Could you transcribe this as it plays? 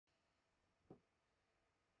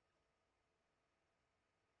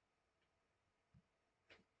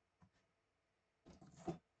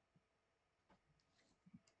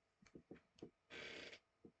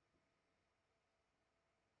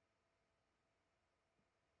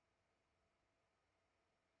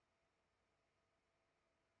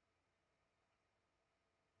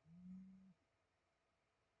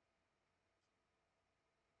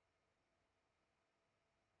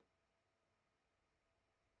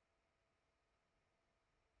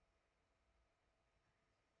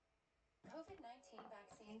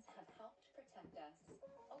vaccines have helped protect us.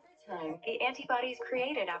 Over time, the antibodies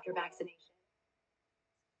created after vaccination.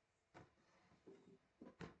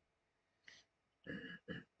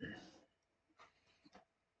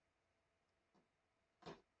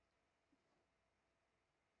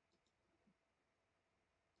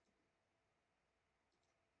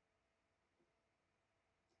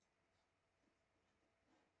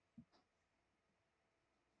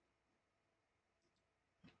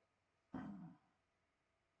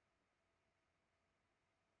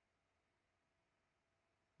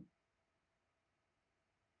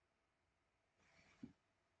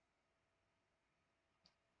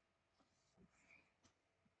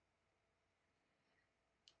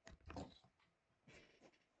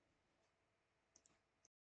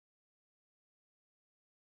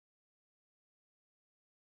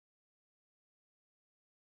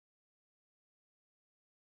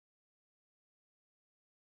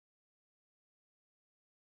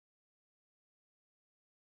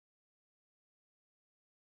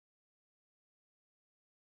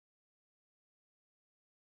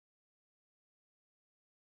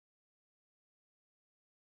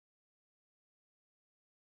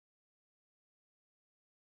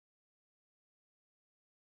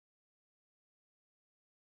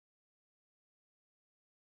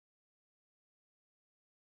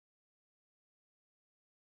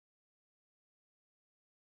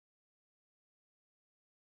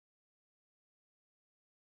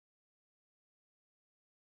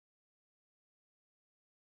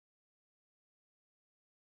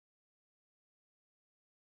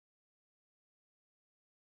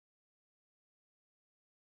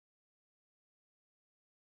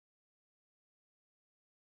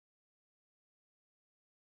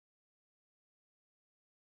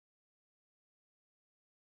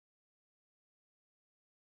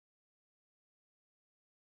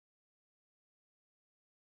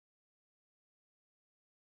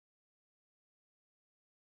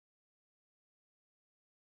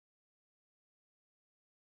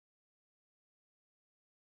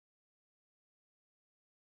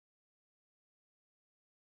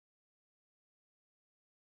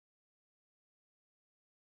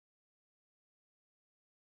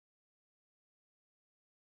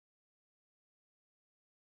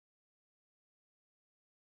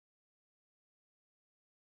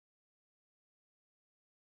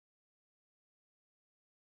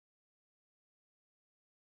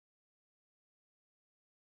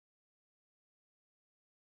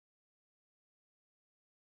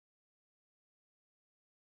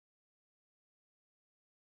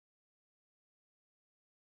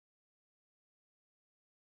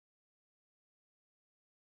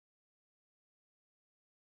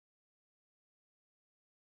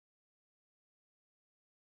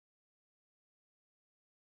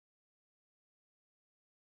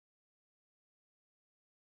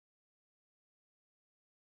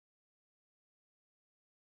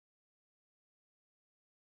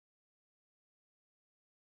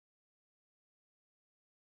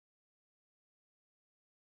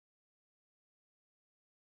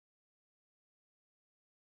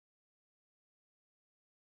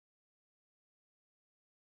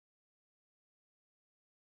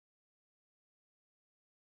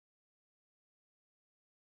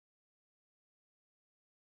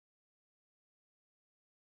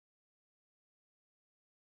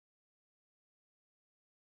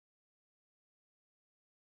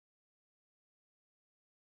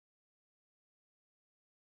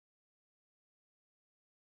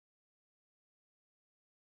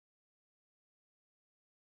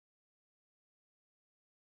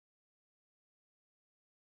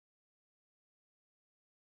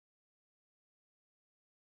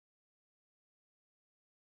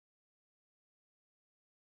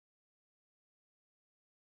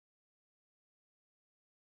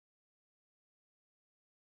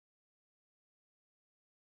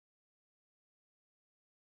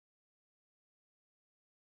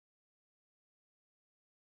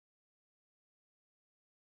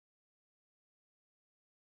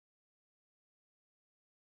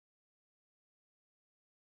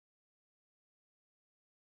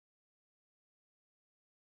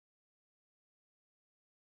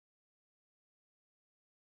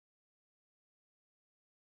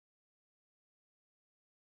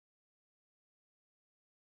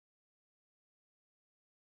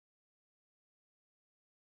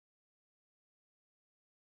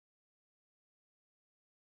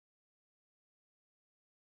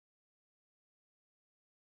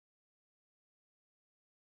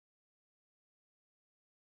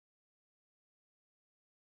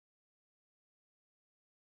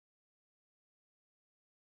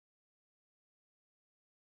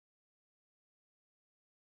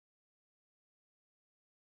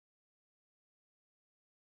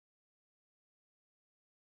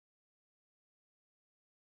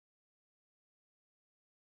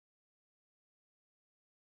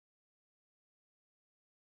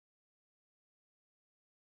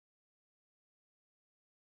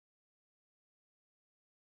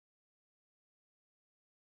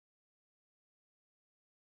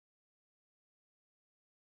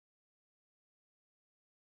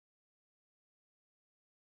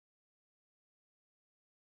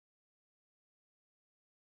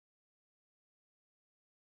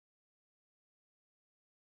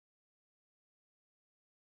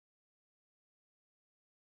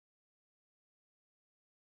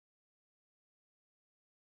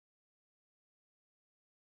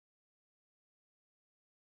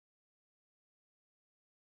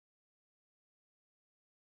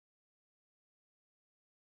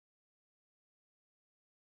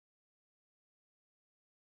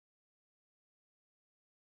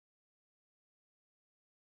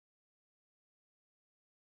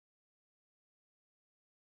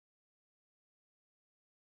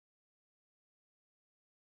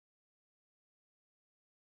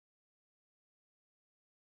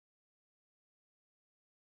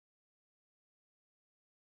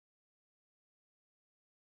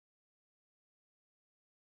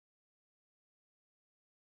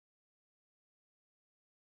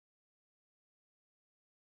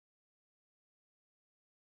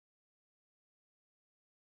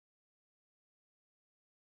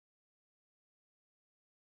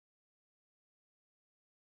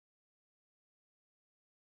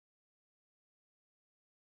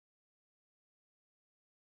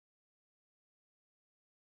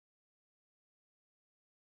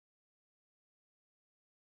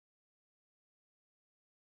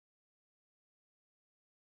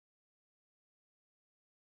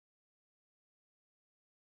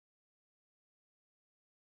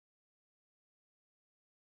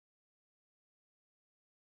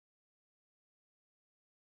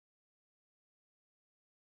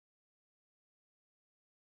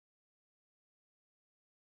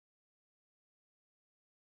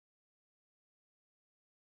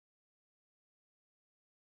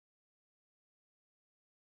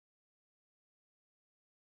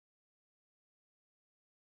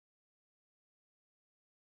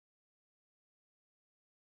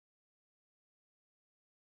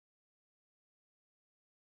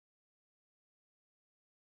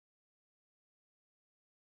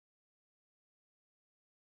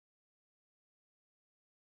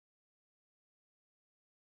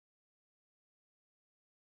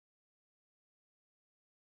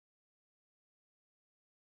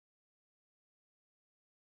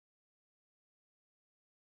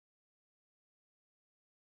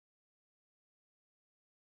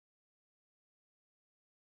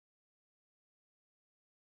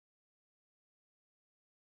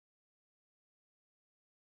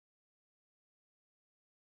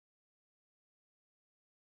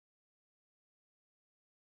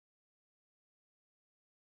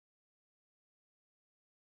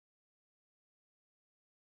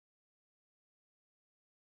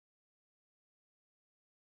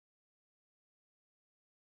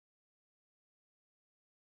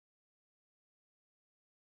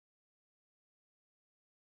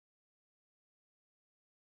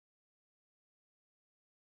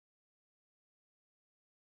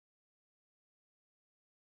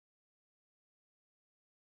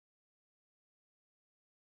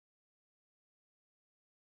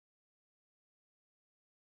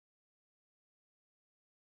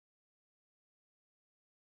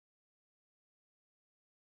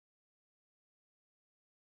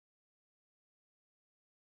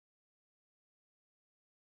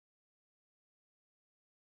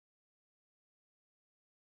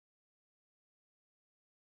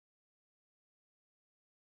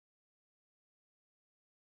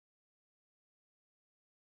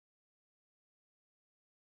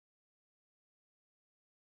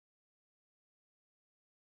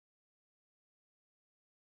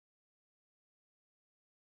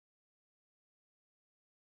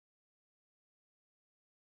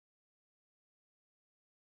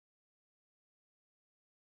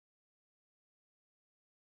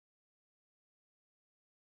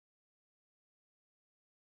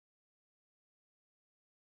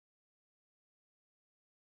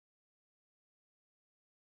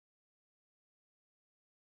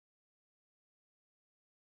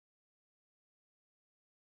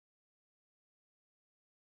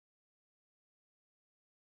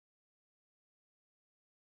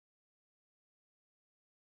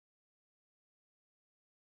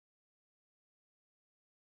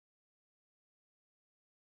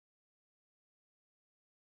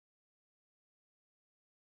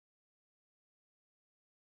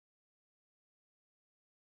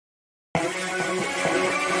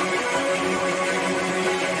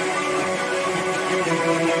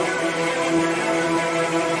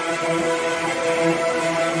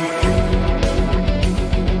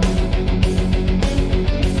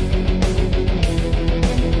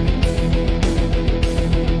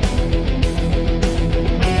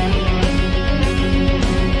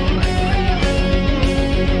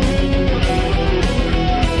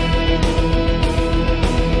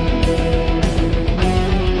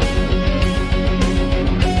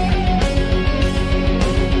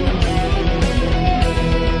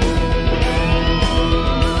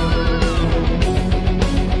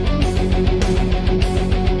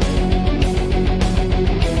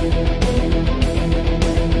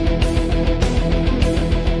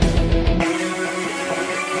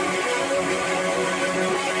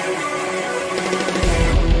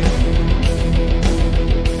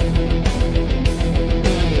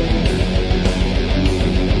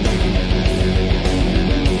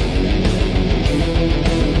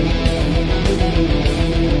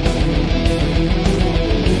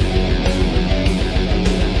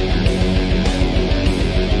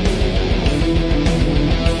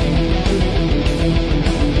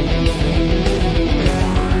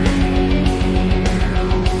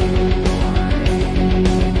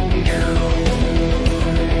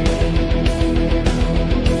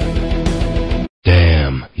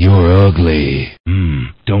 ugly.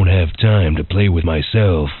 Don't have time to play with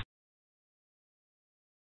myself.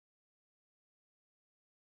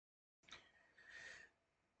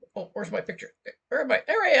 Oh, where's my picture? Where am I?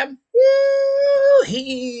 There I am. Woo!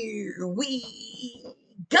 Here we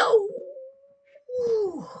go.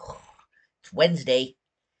 Woo. It's Wednesday.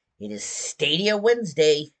 It is Stadia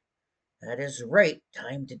Wednesday. That is right.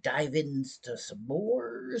 Time to dive into some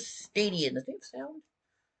more Stadia. Does it have sound?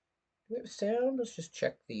 Do we have sound? Let's just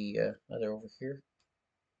check the other over here.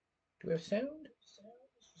 Do we have sound?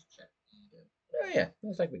 Let's just check oh yeah,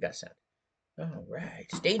 looks like we got sound. All right,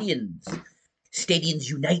 Stadians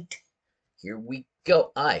unite. Here we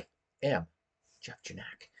go. I am Jeff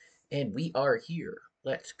Janak, and we are here.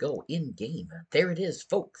 Let's go in game. There it is,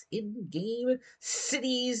 folks. In game,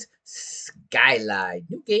 Cities Skyline.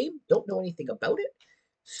 New game. Don't know anything about it.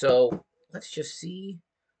 So let's just see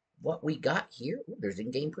what we got here. Ooh, there's in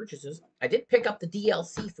game purchases. I did pick up the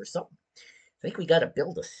DLC for something. I think we got to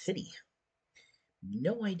build a city.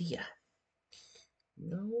 No idea.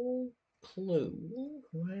 No clue.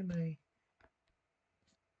 Why am I?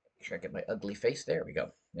 Should I get my ugly face? There we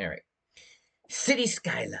go. All right. City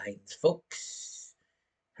Skylines, folks.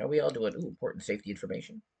 How are we all doing? Ooh, important safety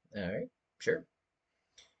information. All right, sure.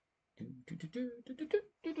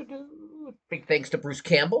 Big thanks to Bruce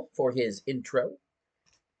Campbell for his intro.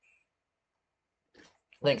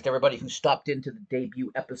 Thanks to everybody who stopped into the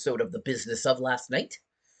debut episode of The Business of last night.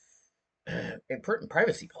 Important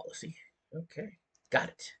privacy policy. Okay, got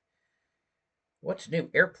it. What's new?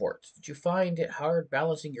 Airports. Did you find it hard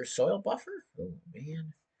balancing your soil buffer? Oh,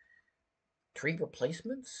 man. Tree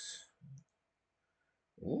replacements?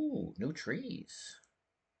 Ooh, new trees.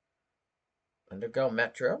 Underground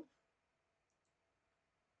Metro.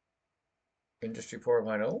 Industry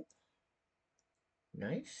 4.0.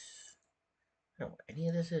 Nice. I don't know what any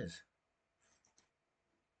of this is.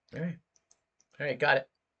 All right. All right, got it.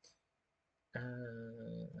 I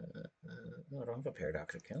don't have a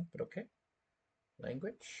Paradox account, but okay.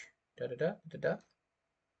 Language. Da da da da da.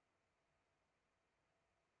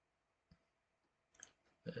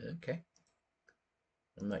 Okay.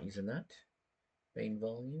 I'm not using that. Main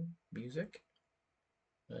volume. Music.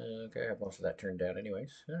 Okay, I have most of that turned down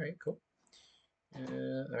anyways. All right, cool.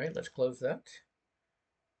 All right, let's close that.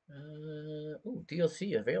 Ooh,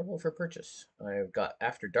 DLC available for purchase. I've got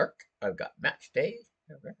After Dark. I've got Match Day.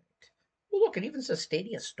 All right. Oh, look, it even says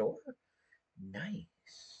Stadia Store. Nice.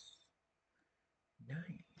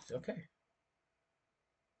 Nice. Okay.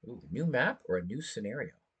 Ooh, new map or a new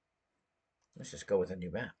scenario? Let's just go with a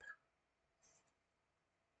new map.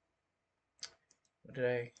 What do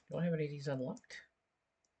I have any of these unlocked?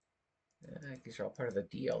 These are all part of the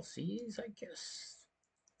DLCs, I guess.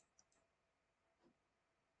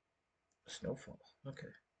 Snowfall. Okay.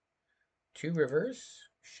 Two Rivers,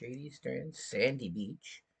 Shady Strand, Sandy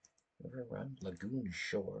Beach, River Run, Lagoon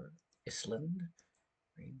Shore, Island,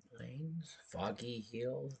 Green Plains, Foggy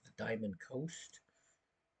Hill, the Diamond Coast,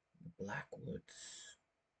 the Blackwoods.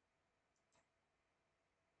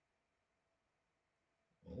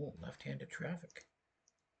 Oh, left-handed traffic.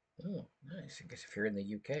 Oh, nice. I guess if you're in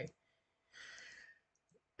the UK.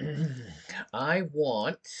 I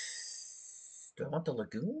want. Do I want the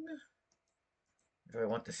lagoon? Or do I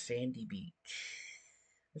want the sandy beach?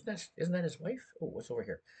 Isn't that his wife? Oh, what's over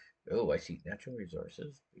here? Oh, I see. Natural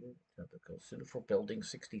resources. Typical. Suitable building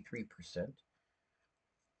 63%.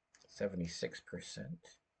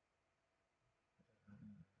 76%.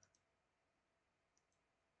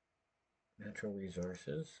 Natural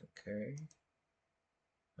resources. Okay.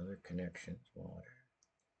 Other connections. Water.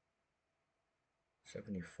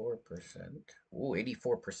 74%. Ooh,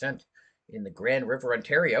 84% in the Grand River,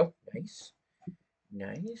 Ontario. Nice.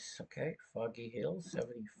 Nice. Okay. Foggy Hill,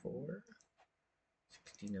 74.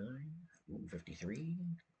 69. Ooh, 53.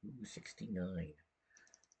 Ooh, 69.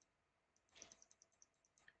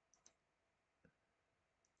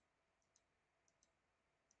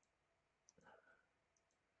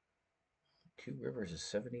 Two Rivers is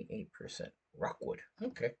 78%. Rockwood.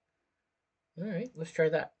 Okay. All right, let's try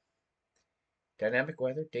that. Dynamic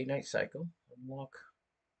weather, day-night cycle. Unlock.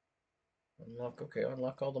 Unlock. Okay,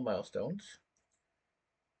 unlock all the milestones.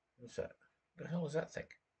 What's that? What the hell is that thing?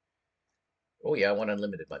 Oh yeah, I want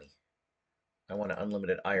unlimited money. I want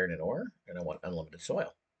unlimited iron and ore, and I want unlimited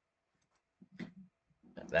soil.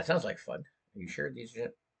 That sounds like fun. Are you sure these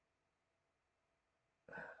are...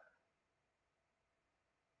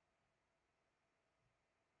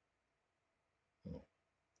 Oh.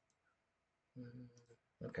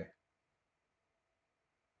 Okay.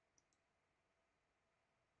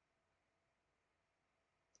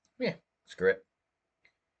 Yeah, screw it.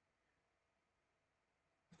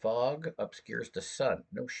 Fog obscures the sun.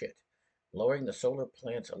 No shit. Lowering the solar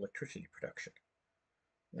plant's electricity production.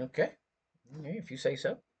 Okay. Okay, if you say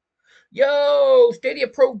so. Yo, Stadia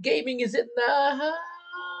Pro Gaming is in the house.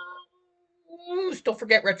 Don't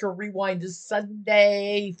forget Retro Rewind is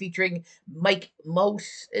Sunday, featuring Mike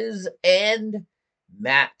Moses and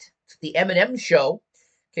Matt. It's the M&M show.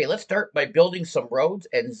 Okay, let's start by building some roads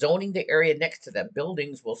and zoning the area next to them.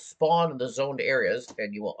 Buildings will spawn in the zoned areas,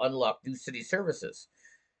 and you will unlock new city services.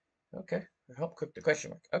 Okay, help click the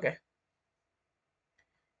question mark. Okay,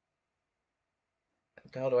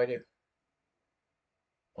 what the hell do I do?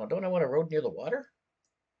 Oh, don't I want a road near the water?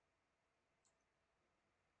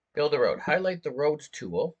 Build a road. Highlight the roads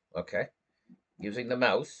tool. Okay. Using the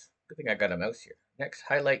mouse. Good thing I got a mouse here. Next,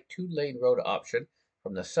 highlight two-lane road option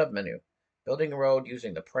from the submenu. Building a road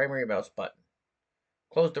using the primary mouse button.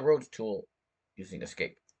 Close the roads tool using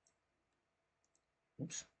escape.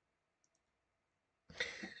 Oops.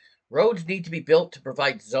 Roads need to be built to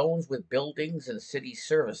provide zones with buildings and city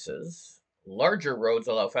services. Larger roads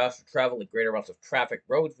allow faster travel and greater amounts of traffic.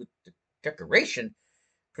 Roads with decoration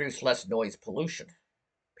produce less noise pollution.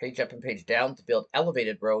 Page up and page down to build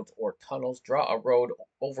elevated roads or tunnels. Draw a road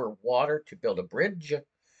over water to build a bridge.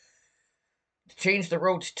 To change the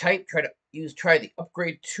road's type, try the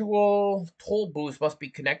upgrade tool. Toll booths must be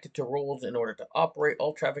connected to roads in order to operate.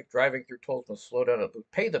 All traffic driving through tolls must slow down to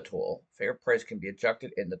pay the toll. Fare price can be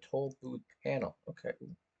adjusted in the toll booth panel. Okay.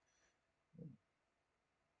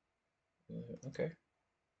 Okay.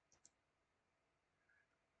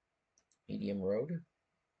 Medium road.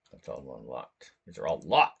 That's all unlocked. These are all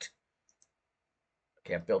locked. I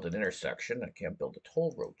can't build an intersection. I can't build a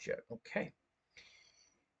toll road yet. Okay.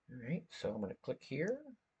 All right. So I'm going to click here.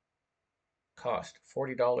 Cost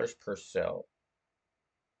 $40 per cell.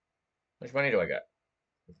 How much money do I got?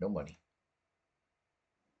 No money.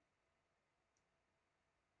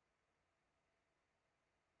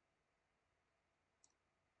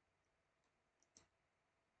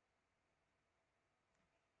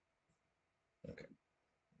 Okay.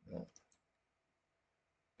 No.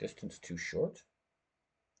 Distance too short.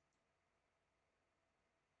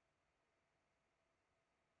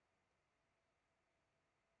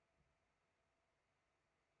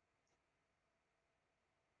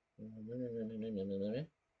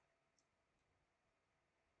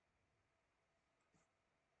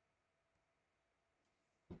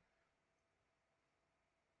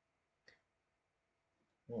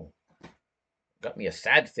 Oh, got me a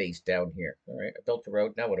sad face down here. All right, I built the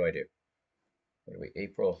road. Now what do I do? What do we?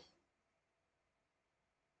 April.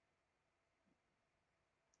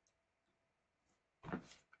 Can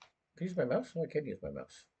I use my mouse? Oh, I can use my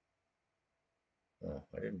mouse. Oh,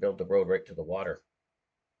 I didn't build the road right to the water.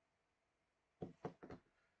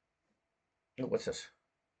 Oh, what's this?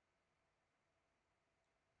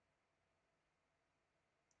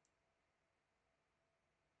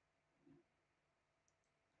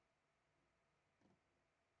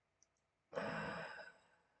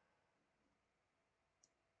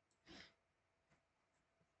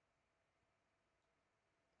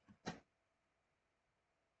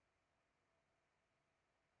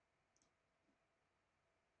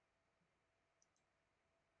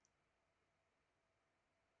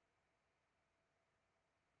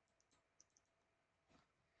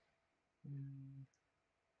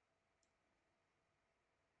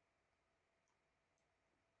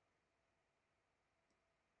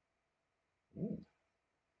 Ooh,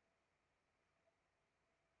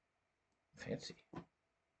 fancy.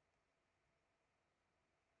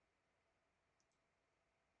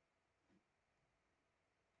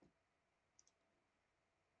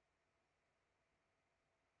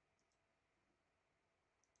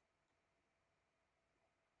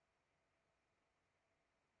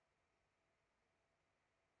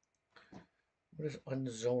 What does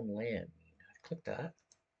unzoned land mean? I click that.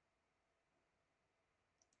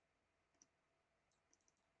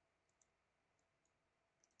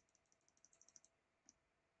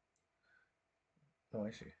 Oh,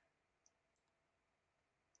 I see.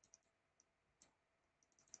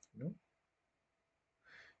 No.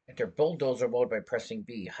 Enter bulldozer mode by pressing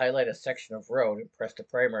B. Highlight a section of road and press the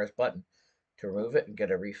primaries button to remove it and get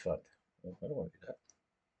a refund. Oh, I don't want to do that.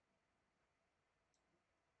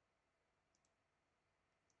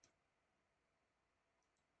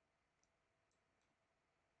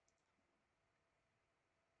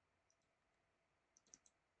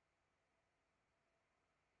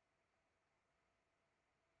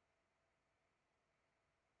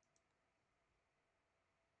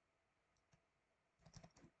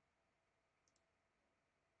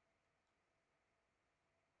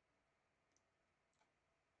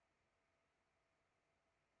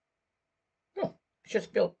 Shit's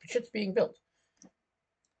built. Shit's being built.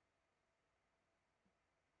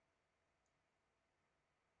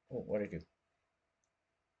 Oh, what did I do?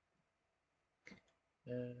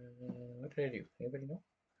 What did I do? Anybody know?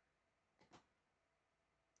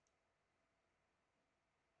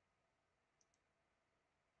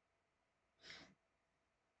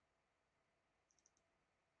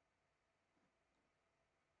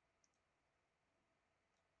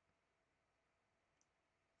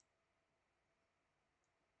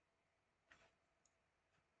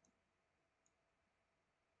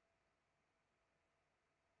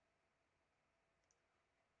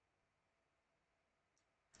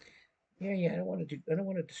 Yeah. I don't want to do. I don't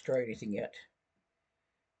want to destroy anything yet.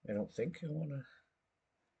 I don't think I want to.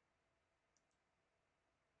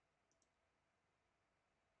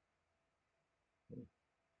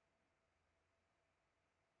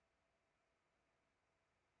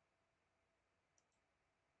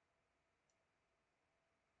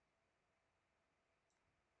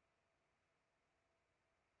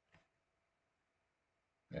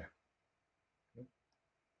 Yeah.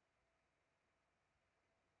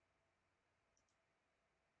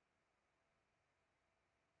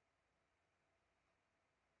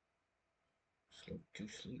 Sleep to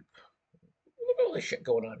sleep. Look at all this shit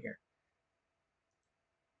going on here.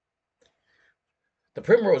 The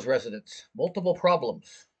Primrose Residence. Multiple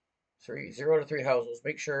problems. 0 to 3 houses.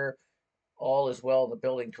 Make sure all is well in the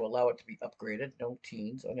building to allow it to be upgraded. No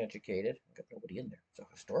teens, uneducated. Got nobody in there. It's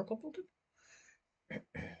a historical building.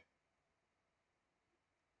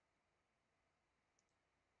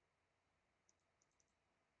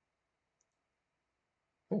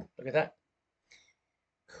 Ooh, look at that.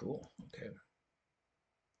 Cool. Okay.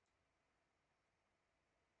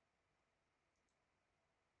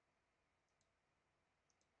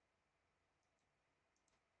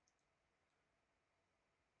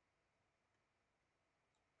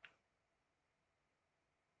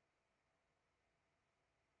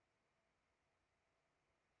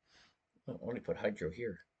 I'll only put hydro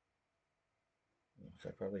here. So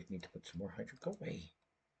I probably need to put some more hydro. Go away.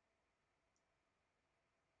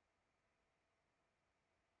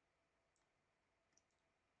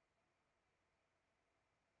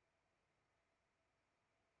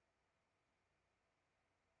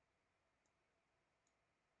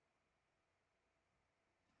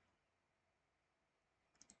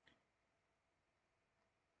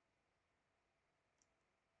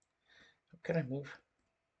 How can I move?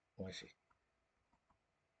 Oh, I see.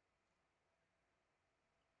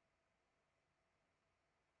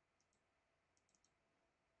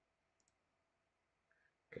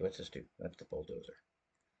 Okay, what's this do? That's the bulldozer.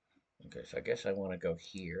 Okay, so I guess I want to go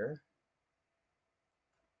here.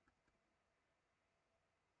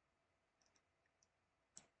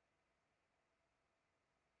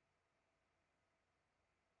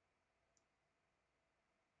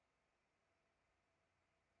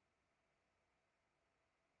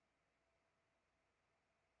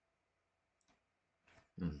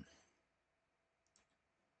 Hmm.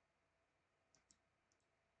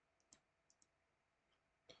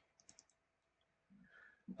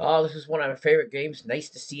 Oh, this is one of my favorite games. Nice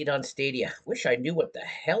to see it on Stadia. Wish I knew what the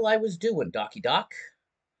hell I was doing, Docky Doc.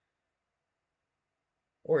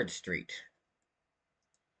 Word Street.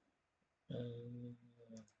 Um,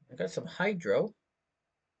 I got some hydro.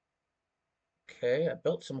 Okay, I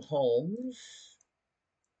built some homes.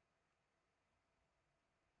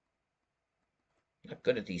 Not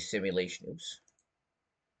good at these simulation. Oops.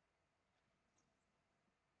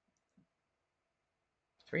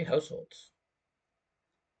 3 households.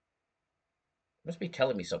 Must be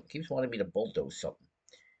telling me something. Keeps wanting me to bulldoze something.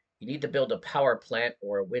 You need to build a power plant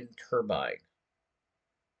or a wind turbine.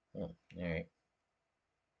 Oh, all right.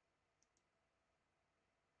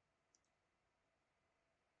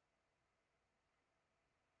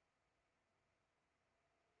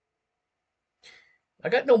 I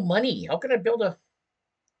got no money. How can I build a?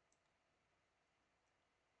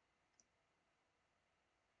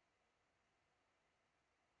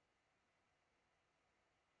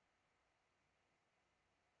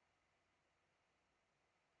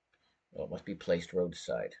 Oh, it must be placed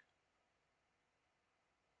roadside.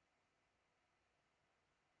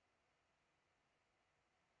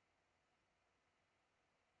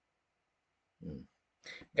 Hmm.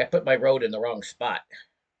 I put my road in the wrong spot.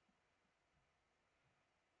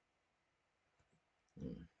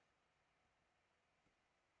 Hmm.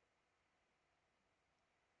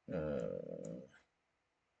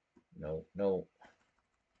 No, no.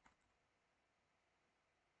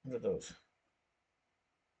 What are those?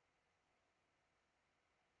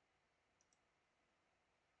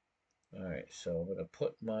 All right, so I'm gonna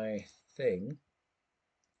put my thing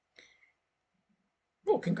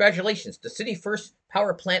congratulations. The city first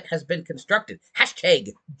power plant has been constructed.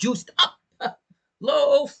 Hashtag juiced up.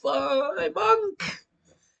 Lo-fi monk.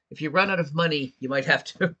 If you run out of money, you might have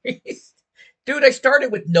to. Dude, I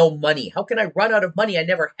started with no money. How can I run out of money I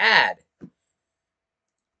never had?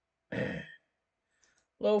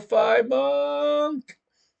 Lo-fi monk.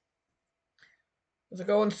 How's it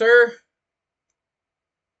going, sir?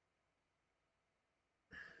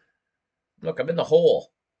 Look, I'm in the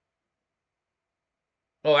hole.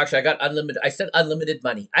 Oh, actually, I got unlimited. I said unlimited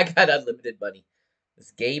money. I got unlimited money.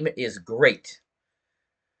 This game is great.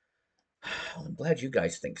 I'm glad you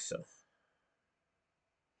guys think so.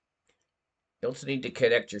 You also need to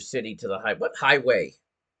connect your city to the highway. What highway?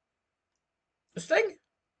 This thing? Is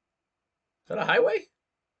that a highway?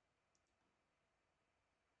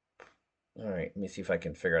 All right, let me see if I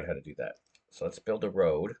can figure out how to do that. So let's build a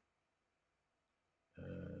road.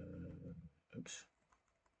 Oops.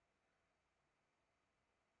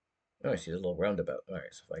 Oh, I see the little roundabout. All right,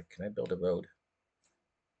 so if can I build a road?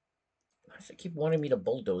 Why does it keep wanting me to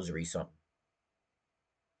bulldozery something?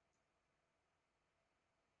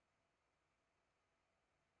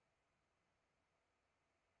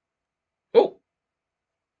 Oh!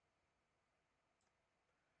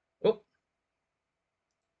 Oh!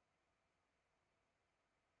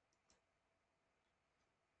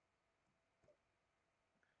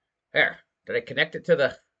 There. Did I connect it to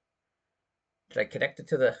the... Did I connect it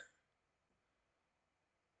to the...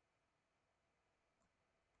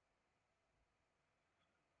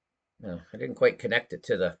 No, I didn't quite connect it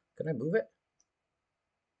to the... Can I move it?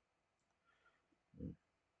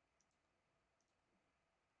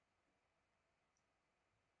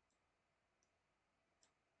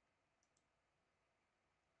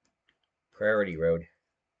 Priority road.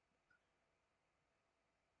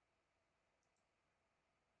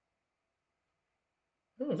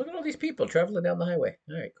 Oh, look at all these people traveling down the highway.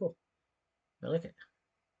 All right, cool. I like it.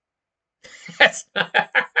 That's not...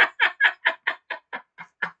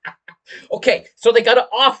 Okay, so they got to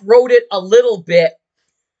off-road it a little bit.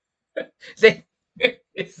 This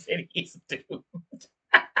city is doomed.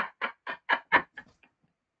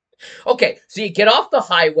 Okay, so you get off the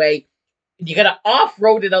highway, and you got to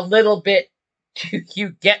off-road it a little bit till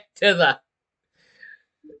you get to the...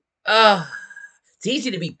 It's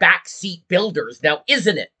easy to be backseat builders now,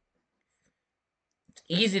 isn't it? It's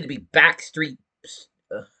easy to be backstreet...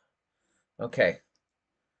 Okay.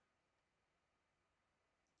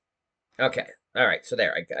 Okay. All right, so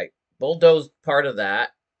there. I bulldozed part of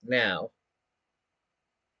that. Now,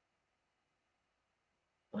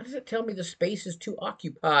 why does it tell me the space is too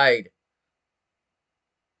occupied?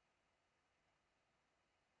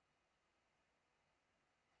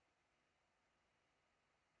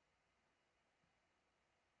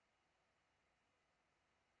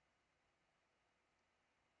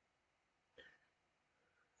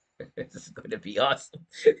 This is going to be awesome.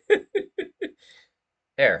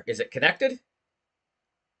 There. Is it connected?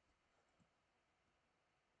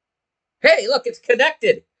 Hey, look, it's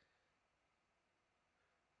connected.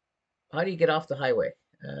 How do you get off the highway?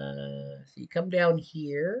 So you come down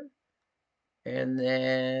here, and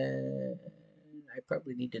then I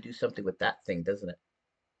probably need to do something with that thing, doesn't it?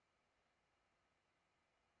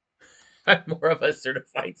 I'm more of a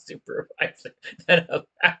certified supervisor than a...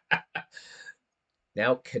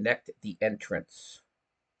 Now connect the entrance.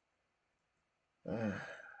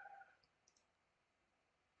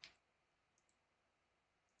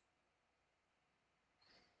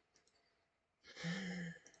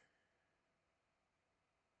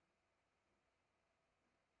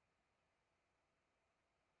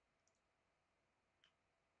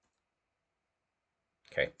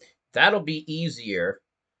 Okay, that'll be easier.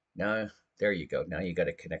 Now, there you go. Now you got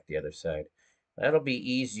to connect the other side. That'll be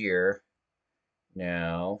easier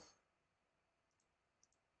now.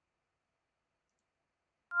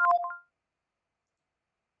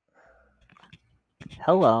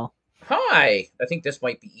 Hello. Hi. I think this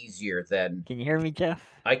might be easier than... Can you hear me, Jeff?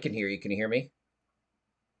 I can hear you. Can you hear me?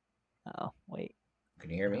 Oh, wait. Can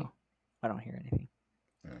you hear me? No, I don't hear anything.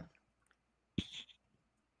 Oh.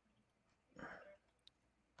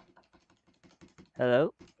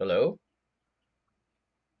 Hello? Hello?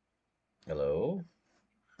 Hello?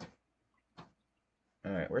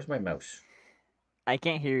 All right, where's my mouse? I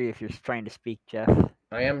can't hear you if you're trying to speak, Jeff.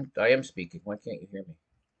 I am speaking. Why can't you hear me?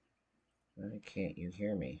 Why can't you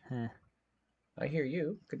hear me? Huh. I hear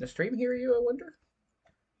you. Can the stream hear you, I wonder? I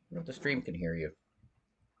wonder if the stream can hear you.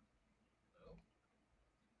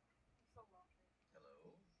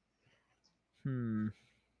 Hmm.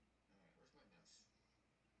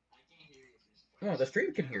 Oh, the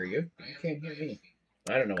stream can hear you, but you can't hear me.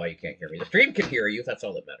 I don't know why you can't hear me. The stream can hear you. That's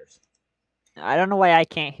all that matters. I don't know why I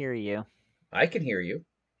can't hear you. I can hear you.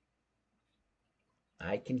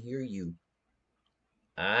 I can hear you.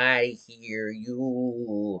 I hear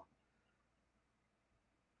you.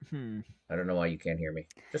 I don't know why you can't hear me.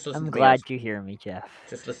 Just listen I'm to me. On, glad you hear me, Jeff.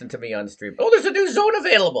 just listen to me on stream. Oh, there's a new zone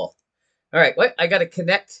available. All right, what? I got to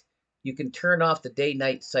connect. You can turn off the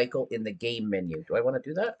day-night cycle in the game menu. Do I want to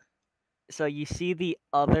do that? So you see the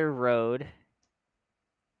other road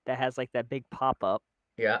that has like that big pop-up.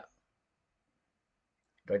 Yeah.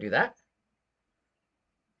 Do I do that?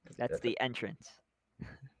 That's the entrance.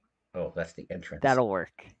 Oh, that's the entrance. That'll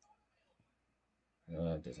work.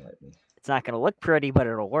 It doesn't let me. It's not going to look pretty, but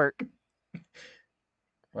it'll work.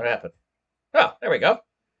 What happened? Oh, there we go.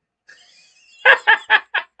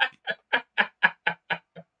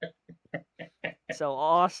 So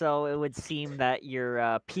also, it would seem that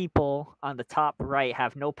your people on the top right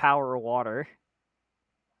have no power or water.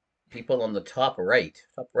 People on the top right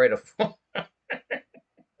of.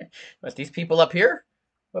 But these people up here?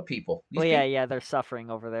 What people? These Yeah, they're suffering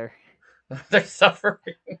over there. They're suffering.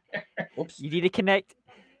 Whoops. You need to connect.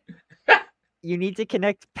 You need to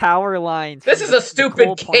connect power lines. This is a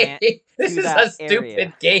stupid game. This is a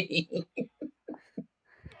stupid game.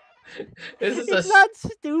 It's not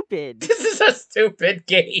stupid. This is a stupid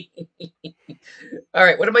game. All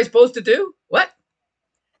right, what am I supposed to do? What?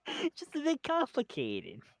 It's just a bit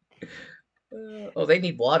complicated. Oh, they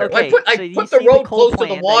need water. Okay, I put the road close to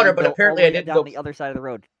the water, but apparently I didn't go down the other side of the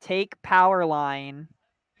road. Take power line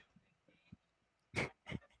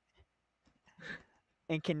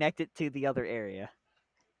and connect it to the other area.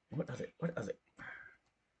 What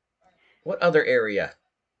other area?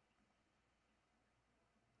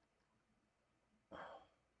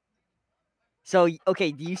 So,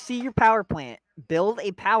 okay, do you see your power plant? Build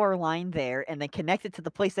a power line there and then connect it to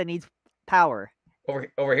the place that needs power.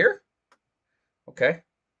 Over here? Okay.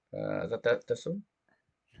 Is that this one?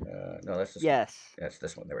 No, that's this yes. one. That's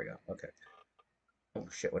this one. There we go. Okay. Oh,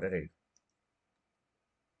 shit. What did I do?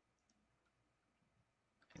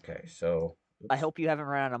 Okay, so... Oops. I hope you haven't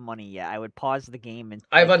run out of money yet. I would pause the game and...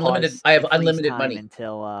 I have unlimited money.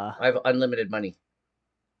 Until, I have unlimited money.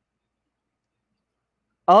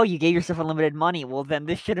 Oh, you gave yourself unlimited money. Well, then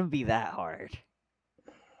this shouldn't be that hard.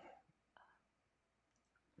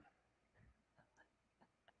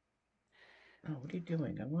 Oh, what are you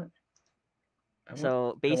doing?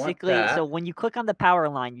 So basically, so when you click on the power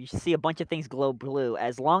line, you see a bunch of things glow blue.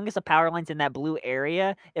 As long as the power line's in that blue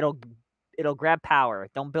area, it'll grab power.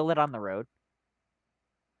 Don't build it on the road.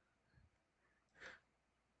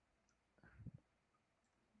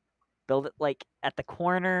 Build it like at the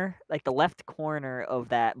corner, like the left corner of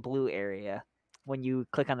that blue area when you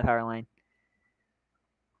click on the power line.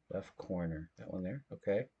 Left corner. That one there?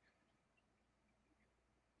 Okay.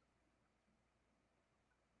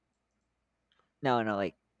 No,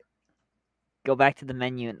 like go back to the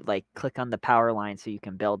menu and like click on the power line so you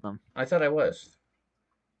can build them. I thought I was.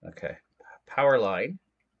 Okay. Power line.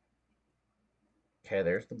 Okay,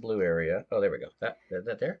 there's the blue area. Oh, there we go. That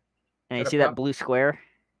there? And you see that blue square?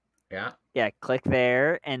 Yeah. Yeah, click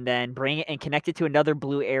there and then bring it and connect it to another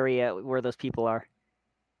blue area where those people are.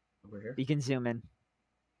 Over here? You can zoom in.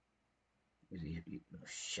 Oh,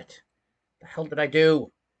 shit. The hell did I do?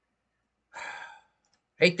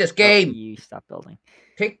 Hate this game. Oh, you stop building.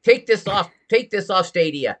 Take this off. Take this off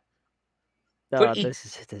Stadia. Oh, this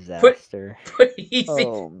is a disaster. Put easy.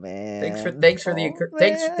 Oh man. Thanks for the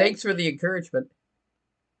encouragement.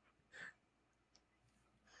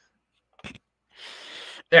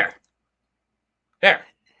 There.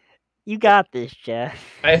 You got this, Jeff.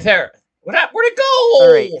 There. Where'd it go?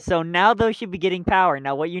 All right. So now those should be getting power.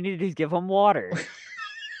 Now what you need to do is give them water.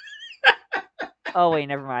 Oh wait,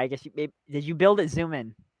 never mind. I guess did you build it? Zoom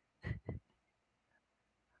in.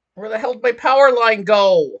 Where the hell did my power line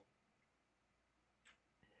go?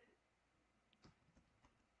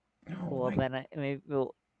 Well, then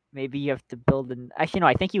maybe you have to build an. Actually, no.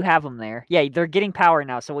 I think you have them there. Yeah, they're getting power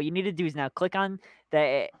now. So what you need to do is now click on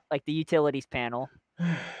the utilities panel.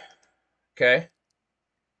 Okay.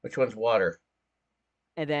 Which one's water?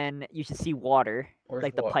 And then you should see water,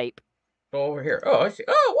 Where's the pipe. Go over here. Oh, I see.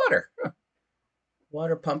 Oh, water. Huh.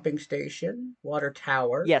 Water pumping station. Water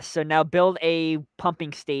tower. Yes. So now build a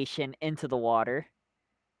pumping station into the water.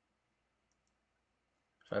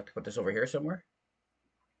 So I have to put this over here somewhere?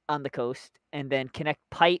 On the coast, and then connect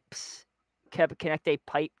pipes. Connect a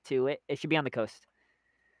pipe to it. It should be on the coast.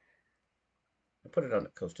 I put it on the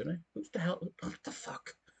coast, didn't I? Who's the hell? What the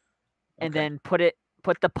fuck? And then put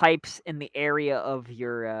the pipes in the area of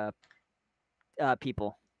your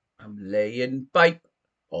people. I'm laying pipe.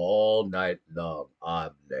 all night long.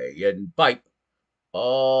 I'm laying pipe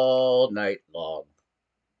all night long.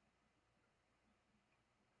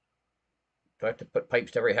 Do I have to put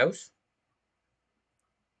pipes to every house?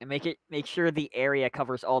 And make sure the area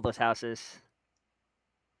covers all those houses.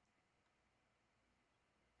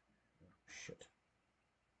 Shit.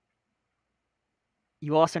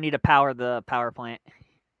 You also need to power the power plant.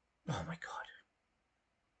 Oh my god.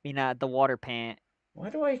 I mean, the water plant. Why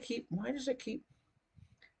does it keep?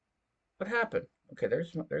 What happened? Okay,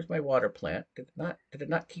 there's my water plant. Did it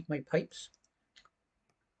not keep my pipes?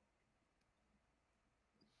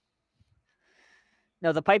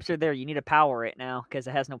 No, the pipes are there. You need to power it now because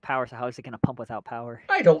it has no power. So how is it going to pump without power?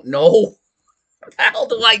 I don't know. What the hell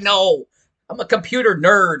do I know? I'm a computer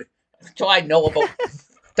nerd. So I know about.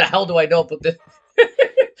 The hell do I know about this?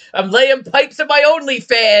 I'm laying pipes in my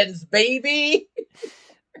OnlyFans, baby.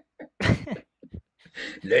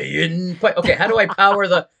 Laying pipe. Okay, how do I power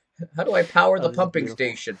the? How do I power the pumping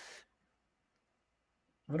station?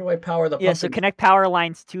 How do I power the? Yeah, so connect power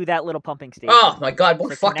lines to that little pumping station. Oh my god,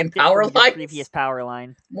 more fucking power lines. Your previous power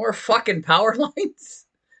line. More fucking power lines.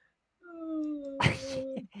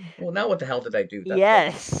 Well, now what the hell did I do?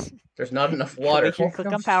 Yes. There's not enough water. Make sure you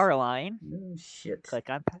click on power line. Oh, shit. Click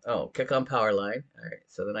on. Click on power line. All right,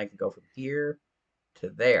 so then I can go from here to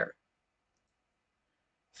there.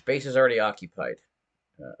 Space is already occupied.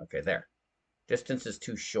 Okay, there. Distance is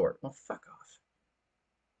too short. Well, fuck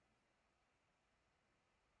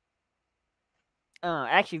off.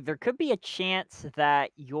 Actually, there could be a chance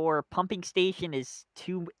that your pumping station is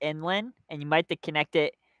too inland, and you might have to connect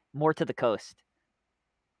it more to the coast.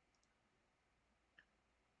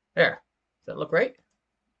 There. Does that look right?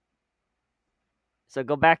 So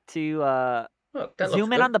go back to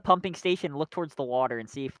zoom in good. on the pumping station, look towards the water, and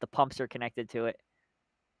see if the pumps are connected to it.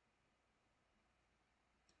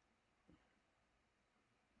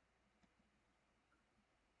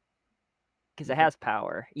 Because it has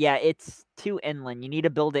power. Yeah, it's too inland. You need to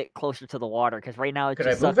build it closer to the water because right now it's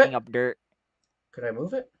just sucking up dirt. Could I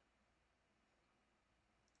move it?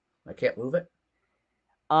 I can't move it?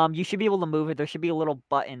 You should be able to move it. There should be a little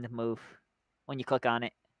button to move when you click on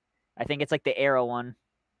it. I think it's like the arrow one.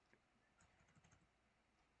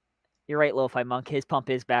 You're right, Lo-Fi Monk. His pump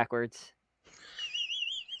is backwards.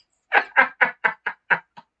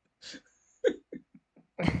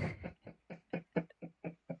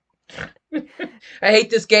 I hate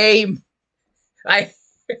this game.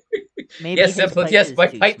 Maybe yes, my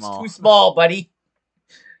pipe's too small, buddy.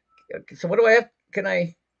 So what do I have?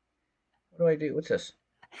 What do I do? What's this?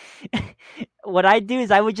 What I do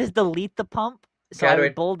is I would just delete the pump. So I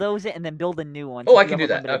would bulldoze it and then build a new one. Oh, I can do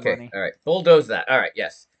that. Okay. Money. All right. Bulldoze that. All right.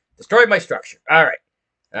 Yes. Destroy my structure. All right.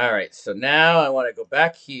 All right. So now I want to go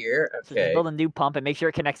back here. Okay. So just build a new pump and make sure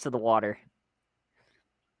it connects to the water.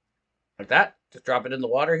 Like that? Just drop it in the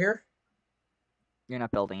water here? You're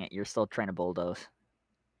not building it. You're still trying to bulldoze.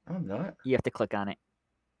 I'm not. You have to click on it.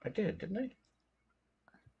 I did, didn't I?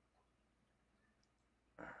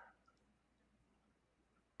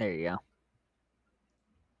 There you go.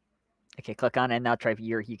 Okay, click on it and now try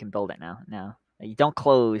you can build it now. Now. You don't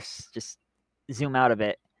close, just zoom out a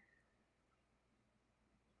bit.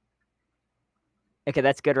 Okay,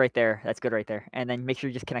 that's good right there. That's good right there. And then make sure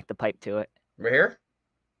you just connect the pipe to it. Right here?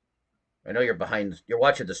 I know you're behind. You're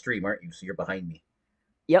watching the stream, aren't you? So you're behind me.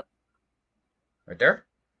 Yep. Right there?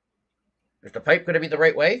 Is the pipe going to be the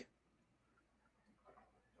right way?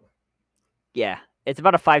 Yeah. It's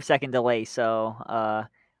about a 5-second delay, so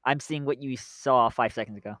I'm seeing what you saw 5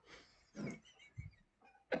 seconds ago.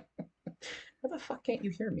 How the fuck can't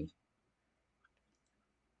you hear me?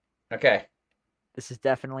 Okay. This is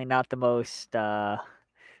definitely not the most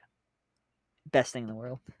best thing in the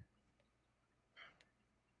world.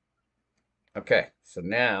 Okay, so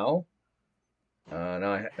now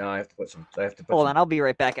I have to put some. I have to put. Hold on, I'll be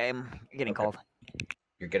right back. I'm getting cold.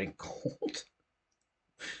 You're getting cold.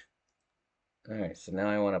 All right, so now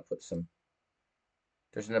I want to put some.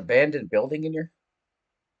 There's an abandoned building in here.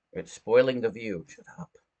 It's spoiling the view. Shut up.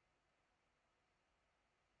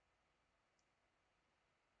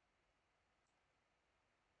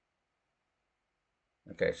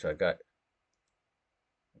 Okay, so I got.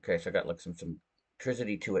 Okay, so I got like some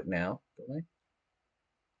electricity to it now, don't I?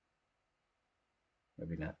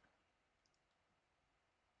 Maybe not.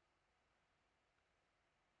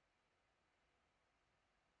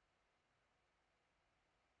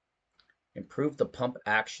 Improve the pump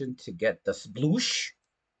action to get the sploosh.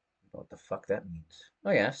 I don't know what the fuck that means.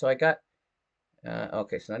 Oh yeah, so I got.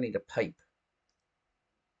 Okay, so I need a pipe.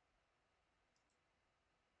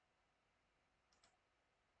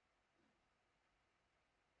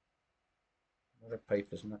 Water pipe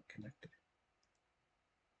is not connected.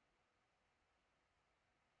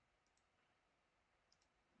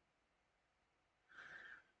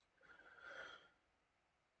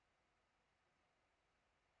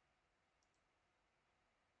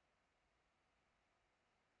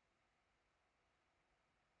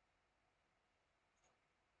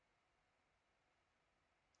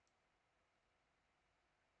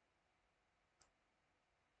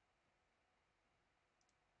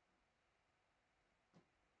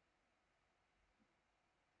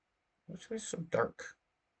 Which way is so dark?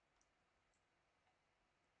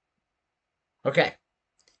 Okay.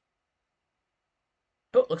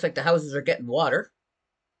 Oh, looks like the houses are getting water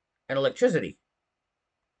and electricity.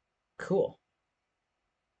 Cool.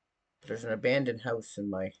 There's an abandoned house in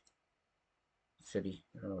my city.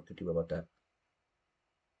 I don't know what to do about that.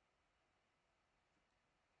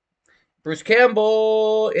 Bruce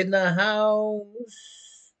Campbell in the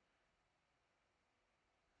house.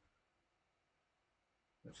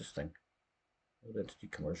 What's this thing? Low density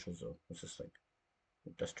commercial zone. What's this thing?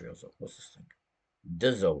 Industrial zone. What's this thing?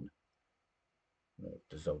 The zone. I don't know what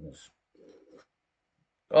the zone is.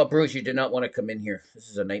 Oh, Bruce, you did not want to come in here. This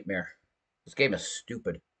is a nightmare. This game is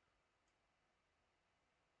stupid.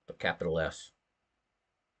 The capital S.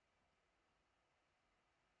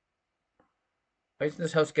 Why isn't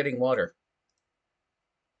this house getting water?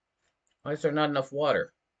 Why is there not enough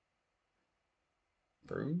water?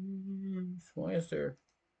 Bruce, why is there...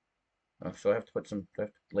 Oh, so I have to put some... I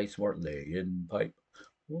have to lay some more lay-in pipe.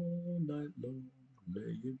 All night long,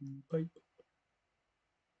 lay-in pipe.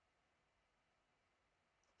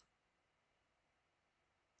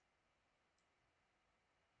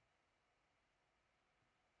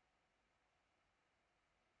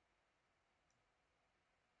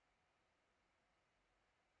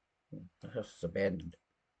 The house is abandoned.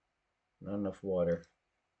 Not enough water.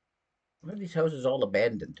 Why are these houses all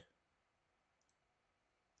abandoned?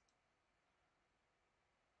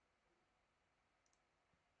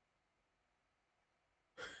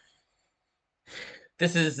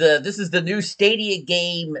 This is the new Stadia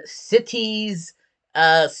game, Cities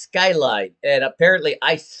Skyline, and apparently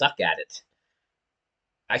I suck at it.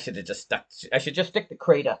 I should have just stuck. I should just stick to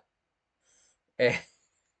Crata. Eh,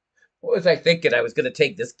 what was I thinking? I was going to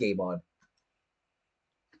take this game on.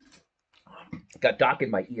 Got Doc in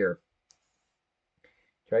my ear,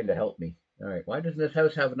 trying to help me. All right, why doesn't this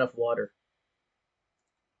house have enough water?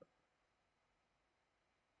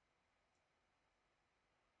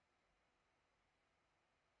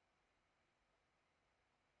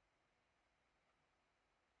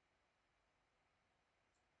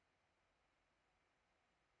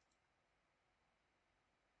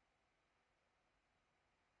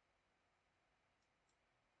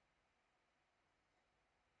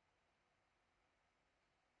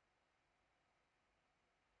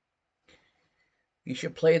 You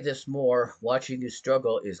should play this more. Watching you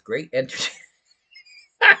struggle is great entertainment.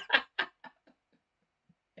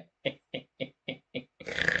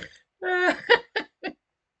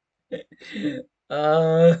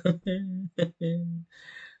 uh,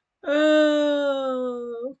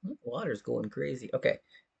 oh, water's going crazy. Okay,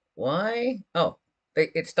 why? Oh,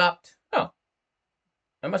 it stopped. Oh,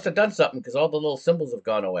 I must have done something because all the little symbols have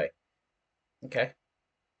gone away. Okay,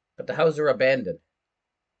 but the houses are abandoned.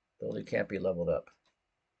 Building can't be leveled up.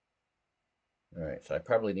 All right, so I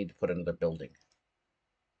probably need to put another building.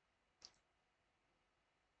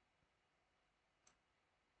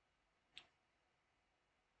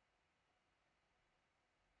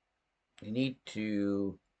 You need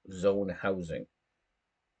to zone housing.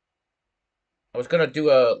 I was going to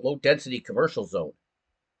do a low density commercial zone.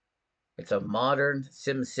 It's a modern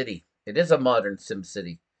Sim City. It is a modern Sim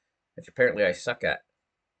City, which apparently I suck at.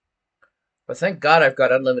 But thank God I've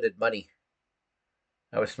got unlimited money.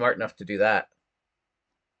 I was smart enough to do that.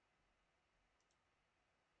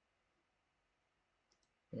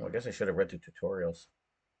 Well, I guess I should have read the tutorials.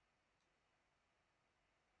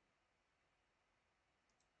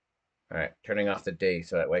 All right, turning off the day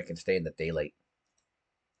so that way I can stay in the daylight.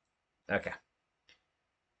 Okay,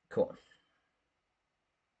 cool.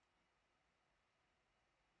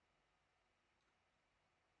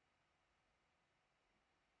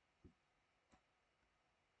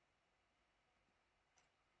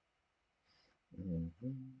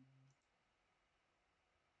 Mm-hmm.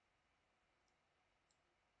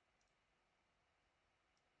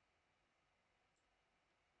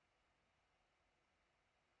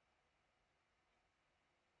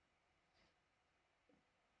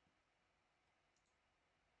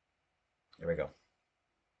 There we go.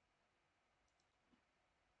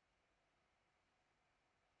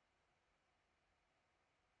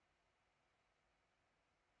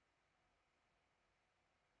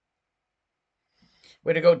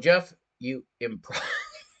 Way to go, Jeff. You improv.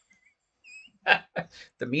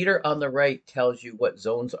 The meter on the right tells you what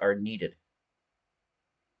zones are needed.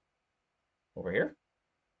 Over here?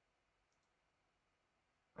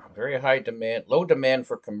 Very high demand, low demand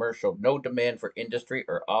for commercial, no demand for industry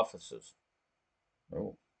or offices.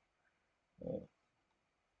 Oh. Oh.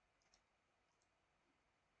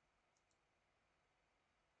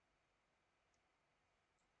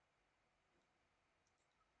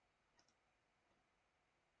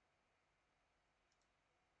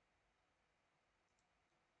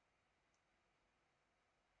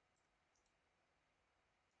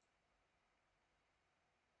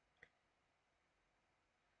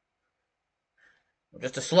 I'm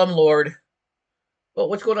just a slumlord. Oh,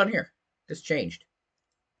 what's going on here? This changed.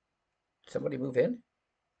 Did somebody move in?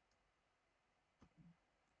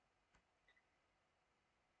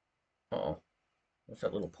 Uh-oh. What's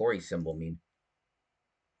that little Pori symbol mean?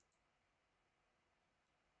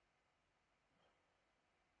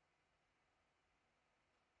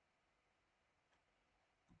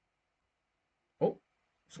 Oh,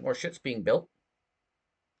 some more shit's being built.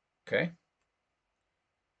 Okay.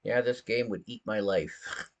 Yeah, this game would eat my life.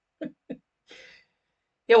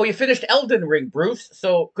 Yeah, well, you finished Elden Ring, Bruce.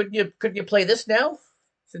 So couldn't you play this now?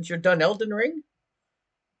 Since you're done Elden Ring?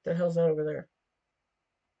 What the hell's that over there?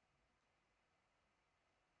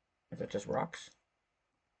 Is that just rocks?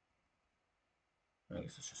 I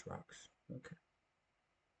guess it's just rocks. Okay.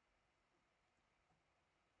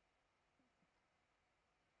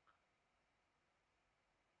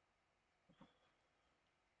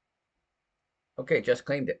 Okay, just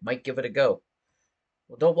claimed it. Might give it a go.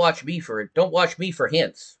 Well, don't watch me for it. Don't watch me for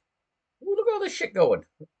hints. Ooh, look at all this shit going.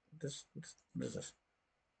 What is this?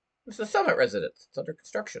 This is a Summit residence. It's under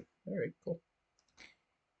construction. All right, cool.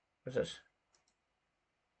 What's this?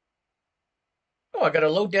 Oh, I got a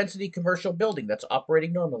low-density commercial building that's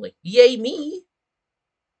operating normally. Yay me!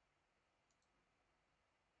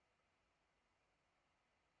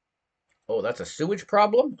 Oh, that's a sewage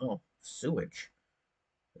problem? Oh, sewage.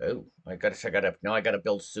 Oh, I gotta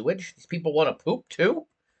build sewage. These people want to poop too?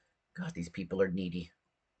 God, these people are needy.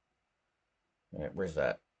 All right, where's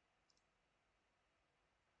that?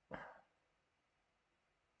 What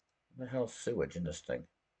the hell's sewage in this thing?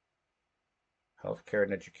 Healthcare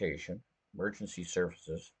and education, emergency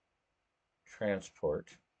services,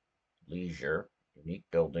 transport, leisure, unique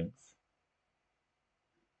buildings.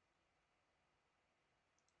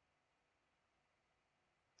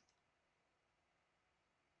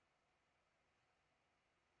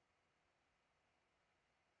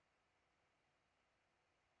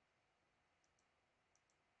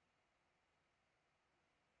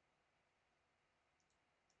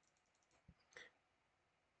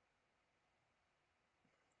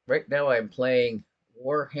 Right now I'm playing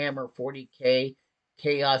Warhammer 40K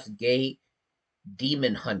Chaos Gate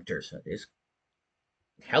Demon Hunters. That is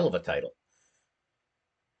a hell of a title.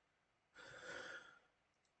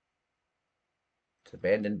 It's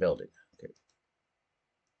abandoned building. Okay.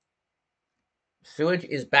 Sewage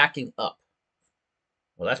is backing up.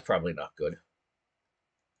 Well, that's probably not good.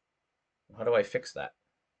 How do I fix that?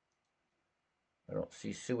 I don't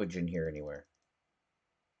see sewage in here anywhere.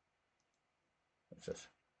 What's this?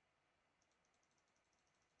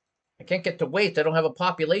 I can't get to waste. I don't have a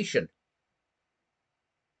population.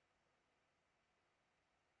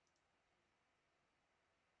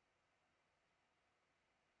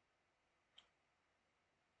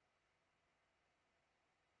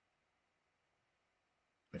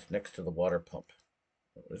 It's next to the water pump.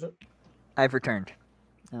 What is it? I've returned.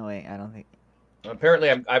 Oh wait, I don't think. Apparently,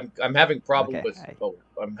 I'm having problem Okay, with. Oh,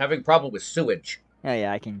 I'm having problem with sewage. Oh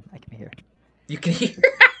yeah, I can hear. You can hear.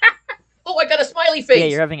 Oh, I got a smiley face. Yeah,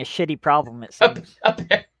 you're having a shitty problem. It seems. Up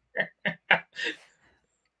there.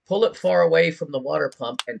 Pull it far away from the water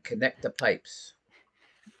pump and connect the pipes.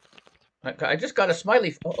 I just got a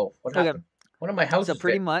smiley. Oh, what happened? One of my houses. So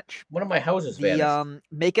pretty much, one of my houses vanished.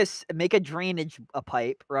 Make a drainage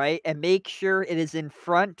pipe, right, and make sure it is in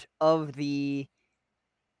front of the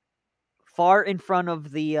far in front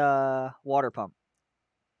of the water pump.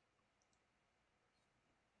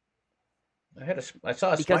 I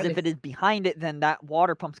saw a because if it is behind it, then that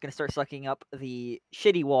water pump's going to start sucking up the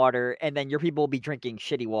shitty water, and then your people will be drinking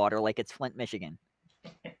shitty water like it's Flint, Michigan.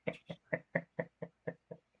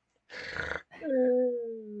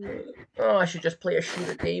 Oh, I should just play a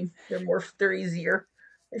shooter game. They're easier.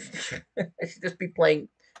 I should just be playing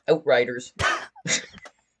Outriders.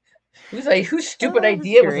 Whose stupid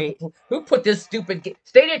idea was it? Who put this stupid game?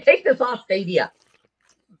 Stadia, take this off, Stadia.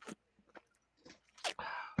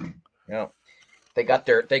 No. They got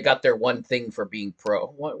their one thing for being pro.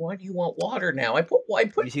 Why do you want water now?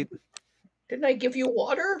 Didn't I give you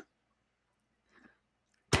water?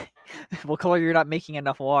 Well, color, you're not making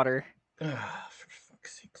enough water. For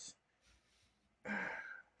fuck's sakes.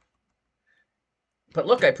 But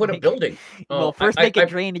look, I put a building. Well, first make a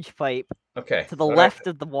drainage pipe. Okay. To the left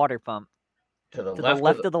of the water pump. To the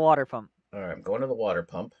left of the water pump. All right, I'm going to the water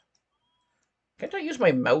pump. Can't I use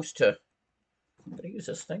my mouse to? Can I use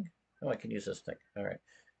this thing? Oh, I can use this thing. All right.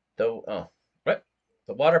 What?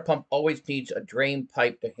 The water pump always needs a drain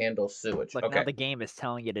pipe to handle sewage. Look, now the game is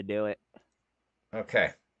telling you to do it.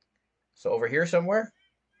 Okay. So over here somewhere?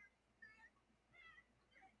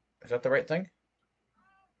 Is that the right thing?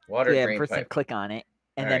 Water drain first pipe. Click on it,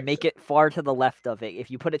 and then make it far to the left of it. If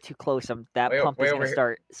you put it too close, that pump is going to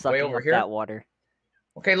start sucking up that water.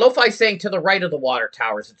 Okay, Lo-Fi's saying to the right of the water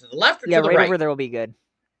tower. Is it to the left or to the right? Yeah, right over there will be good.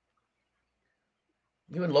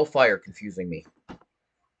 You and Lo-Fi are confusing me.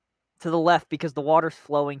 To the left, because the water's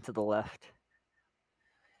flowing to the left.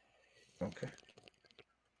 Okay.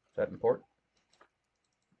 Is that important?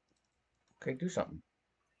 Okay, do something.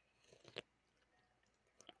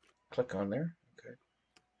 Click on there. Okay.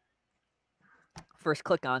 First,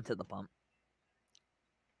 click onto the pump.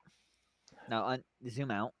 Now,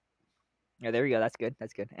 zoom out. Yeah, there we go. That's good.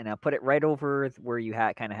 That's good. And now put it right over where you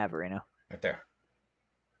kind of have it right now. Right there.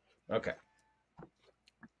 Okay.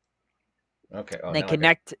 Okay. And then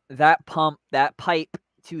connect that pipe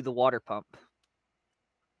to the water pump.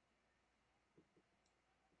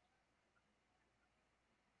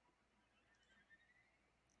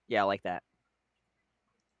 Yeah, like that.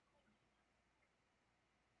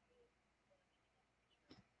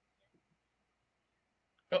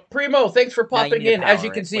 Primo, thanks for popping in. As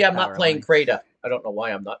you can see, I'm not playing Crata. I don't know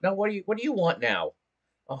why I'm not. No, what do you want now?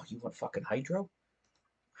 Oh, you want fucking hydro?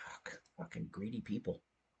 Fucking greedy people.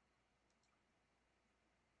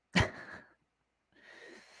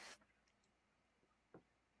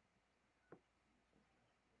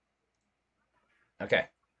 Okay.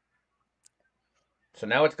 So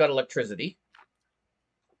now it's got electricity.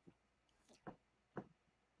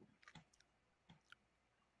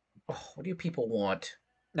 Oh, what do you people want?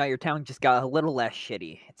 Now your town just got a little less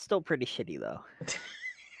shitty. It's still pretty shitty, though.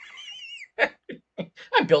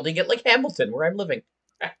 I'm building it like Hamilton, where I'm living.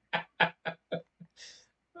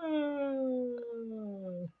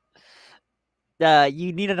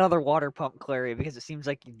 You need another water pump, Clary, because it seems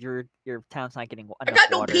like your town's not getting enough water. I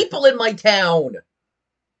got no people in my town.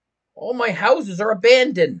 All my houses are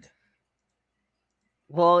abandoned.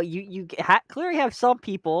 Well, you clearly have some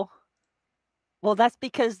people. Well, that's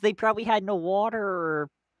because they probably had no water or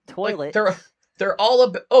toilet. They're all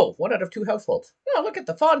 1 out of 2 households. Oh, look at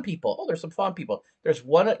the fawn people. Oh, there's some fawn people. There's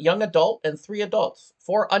 1 young adult and 3 adults.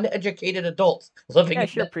 4 uneducated adults living. Yeah,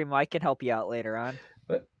 sure, Primo. I can help you out later on.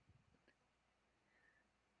 But...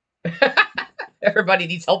 Everybody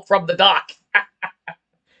needs help from the dock.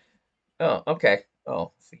 Oh, okay.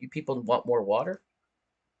 Oh, so you people want more water?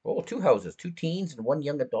 Oh, 2 houses, 2 teens and 1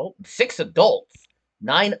 young adult, 6 adults,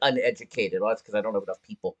 9 uneducated. Well, that's because I don't have enough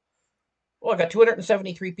people. Oh, I got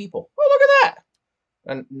 273 people. Oh, look at that.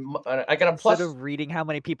 And I got a plus. Instead of reading how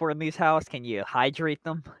many people are in these houses, can you hydrate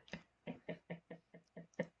them?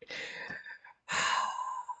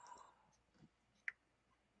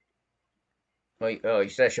 You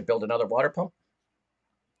said I should build another water pump?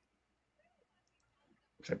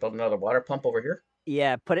 Should I build another water pump over here?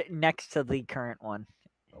 Yeah, put it next to the current one.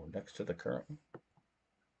 Oh, next to the current one?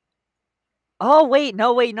 Oh, wait,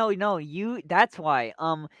 no. That's why.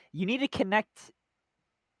 You need to connect.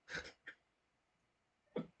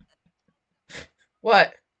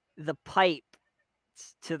 What? The pipe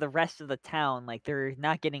to the rest of the town. Like, they're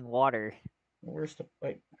not getting water. Where's the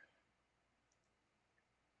pipe?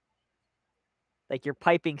 Like, your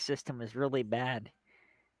piping system is really bad.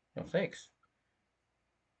 No, thanks.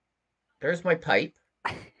 There's my pipe.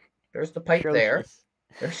 There's the pipe there.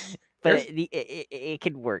 But it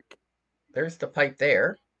could work. There's the pipe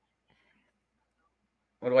there.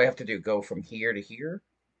 What do I have to do? Go from here to here?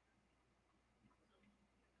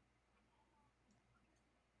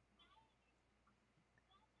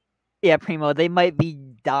 Yeah, Primo, they might be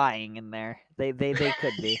dying in there. They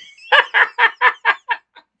could be.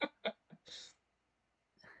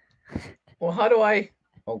 Well, how do I...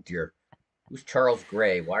 Oh, dear. Who's Charles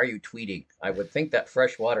Gray? Why are you tweeting? I would think that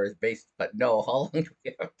fresh water is based... But no, how long do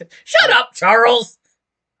we have to... Shut up, Charles!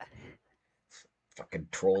 Fucking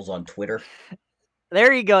trolls on Twitter.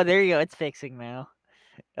 There you go. It's fixing now.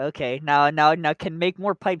 Okay, now can make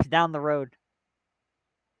more pipes down the road.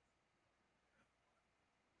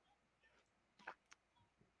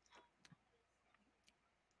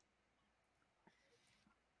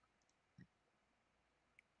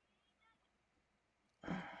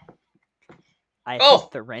 I Oh!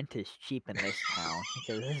 hope the rent is cheap in this town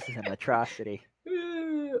because this is an atrocity.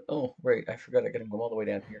 Oh, right. I forgot I gotta go all the way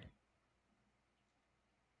down here.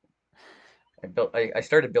 I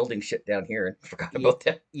started building shit down here and forgot about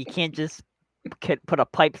that. You can't just put a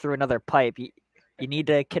pipe through another pipe. You need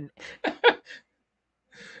to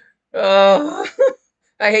Oh,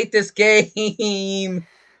 I hate this game. Did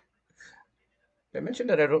I mention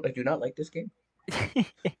that I do not like this game?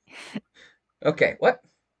 Okay, what?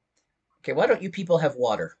 Okay, why don't you people have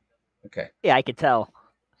water? Okay. Yeah, I could tell.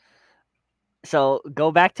 So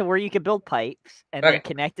go back to where you can build pipes, and then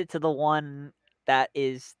connect it to the one that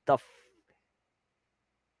is the.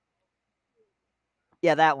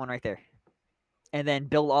 Yeah, that one right there. And then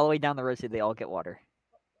build all the way down the road so they all get water.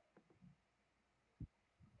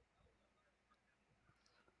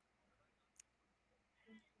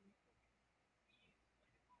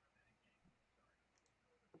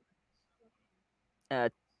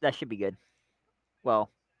 That should be good. Well,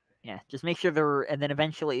 yeah, just make sure they're, and then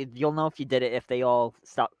eventually you'll know if you did it if they all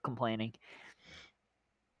stop complaining.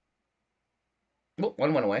 Oh,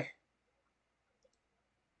 one went away.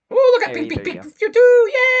 Oh, look at There pink, you go. you too!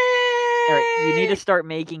 Yay! All right, you need to start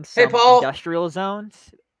making some industrial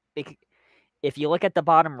zones. If you look at the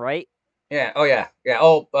bottom right. Yeah. Oh yeah. Yeah.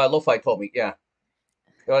 Oh, Lo-Fi told me. Yeah.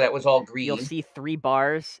 Oh, that was all green. You'll see 3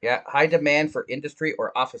 bars. Yeah. High demand for industry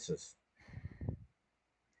or offices.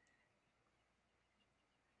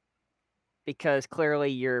 Because clearly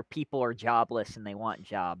your people are jobless and they want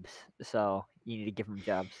jobs, so you need to give them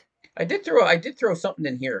jobs. I did throw something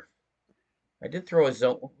in here. I did throw a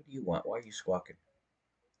zone. What do you want? Why are you squawking?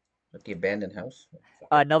 At the abandoned house?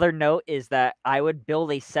 Another note is that I would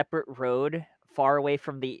build a separate road far away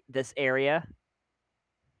from this area.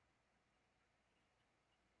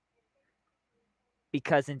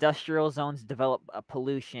 Because industrial zones develop a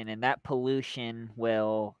pollution, and that pollution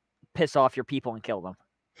will piss off your people and kill them.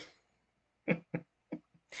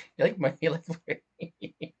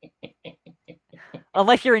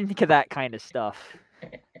 Unless you're into that kind of stuff.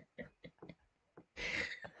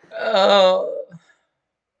 Oh.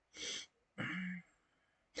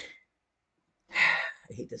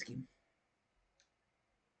 I hate this game.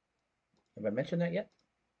 Have I mentioned that yet?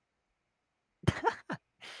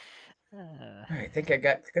 I think I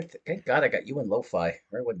got. Thank God I got you in Lo-Fi,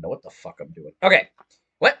 or I wouldn't know what the fuck I'm doing. Okay,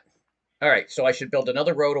 what? All right, so I should build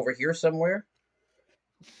another road over here somewhere.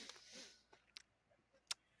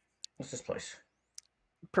 What's this place?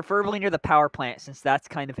 Preferably near the power plant, since that's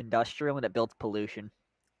kind of industrial and it builds pollution.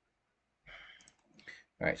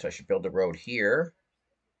 All right, so I should build a road here.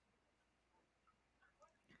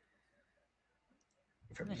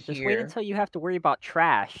 Just wait until you have to worry about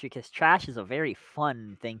trash, because trash is a very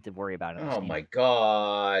fun thing to worry about in this game. My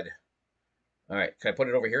God. All right, can I put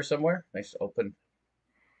it over here somewhere? Nice open.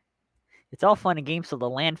 It's all fun and games till the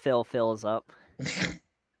landfill fills up.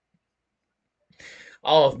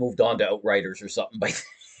 I'll have moved on to Outriders or something by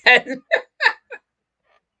then.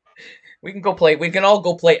 We can all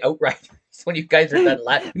go play Outriders when you guys are done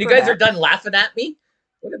laughing. When you guys are done laughing at me.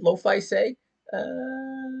 What did Lo-Fi say?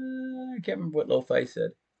 I can't remember what Lo-Fi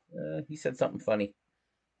said. He said something funny.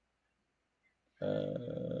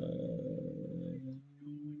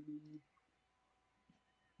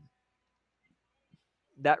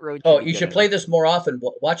 That road. You should play this more often.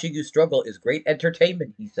 Watching you struggle is great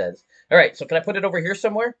entertainment, he says. All right, so can I put it over here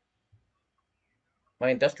somewhere? My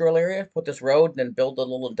industrial area? Put this road and then build a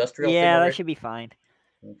little industrial thing. Yeah, that should be fine.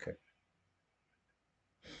 Okay.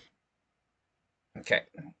 Okay,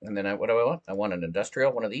 and then what do I want? I want an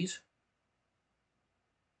industrial, one of these.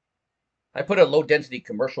 I put a low-density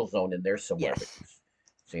commercial zone in there somewhere. Yes.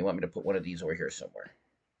 So you want me to put one of these over here somewhere?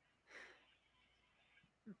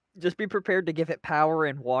 Just be prepared to give it power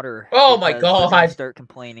and water. Oh my God! Start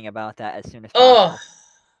complaining about that as soon as possible.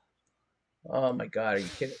 Oh my God! Are you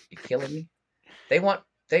kidding? You killing me? They want.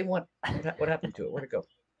 What happened to it? Where'd it go?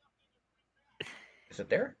 Is it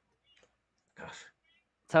there? Gosh.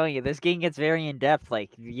 I'm telling you, this game gets very in depth.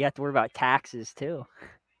 Like, you have to worry about taxes too.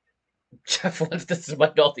 Jeff wants to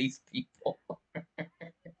smite all these people.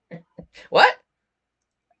 What?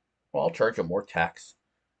 Well, I'll charge them more tax.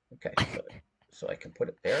 Okay, so I can put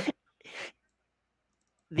it there.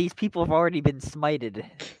 These people have already been smited.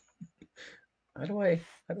 How do I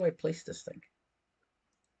place this thing?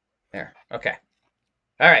 There. Okay.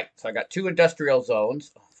 All right. So I got 2 industrial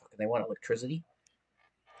zones. Oh, fucking! They want electricity.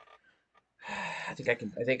 I think I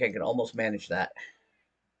can almost manage that.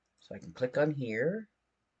 So I can click on here,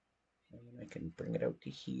 and I can bring it out to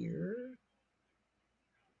here.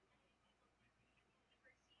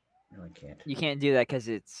 No, I can't. You can't do that because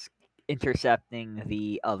it's intercepting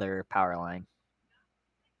the other power line.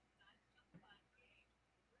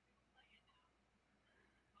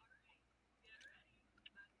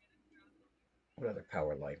 What other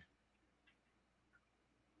power line?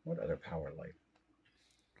 What other power line?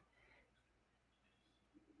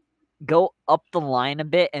 Go up the line a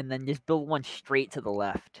bit and then just build one straight to the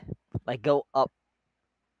left. Like go up.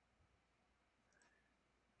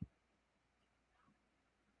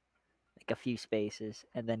 Like a few spaces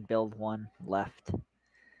and then build one left.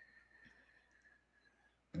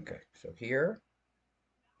 Okay, so here.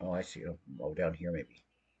 Oh, I see. Oh, down here maybe.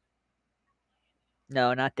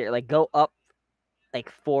 No, not there. Like go up like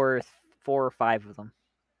four or five of them.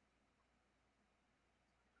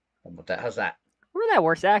 How about that? How's that? Where that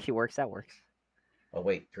works. That actually works. That works. I'll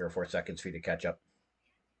wait 3 or 4 seconds for you to catch up.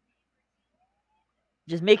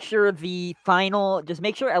 Just make sure just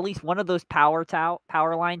make sure at least one of those power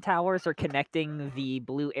line towers are connecting the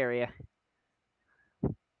blue area.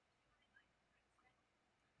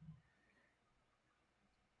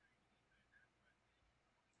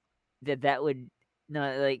 That would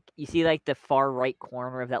no, like you see like the far right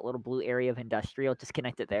corner of that little blue area of industrial, just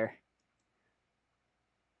connect it there.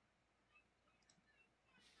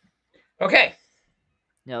 Okay.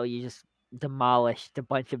 No, you just demolished a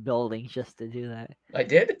bunch of buildings just to do that. I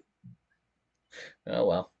did? Oh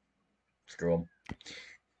well. Screw them.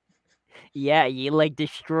 Yeah, you like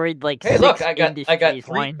destroyed like Hey, six look, I got industries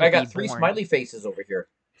three wanting to be three born. smiley faces over here.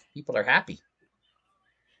 People are happy.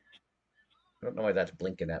 I don't know why that's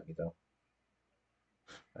blinking at me though.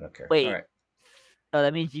 I don't care. Wait. All right. Oh,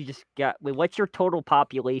 that means you just got. Wait, what's your total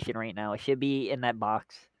population right now? It should be in that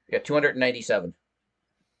box. Yeah, 297.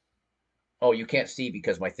 Oh, you can't see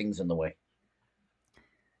because my thing's in the way.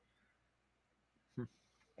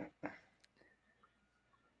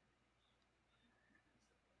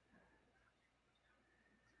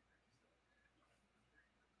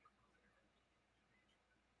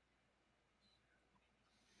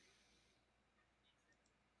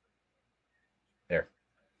 There.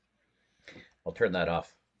 I'll turn that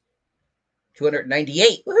off.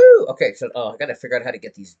 298. Woohoo! Okay, so I gotta figure out how to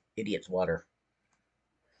get these idiots water.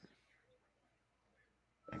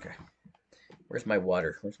 Okay. Where's my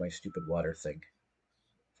water? Where's my stupid water thing?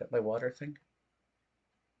 Is that my water thing?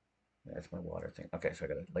 That's my water thing. Okay, so I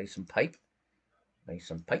gotta lay some pipe. Lay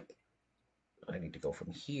some pipe. I need to go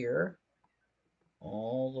from here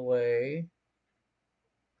all the way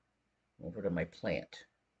over to my plant.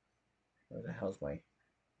 Where the hell's my...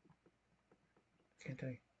 Can't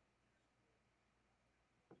I...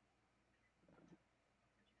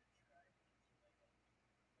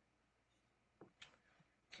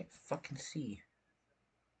 Can't fucking see.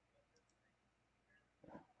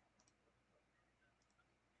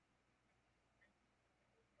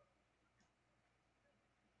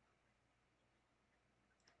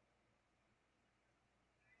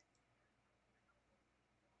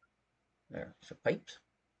 There, so pipes.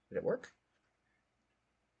 Did it work?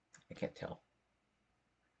 I can't tell.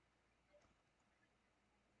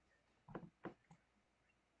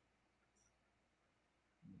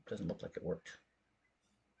 Doesn't look like it worked.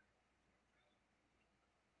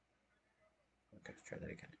 Okay, let's try that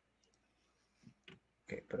again.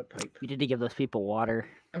 Okay, put a pipe. You need to give those people water.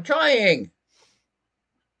 I'm trying.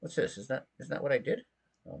 What's this? Is that what I did?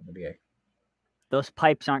 Oh, maybe I. Those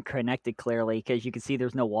pipes aren't connected clearly because you can see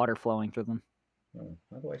there's no water flowing through them. Oh,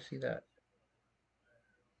 how do I see that?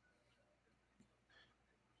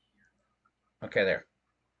 Okay, there.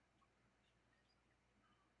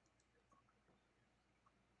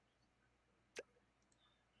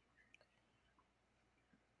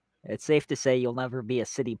 It's safe to say you'll never be a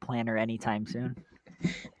city planner anytime soon.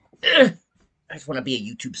 I just want to be a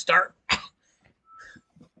YouTube star.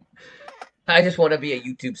 I just want to be a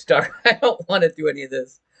YouTube star. I don't want to do any of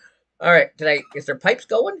this. All right, is there pipes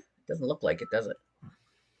going? It doesn't look like it, does it?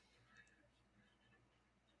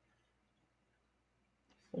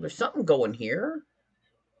 Well, there's something going here.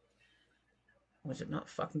 Was it not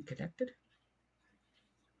fucking connected?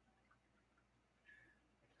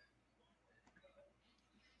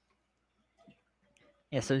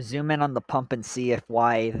 Yeah, so zoom in on the pump and see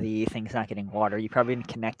why the thing's not getting water. You probably didn't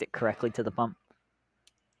connect it correctly to the pump.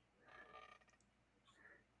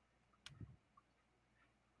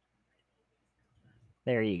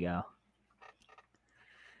 There you go.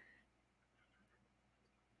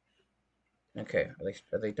 Okay,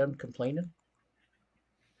 are they done complaining?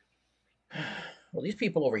 Well, these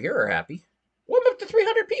people over here are happy. Well, I'm up to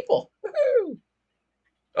 300 people. Woohoo!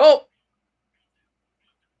 Oh!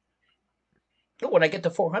 Oh, when I get to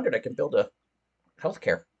 400, I can build a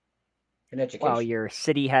healthcare and education. Wow, your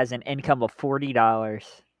city has an income of $40.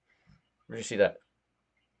 Where'd you see that?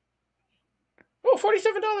 Oh,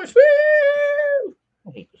 $47. Woo!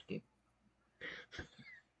 I hate this game.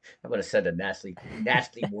 I'm going to send a nasty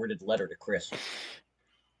worded letter to Chris.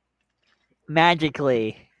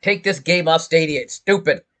 Magically. Take this game off Stadia. It's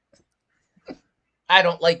stupid. I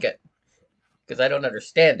don't like it because I don't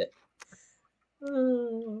understand it.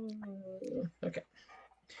 Okay.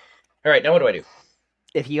 All right. Now what do I do?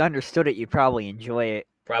 If you understood it, you'd probably enjoy it.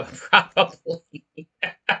 Probably. Probably. All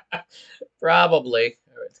right.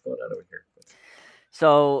 What's going on over here?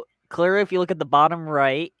 So clearly, if you look at the bottom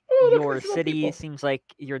right, look, your there's no city people. seems like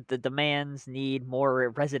the demands need more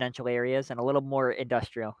residential areas and a little more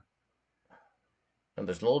industrial. And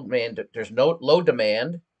there's low demand. There's no low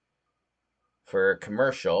demand for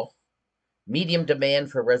commercial, medium demand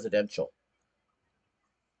for residential.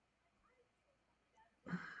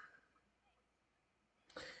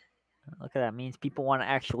 Look at that. It means people want to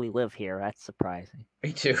actually live here. That's surprising.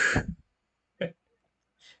 Me too.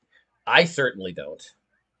 I certainly don't.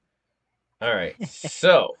 All right.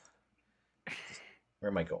 So,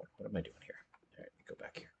 where am I going? What am I doing here? All right, go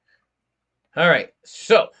back here. All right.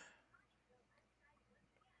 So,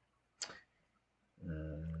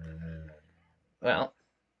 well,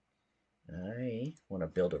 I want to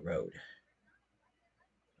build a road.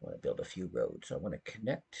 I want to build a few roads. I want to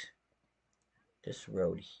connect this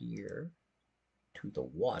road here to the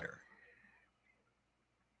water.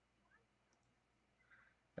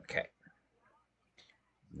 Okay.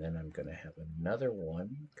 And then I'm going to have another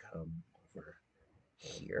one come over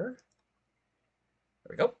here. There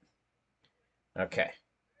we go. Okay.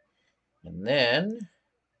 And then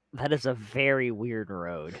That is a very weird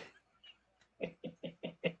road.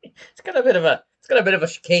 it's got a bit of a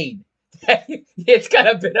chicane. it's got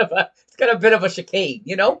a bit of a chicane,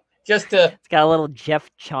 you know? Just to It's got a little Jeff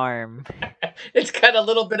charm. It's got a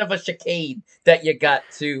little bit of a chicane that you got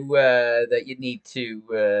to that you need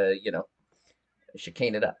to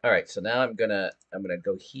chicane it up. All right, so now I'm gonna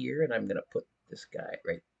go here and I'm gonna put this guy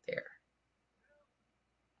right there.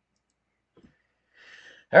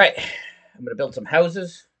 All right, I'm gonna build some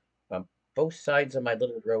houses on both sides of my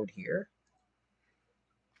little road here.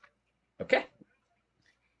 Okay.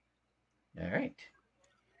 All right.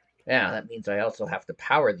 Now that means I also have to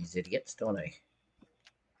power these idiots, don't I?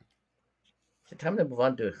 Is it time to move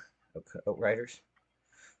on to Outriders?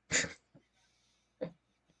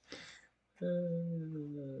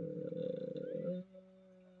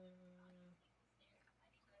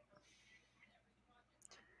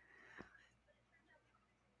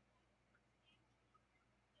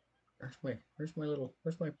 Where's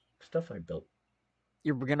my stuff I built?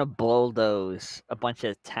 You're gonna bulldoze a bunch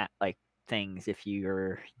of things if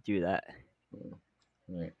you do that. All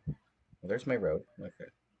right. Well, there's my road. Okay.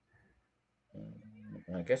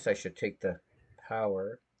 I guess I should take the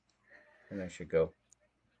power, and I should go.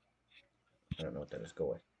 I don't know what that is. Go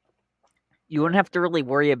away. You wouldn't have to really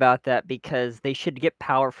worry about that because they should get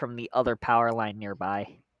power from the other power line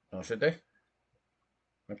nearby. Oh, should they?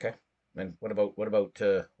 Okay. And what about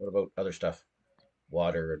other stuff?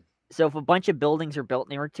 Water. So if a bunch of buildings are built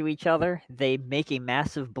near to each other, they make a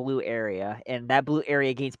massive blue area, and that blue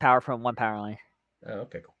area gains power from one power line. Oh,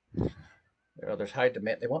 okay, cool. There's high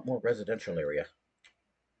demand. They want more residential area.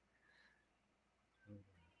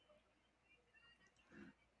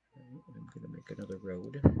 I'm gonna make another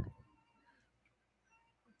road.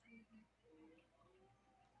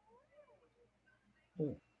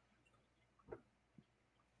 Oh.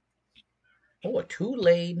 Oh, a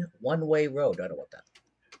 2-lane, one-way road. I don't want that.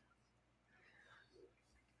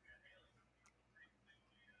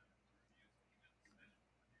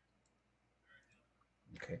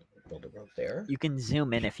 Okay, build a road there. You can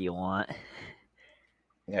zoom in if you want.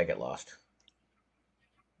 Yeah, I get lost.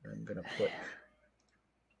 I'm gonna put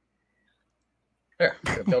there.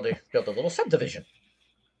 I'm gonna build a little subdivision.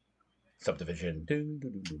 Subdivision.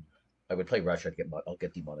 I would play Rush. I'll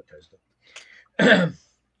get demonetized though.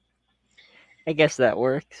 I guess that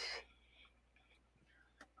works.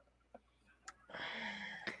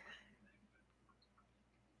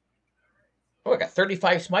 Oh, I got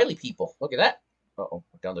 35 smiley people. Look at that. Uh-oh,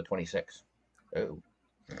 down to 26. Oh.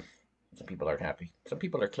 Some people aren't happy. Some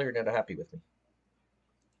people are clearly not happy with me.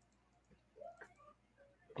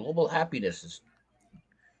 Global happiness is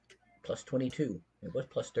plus 22. It was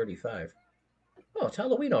plus 35. Oh, it's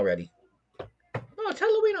Halloween already. Oh, it's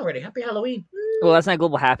Halloween already. Happy Halloween. Well, that's not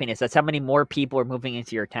global happiness. That's how many more people are moving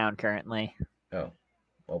into your town currently. Oh,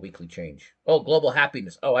 well, weekly change. Oh, global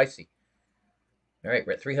happiness. Oh, I see. All right,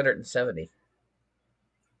 we're at 370.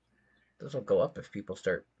 Those will go up if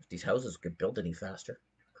these houses could build any faster.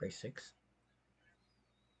 Christ's sakes.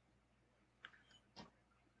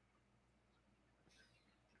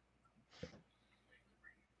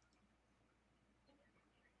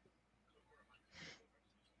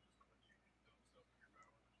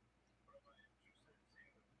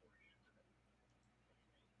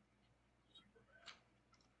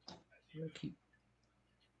 I'm gonna keep.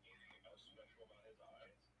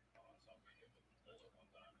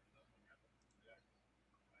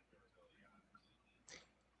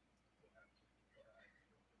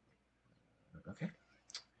 Okay.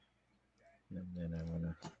 And then I want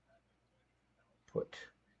to put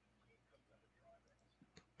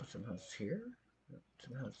some houses here,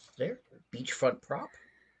 some houses there. Beachfront prop.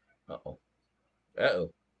 Uh-oh.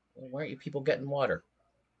 Uh-oh. Well, why aren't you people getting water?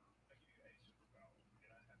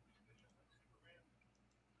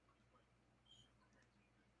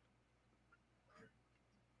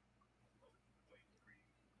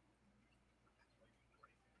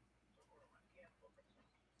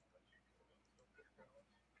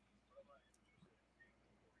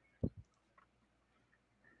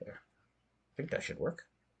 There. I think that should work.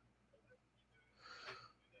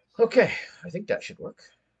 Okay, I think that should work.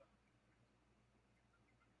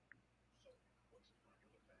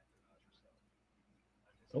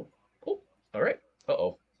 Oh, oh, all right.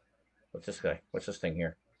 Uh-oh. What's this guy? What's this thing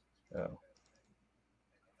here? Oh.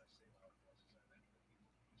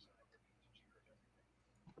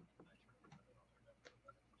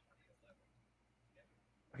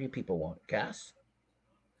 What do you people want? Gas?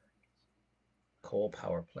 Coal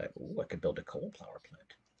power plant. Ooh, I could build a coal power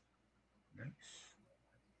plant. Nice.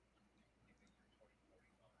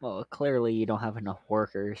 Well, clearly you don't have enough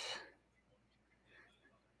workers.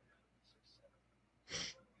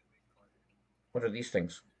 What are these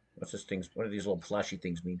things? What's this things? What do these little flashy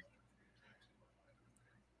things mean?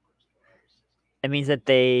 It means that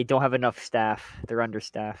they don't have enough staff. They're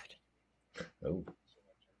understaffed. Oh.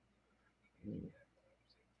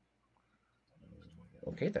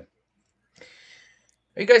 Okay then.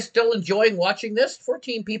 Are you guys still enjoying watching this?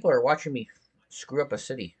 14 people are watching me screw up a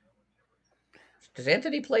city. Does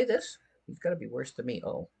Anthony play this? He's got to be worse than me.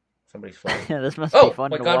 Oh, somebody's flying. This must Oh, be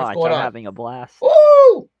fun my to God, what's watch. going I'm on? having a blast.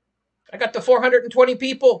 Woo! I got to 420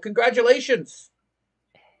 people. Congratulations.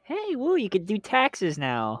 Hey, woo, you can do taxes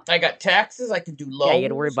now. I got taxes. I can do loans. Yeah, you got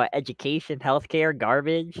to worry about education, healthcare,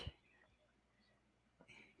 garbage.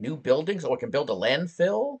 New buildings. Oh, I can build a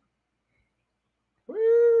landfill.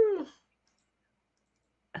 Woo!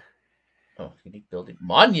 Oh, unique building.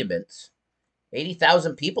 Monuments.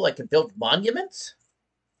 80,000 people. I can build monuments.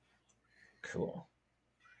 Cool.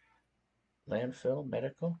 Landfill,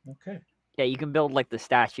 medical. Okay. Yeah, you can build like the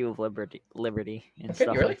Statue of Liberty and Okay,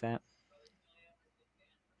 stuff really? like that.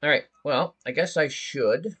 All right. Well, I guess I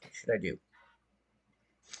should. What should I do?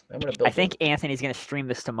 I'm gonna build. I think Anthony's gonna stream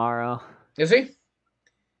this tomorrow. Is he?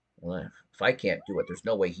 Well, if I can't do it, there's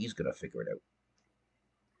no way he's gonna figure it out.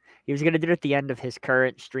 He was gonna do it at the end of his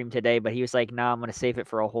current stream today, but he was like, "No, I'm gonna save it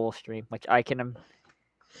for a whole stream," which I can. I'm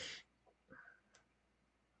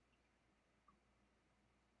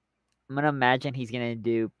gonna imagine he's gonna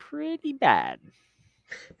do pretty bad.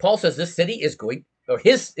 Paul says this city is going, or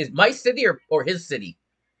his is my city or his city.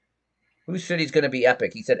 Whose city's going to be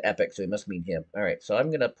epic? He said epic, so he must mean him. All right, so I'm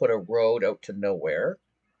going to put a road out to nowhere.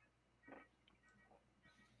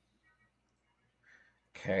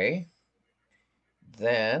 Okay.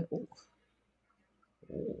 Then, ooh.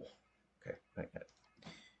 Okay, I got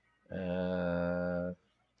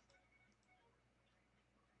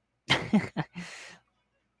it.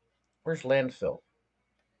 Where's landfill?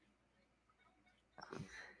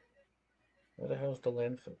 Where the hell's the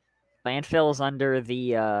landfill? Landfill is under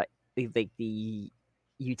the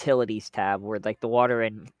utilities tab, where like the water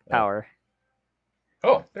and power.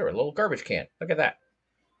 Oh, there, a little garbage can. Look at that.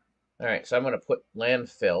 All right, so I'm going to put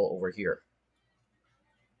landfill over here.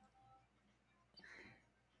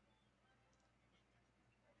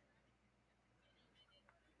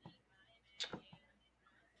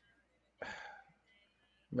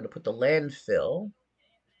 I'm going to put the landfill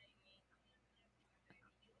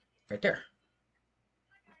right there.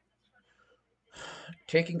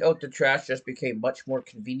 Taking out the trash just became much more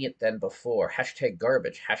convenient than before. Hashtag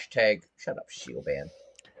garbage. Hashtag shut up, Shieldban.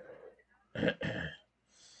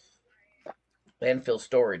 Landfill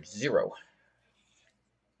storage 0.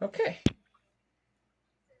 Okay.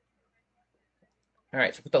 All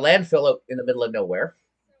right, so put the landfill out in the middle of nowhere.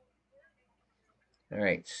 All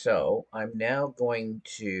right, so I'm now going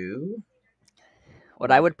to.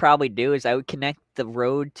 What I would probably do is I would connect the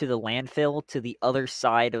road to the landfill to the other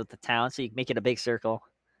side of the town, so you can make it a big circle.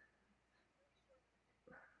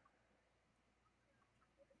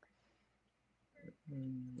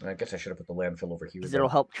 I guess I should have put the landfill over here. Because it'll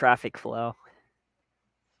help traffic flow.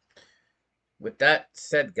 With that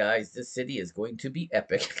said, guys, this city is going to be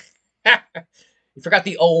epic. You forgot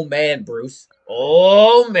the oh man, Bruce.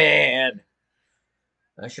 Oh man.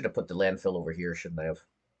 I should have put the landfill over here, shouldn't I have?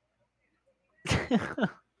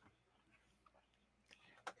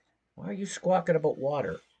 Why are you squawking about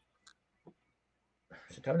water?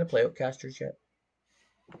 Is it time to play Outcasters yet?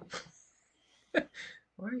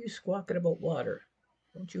 Why are you squawking about water?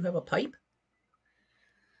 Don't you have a pipe?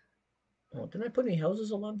 Oh, didn't I put any houses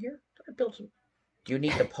along here? Did I build some? Do you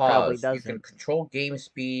need to Probably pause? You can doesn't. control game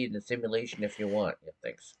speed and simulation if you want. Yeah,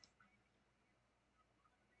 thanks.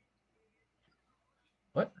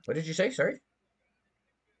 What? What did you say? Sorry?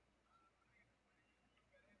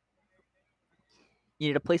 You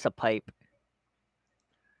need to place a pipe.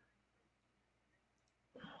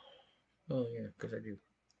 Oh, yeah, because I do.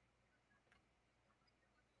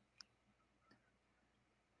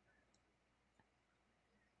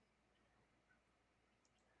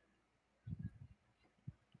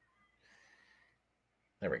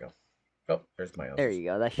 There we go. Oh, there's my houses. There you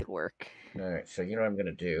go. That should work. All right, so you know what I'm going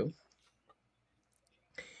to do?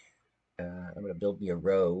 I'm going to build me a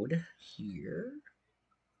road here.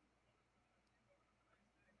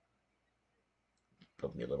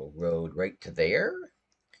 Build me a little road right to there.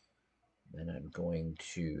 Then I'm going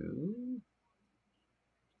to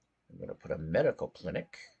put a medical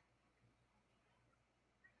clinic.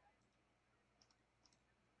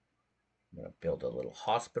 I'm going to build a little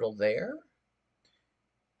hospital there.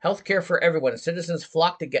 Healthcare for everyone. Citizens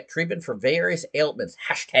flock to get treatment for various ailments.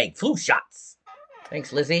 Hashtag flu shots.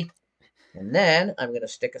 Thanks, Lizzie. And then I'm going to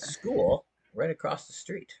stick a school right across the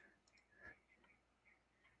street.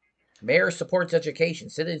 Mayor supports education.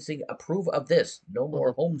 Citizens approve of this. No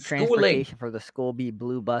more homeschooling. Transportation for the school be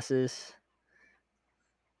blue buses.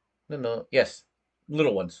 No. Yes.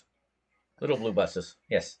 Little ones. Little blue buses.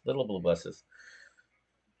 Yes. Little blue buses.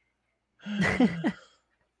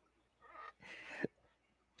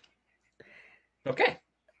 Okay.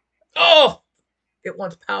 Oh! It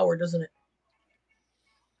wants power, doesn't it?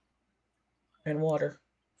 And water.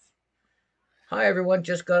 Hi, everyone.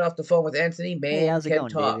 Just got off the phone with Anthony. Man, hey, how's it can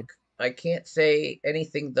going, talk. David? I can't say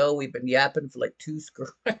anything, though. We've been yapping for like 2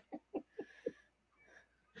 screws.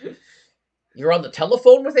 You're on the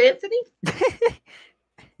telephone with Anthony?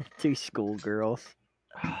 2 schoolgirls.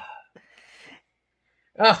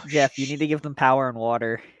 Oh, Jeff, you need to give them power and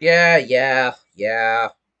water. Yeah.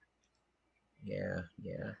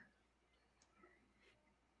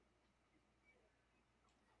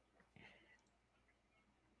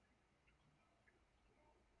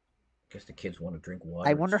 Guess the kids want to drink water.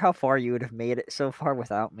 I wonder how far you would have made it so far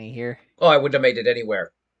without me here. Oh, I wouldn't have made it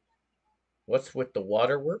anywhere. What's with the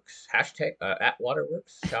waterworks? Hashtag at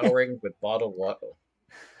waterworks? Showering with bottled water.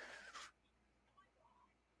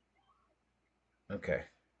 Okay.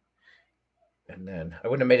 And then I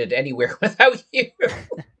wouldn't have made it anywhere without you.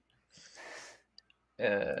 You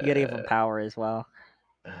gotta give them power as well.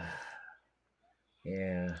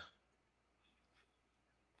 Yeah.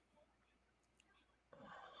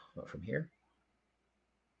 What, from here?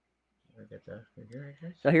 I get that from here, I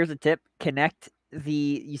guess. So here's a tip: connect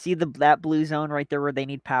you see that blue zone right there where they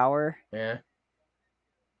need power. Yeah.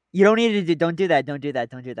 You don't need to do. Don't do that. Don't do that.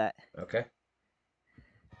 Don't do that. Okay.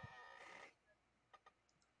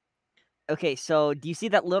 Okay, so do you see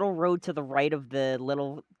that little road to the right of the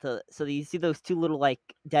little? So do you see those 2 little like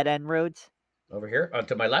dead end roads? Over here,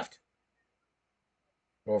 to my left.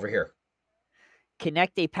 Over here.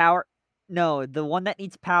 Connect a power. No, the one that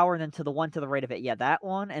needs power, and then to the one to the right of it. Yeah, that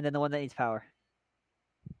one, and then the one that needs power.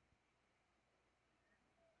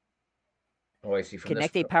 Oh, I see. From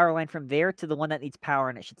Connect this... a power line from there to the one that needs power,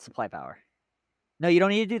 and it should supply power. No, you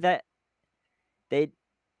don't need to do that.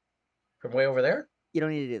 From way over there? You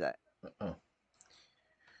don't need to do that. Oh.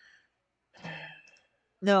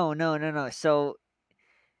 No. So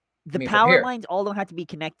the from power here? lines all don't have to be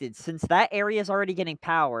connected. Since that area is already getting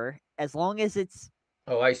power, as long as it's...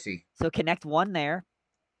 Oh, I see. So connect one there.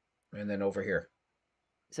 And then over here.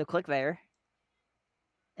 So click there.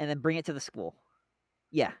 And then bring it to the school.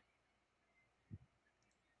 Yeah.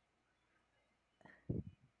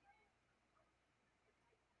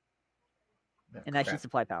 And that should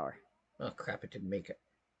supply power. Oh, crap. It didn't make it.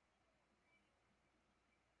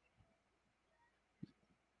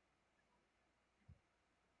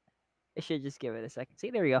 It should just give it a second. See,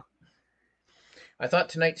 there we go. I thought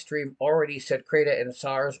tonight's stream already said Krata and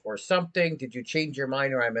SARS or something. Did you change your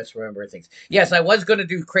mind or I misremember things? Yes, I was going to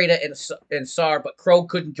do Krata and SAR, but Crow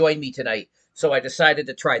couldn't join me tonight. So I decided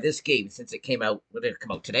to try this game since it came out. What did it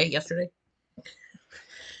come out today? Yesterday?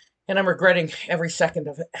 And I'm regretting every second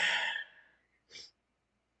of it.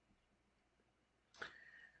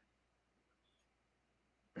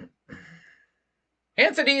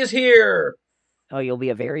 Anthony is here. Oh, you'll be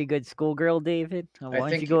a very good schoolgirl, David. Why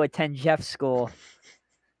don't you go attend Jeff's school?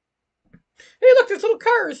 Hey, look, there's little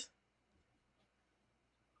cars.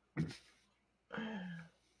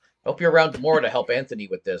 Hope you're around tomorrow to help Anthony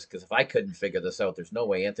with this, because if I couldn't figure this out, there's no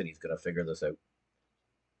way Anthony's going to figure this out.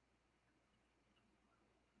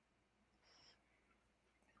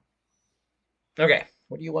 Okay,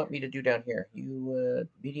 what do you want me to do down here? You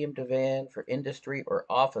medium demand for industry or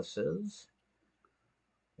offices.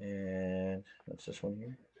 And what's this one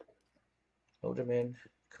here? Low demand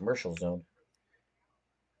commercial zone.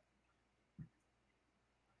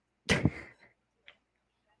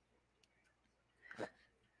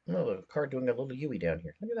 Oh, the car doing a little Yui down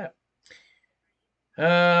here. Look at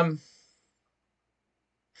that.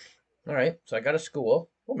 All right, so I got a school.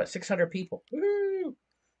 Oh, I'm at 600 people. Woo!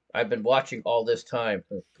 I've been watching all this time.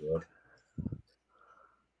 Oh, good.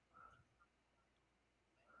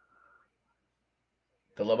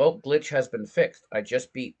 The remote glitch has been fixed. I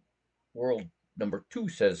just beat world number 2,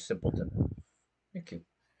 says Simpleton. Thank you.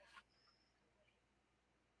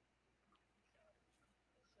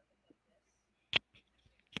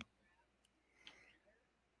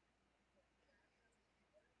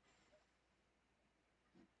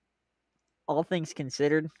 All things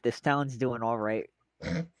considered, this town's doing all right.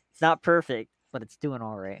 It's not perfect, but it's doing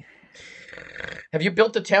all right. Have you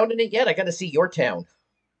built a town in it yet? I got to see your town.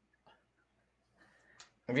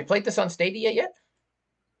 Have you played this on Stadia yet?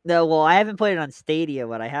 No, well, I haven't played it on Stadia,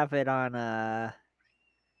 but I have it on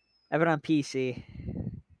PC.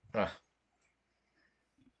 Ah.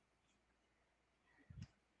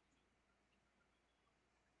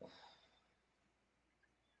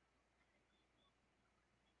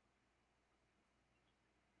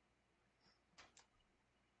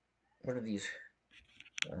 What are these?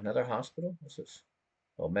 Another hospital? What's this?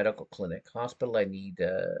 Oh, medical clinic. Hospital, I need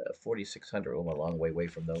 4,600. Oh, I'm a long way away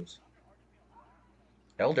from those.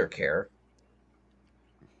 Elder care.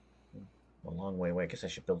 A long way away. I guess I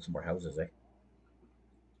should build some more houses, eh?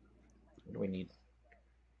 What do we need?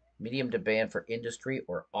 Medium demand for industry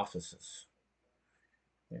or offices.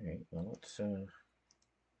 All right, well, let's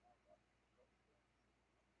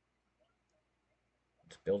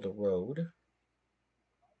build a road.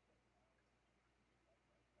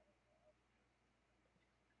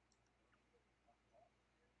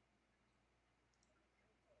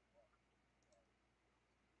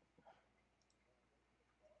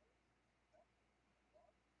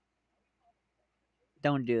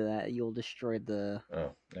 Don't do that. You'll destroy the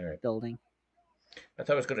building. I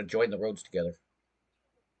thought I was going to join the roads together.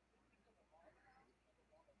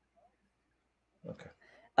 Okay.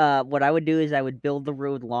 What I would do is I would build the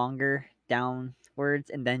road longer downwards,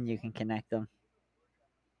 and then you can connect them.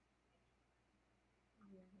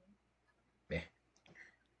 Meh.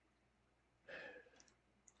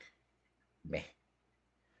 Meh.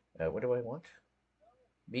 What do I want?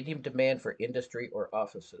 Medium demand for industry or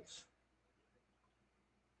offices.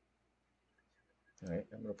 All right,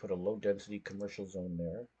 I'm going to put a low density commercial zone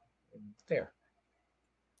there. There.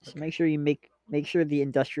 Just make sure you make sure the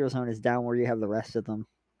industrial zone is down where you have the rest of them.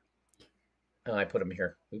 Oh, I put them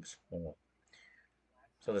here. Oops. Oh.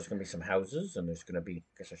 So there's going to be some houses, and there's going to be.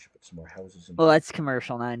 I guess I should put some more houses in. Well, that's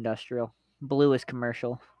commercial, not industrial. Blue is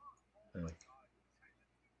commercial. I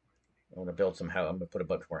want to build some house. I'm going to put a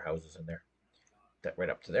bunch more houses in there. That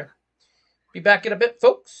right up to there. Be back in a bit,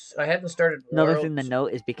 folks. I hadn't started. Another thing to note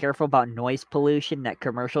is be careful about noise pollution that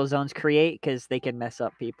commercial zones create, because they can mess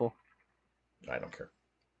up people. I don't care.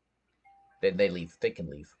 They leave. They can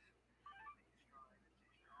leave.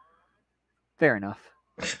 Fair enough.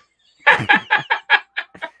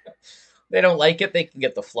 They don't like it, they can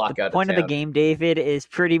get the flock out of town. The point of the game, David, is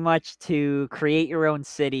pretty much to create your own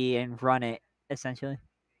city and run it, essentially.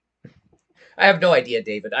 I have no idea,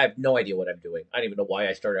 David. I have no idea what I'm doing. I don't even know why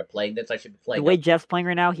I started playing this. I should be playing. The way Jeff's playing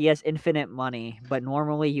right now, he has infinite money, but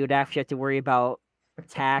normally you'd actually have to worry about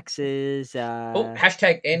taxes,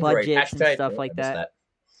 hashtag Android, budgets, and stuff like that.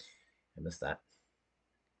 I missed that.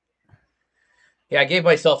 Yeah, I gave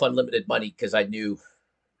myself unlimited money because I knew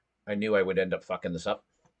I would end up fucking this up.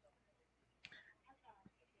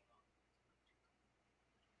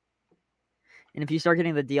 And if you start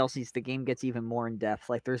getting the DLCs, the game gets even more in depth.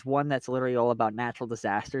 Like there's one that's literally all about natural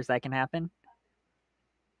disasters that can happen.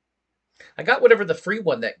 I got whatever the free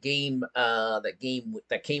one that came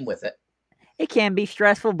with it. It can be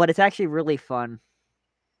stressful, but it's actually really fun.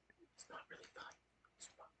 It's not really fun. It's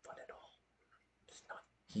not fun at all. It's not.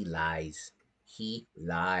 He lies. He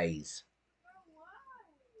lies.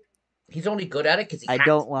 He's only good at it because I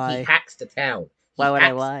don't lie. He hacks the town. Why would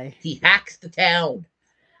I lie? He hacks the town.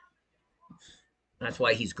 That's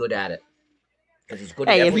why he's good at it. Because he's good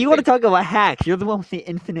at everything. Hey, if you want to talk about hacks, you're the one with the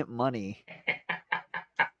infinite money.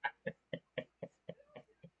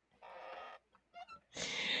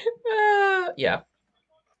 Yeah.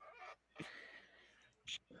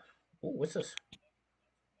 Oh, what's this?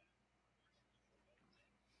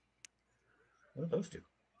 What are those two?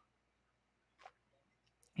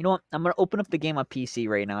 You know what? I'm going to open up the game on PC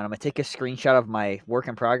right now, and I'm going to take a screenshot of my work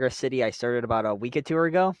in progress city I started about a week or two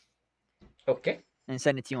ago. Okay. And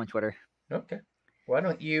send it to you on Twitter. Okay. Why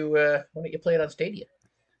don't you play it on Stadia?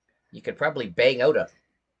 You could probably bang out a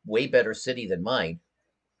way better city than mine.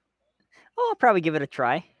 Oh, I'll probably give it a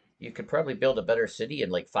try. You could probably build a better city in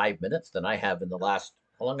like 5 minutes than I have in the last.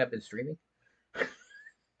 How long I've been streaming?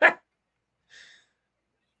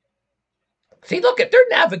 See, look at they're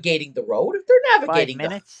navigating the road. They're navigating 5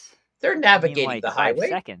 minutes. They're navigating like the 5 highway.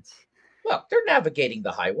 seconds. Look, they're navigating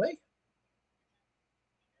the highway.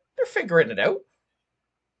 They're figuring it out.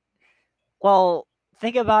 Well,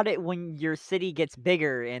 think about it when your city gets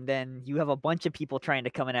bigger and then you have a bunch of people trying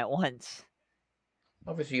to come in at once.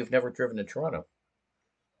 Obviously, you've never driven to Toronto.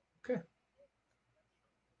 Okay.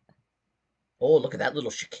 Oh, look at that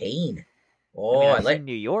little chicane. Oh, I've seen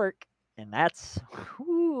New York, and that's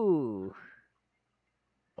whoo.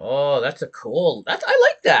 Oh, that's a cool. I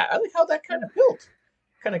like that. I like how that kind of built.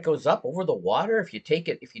 Kind of goes up over the water. If you take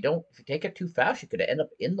it too fast, you could end up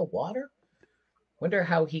in the water. Wonder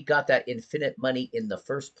how he got that infinite money in the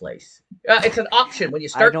first place. It's an option when you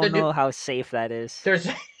start. I don't know how safe that is. There's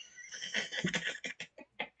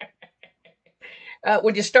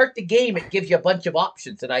when you start the game, it gives you a bunch of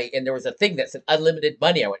options, and there was a thing that said unlimited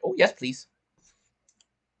money. I went, oh yes, please.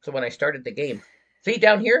 So when I started the game, see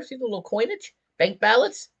down here, see the little coinage, bank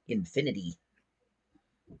balance, infinity.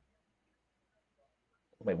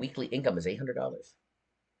 My weekly income is $800.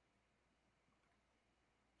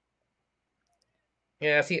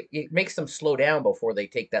 Yeah, see, it makes them slow down before they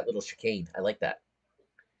take that little chicane. I like that.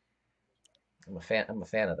 I'm a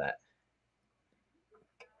fan of that.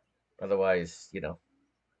 Otherwise, they'll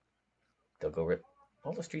go rip.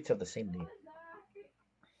 All the streets have the same name.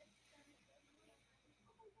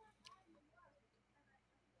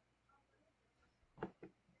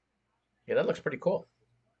 Yeah, that looks pretty cool.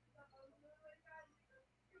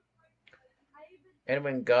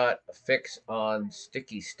 Anyone got a fix on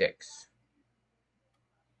sticky sticks?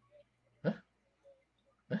 Huh?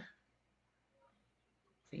 Huh?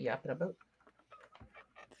 What's he yapping about?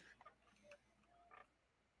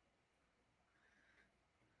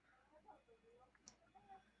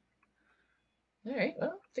 All right.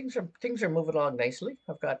 Well, things are moving along nicely.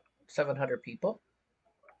 I've got 700 people.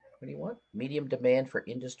 What do you want? Medium demand for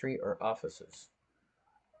industry or offices?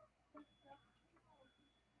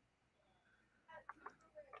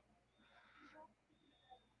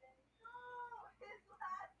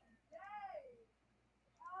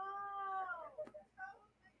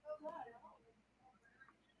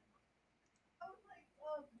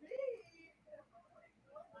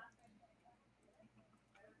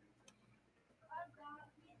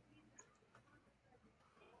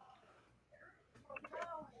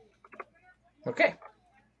 Okay.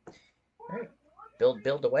 All right.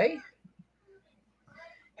 Build away.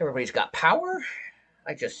 Everybody's got power.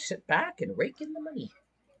 I just sit back and rake in the money.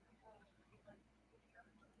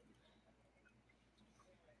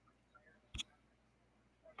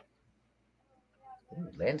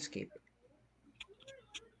 Ooh, landscape.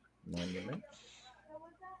 Monuments.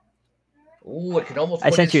 Ooh, it can almost.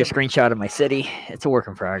 I sent you a screenshot of my city. It's a work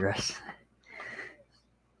in progress.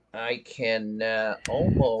 I can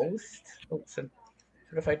almost. Oh,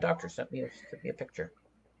 certified doctor sent me a picture.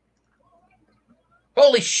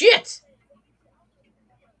 Holy shit!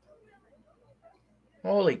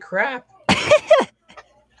 Holy crap!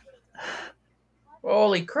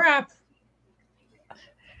 Holy crap!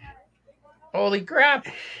 Holy crap!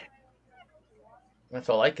 That's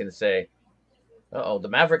all I can say. Uh-oh, the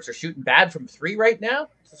Mavericks are shooting bad from 3 right now?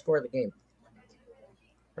 What's the score of the game?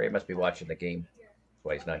 Ray must be watching the game. That's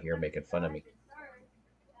why he's not here making fun of me.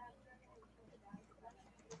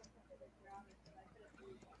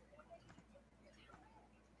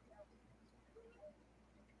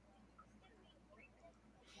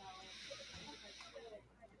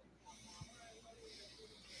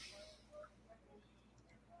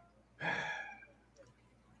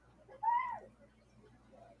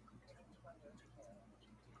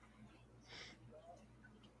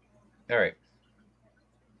 All right.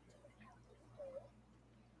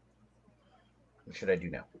 What should I do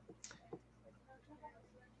now?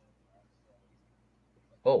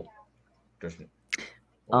 Oh, there's.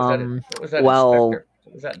 What was that well, inspector?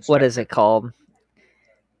 What was that inspector? What is it called?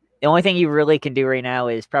 The only thing you really can do right now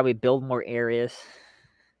is probably build more areas.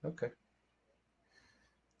 Okay.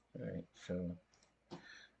 All right, so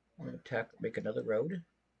I'm going to make another road.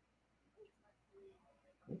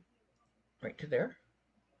 Right to there.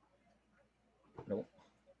 Nope.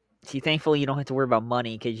 See, thankfully, you don't have to worry about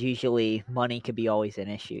money because usually money could be always an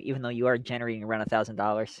issue, even though you are generating around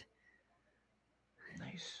 $1,000.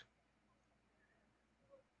 Nice.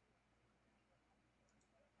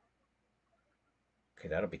 Okay,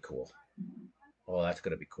 that'll be cool. Oh, that's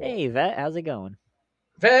gonna be cool. Hey, Vet, how's it going?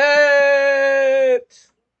 Vet!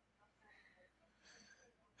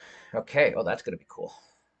 Okay, oh, that's gonna be cool.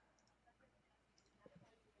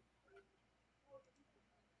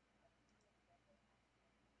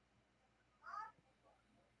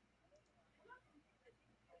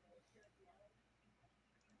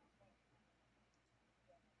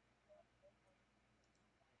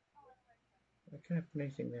 Why can't I put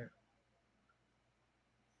anything there?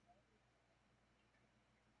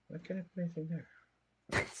 Why can't I put anything there?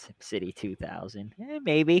 SimCity 2000.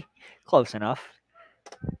 Maybe. Close enough.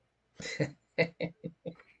 This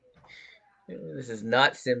is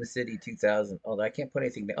not SimCity 2000. Oh, I can't put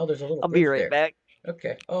anything there. Oh, there's a little I'll bridge be right there. back.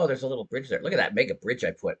 Okay. Oh, there's a little bridge there. Look at that mega bridge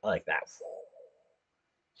I put. I like that.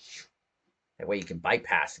 That way you can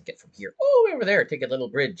bypass and get from here. Oh, over there. Take a little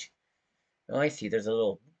bridge. Oh, I see. There's a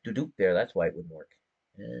little doo-doop there. That's why it wouldn't work.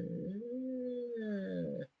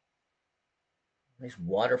 Nice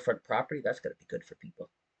waterfront property. That's going to be good for people.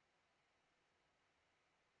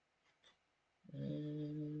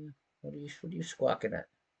 What are you squawking at?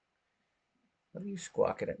 What are you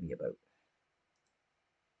squawking at me about?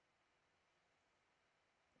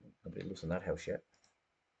 Nobody lives in that house yet.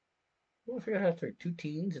 Oh, I forgot how to 2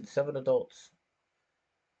 teens and 7 adults.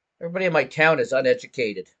 Everybody in my town is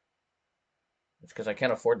uneducated. It's because I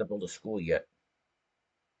can't afford to build a school yet.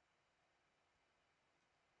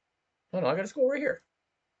 Oh no, I got a school right here.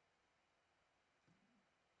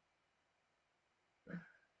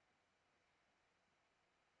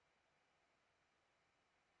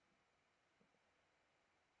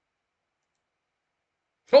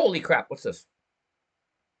 Holy crap, what's this?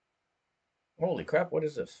 Holy crap, what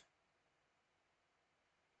is this?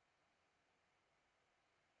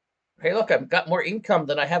 Hey, look, I've got more income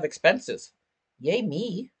than I have expenses. Yay,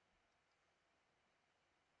 me.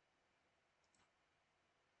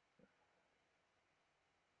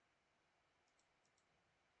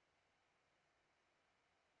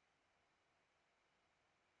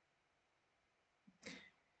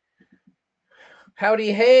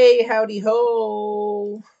 Howdy hey, howdy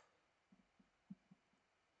ho.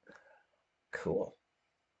 Cool.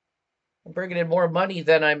 I'm bringing in more money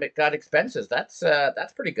than I got expenses. That's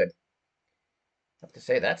pretty good. I have to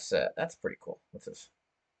say that's pretty cool. What's this?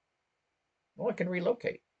 Oh, I can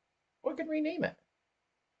relocate. Oh, I can rename it.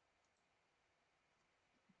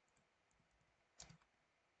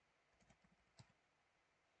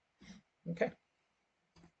 Okay.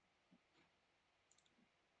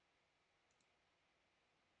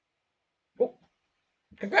 Oh,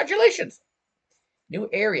 congratulations. New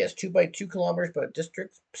areas, 2 by 2 kilometers, but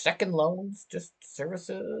districts, second loans, just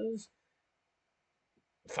services,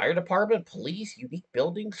 fire department, police, unique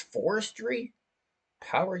buildings, forestry,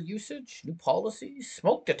 power usage, new policies,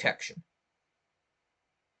 smoke detection,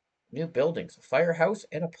 new buildings, a firehouse,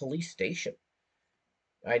 and a police station.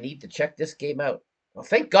 I need to check this game out. Well,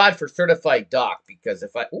 thank God for certified doc, because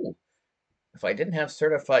if I didn't have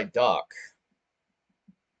certified doc,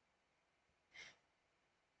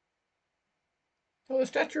 oh, the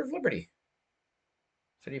Statue of Liberty.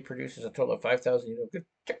 City produces a total of 5,000 units. Good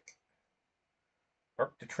check.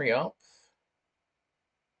 Arc de Triomphe.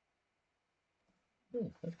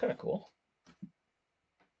 That's kind of cool.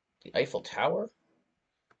 The Eiffel Tower.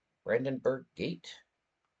 Brandenburg Gate.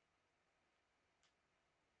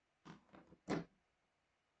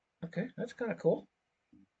 Okay, that's kind of cool.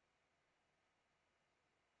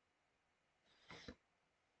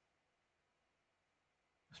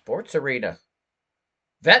 Sports arena.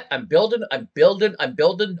 Vet, I'm building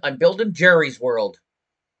Jerry's World.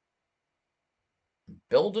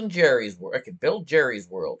 Building Jerry's World. I can build Jerry's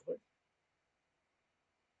World.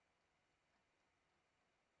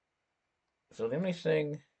 So the only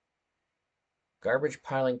thing, garbage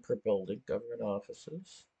piling per building, government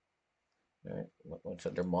offices. All right, what's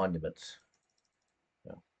under monuments?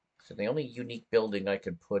 No. So the only unique building I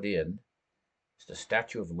can put in is the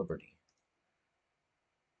Statue of Liberty.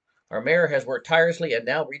 Our mayor has worked tirelessly, and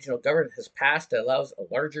now regional government has passed that allows a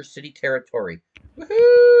larger city territory.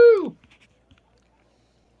 Woohoo!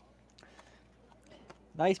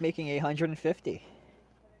 Nice, making 850.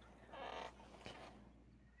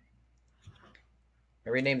 I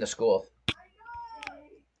renamed the school. I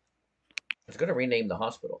was going to rename the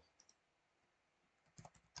hospital.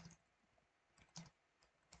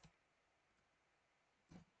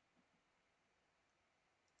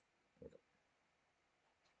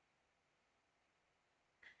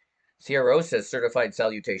 CRO says certified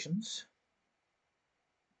salutations.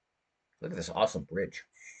 Look at this awesome bridge.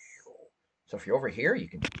 So if you're over here, you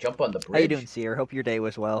can jump on the bridge. How you doing, Seer? Hope your day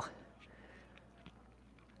was well.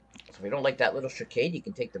 So if you don't like that little chicane, you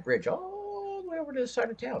can take the bridge all the way over to the side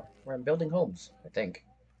of town where I'm building homes, I think.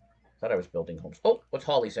 Thought I was building homes. Oh, what's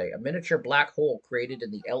Holly say? A miniature black hole created in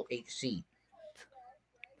the LHC.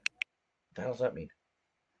 What the hell does that mean?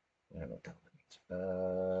 I don't know what the hell that means.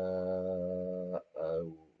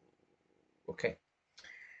 Okay.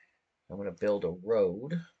 I'm going to build a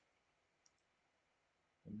road.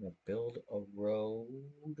 I'm going to build a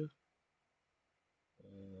road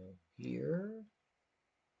here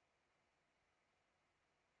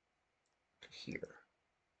to here.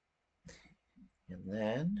 And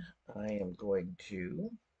then I am going to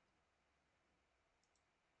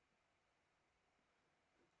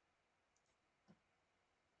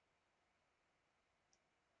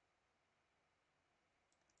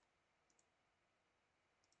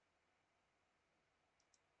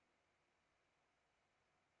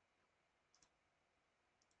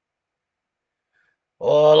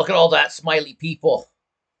oh, look at all that smiley people.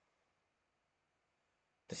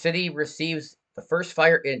 The city receives the first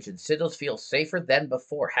fire engine. Citizens feel safer than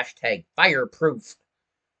before. Hashtag fireproof.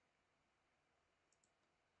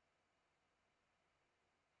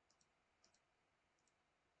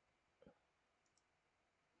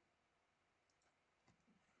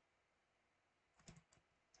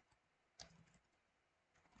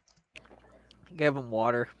 Give them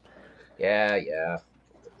water. Yeah.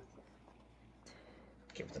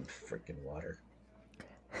 Give them freaking water.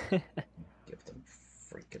 Give them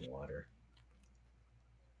freaking water.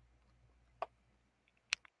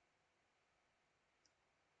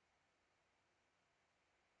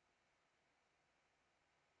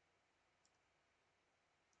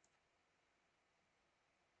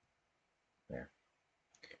 There.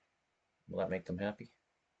 Will that make them happy?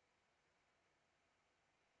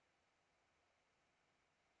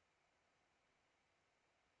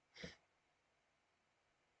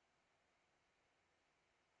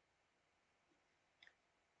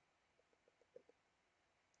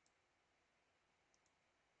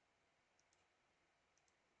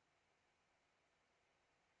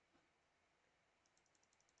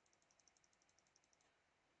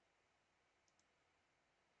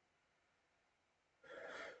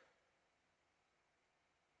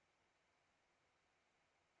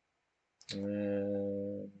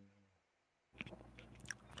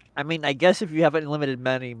 I mean, I guess if you have unlimited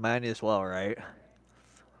money, might as well, right?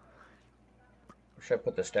 Where should I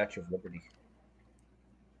put the Statue of Liberty?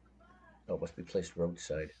 Oh, it must be placed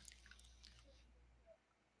roadside.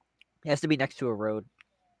 It has to be next to a road.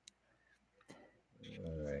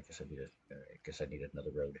 I guess I need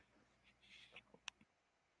another road.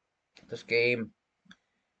 This game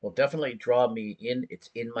will definitely draw me in. It's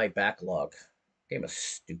in my backlog. Game is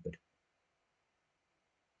stupid.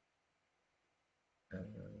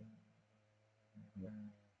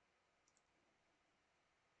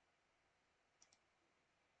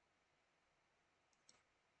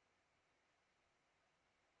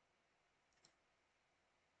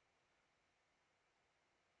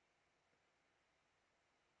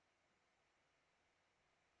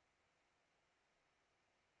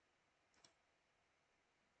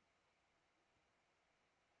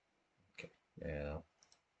 Okay, yeah.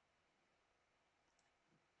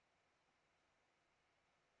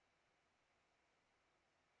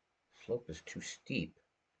 Slope is too steep.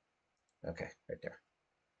 Okay, right there.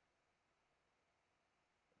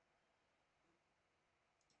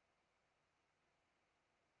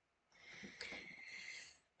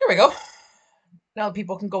 There we go. Now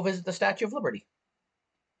people can go visit the Statue of Liberty.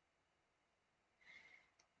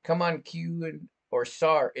 Come on, Q or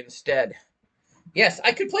SAR instead. Yes,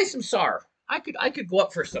 I could play some SAR. I could go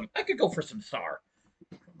up for some. I could go for some SAR.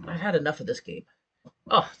 I had enough of this game.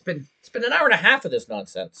 Oh, it's been an hour and a half of this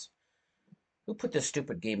nonsense. Who put this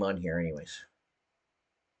stupid game on here, anyways?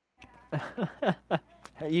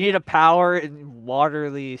 You need to power and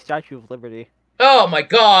water the Statue of Liberty. Oh my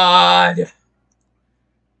god!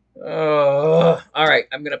 All right,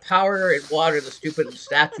 I'm gonna power and water the stupid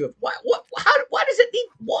statue of what? Why does it need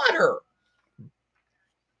water?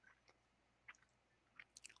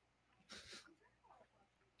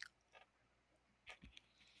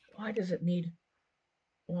 Why does it need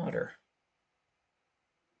water?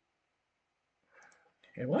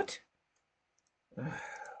 And what?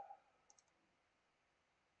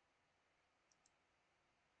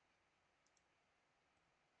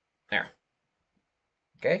 There.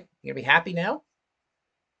 Okay, you gonna be happy now?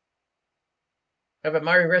 Have a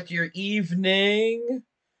merry rest of your evening.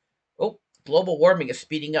 Oh, Global warming is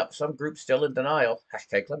speeding up. Some groups still in denial.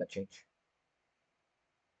 Hashtag climate change.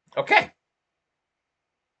 Okay.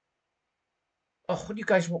 Oh, what do you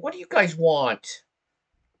guys want? What do you guys want?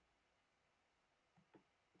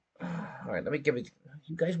 All right, let me give it.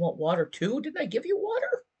 You guys want water too? Didn't I give you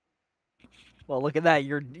water? Well, look at that.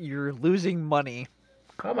 You're losing money.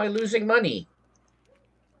 How am I losing money?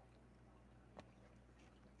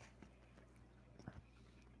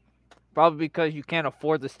 Probably because you can't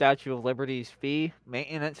afford the Statue of Liberty's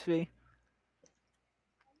maintenance fee.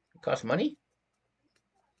 It costs money?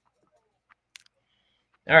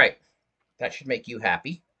 All right. That should make you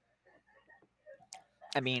happy.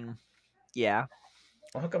 I mean, yeah.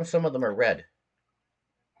 Well, how come some of them are red?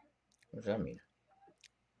 What does that mean?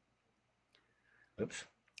 Oops.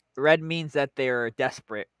 Red means that they're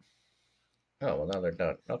desperate. Oh, well, now they're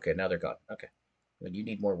done. Okay, now they're gone. Okay. Well, you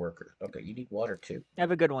need more workers. Okay, you need water too.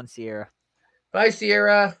 Have a good one, Sierra. Bye,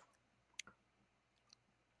 Sierra.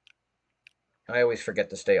 I always forget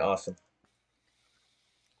to stay awesome.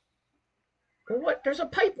 Well, what? There's a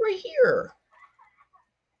pipe right here.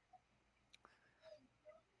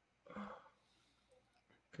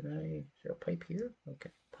 Is there a pipe here? Okay,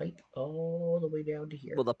 pipe all the way down to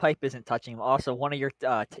here. Well, the pipe isn't touching them. Also, one of your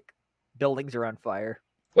buildings are on fire.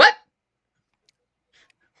 What?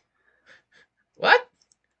 What?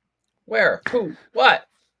 Where? Who? What?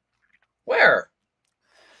 Where?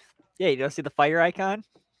 Yeah, you don't see the fire icon?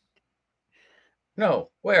 No.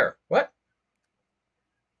 Where? What?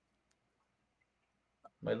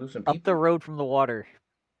 Am I losing people? Up the road from the water.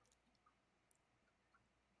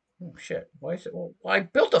 Oh, shit. Why is it? Well, I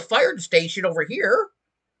built a fire station over here.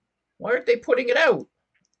 Why aren't they putting it out?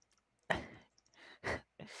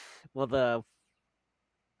 Well,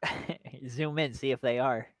 zoom in, see if they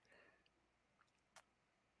are.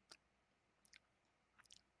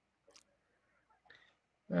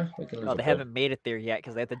 We can lose Oh, they haven't made it there yet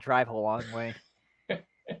because they have to drive a long way.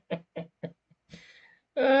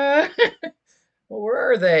 Well,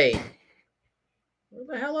 where are they? Where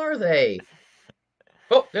the hell are they?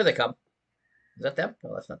 Oh, there they come. Is that them?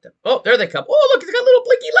 No, that's not them. Oh, there they come. Oh, look, it's got little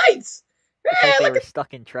blinky lights. It's like they were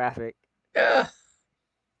stuck in traffic.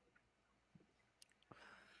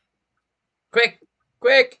 Quick,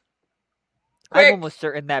 quick. I'm almost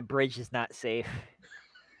certain that bridge is not safe.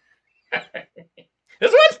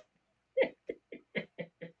 This one?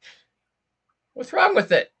 What's wrong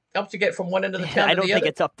with it? Helps you get from one end of the town to the other. I don't think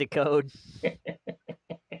it's up to code.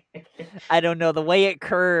 I don't know. The way it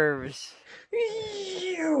curves.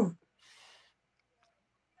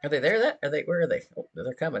 Are they there? Where are they? Oh,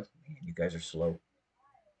 they're coming. Man, you guys are slow.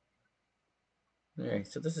 All right,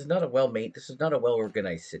 so this is not a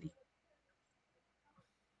well-organized city.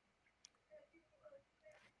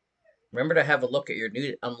 Remember to have a look at your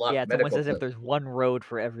new unlocked medical. Yeah, it's almost as if there's one road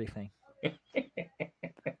for everything.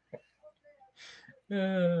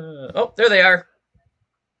 Oh, there they are.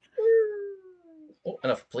 Oh,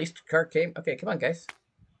 and a police car came. Okay, come on, guys.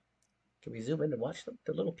 Can we zoom in and watch them?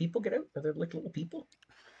 The little people get out? Are there like little people?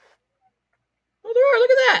 Oh, there are.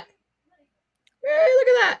 Look at that. Hey, look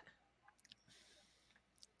at that.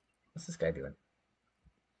 What's this guy doing?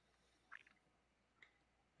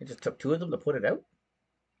 It just took 2 of them to put it out?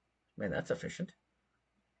 Man, that's efficient.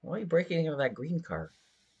 Why are you breaking into that green car?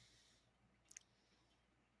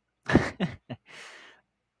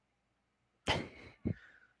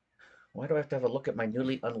 Why do I have to have a look at my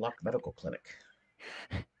newly unlocked medical clinic?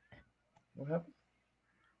 What happened?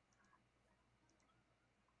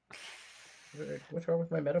 What's wrong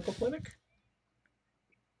with my medical clinic?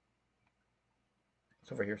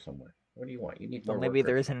 It's over here somewhere. What do you want? You need more. Well, maybe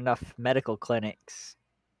there isn't enough medical clinics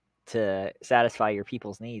to satisfy your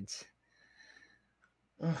people's needs.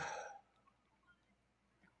 All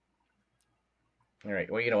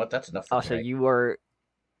right. Well, you know what? That's enough. Also, you are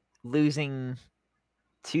losing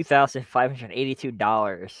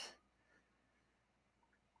 $2,582.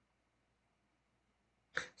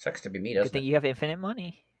 Sucks to be me, doesn't it? Good thing you have infinite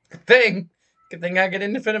money. Good thing. Good thing I get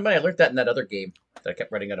infinite money. I learned that in that other game that I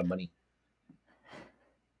kept running out of money.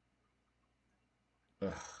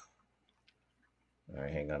 Ugh. All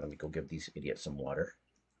right, hang on. Let me go give these idiots some water.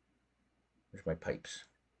 Where's my pipes?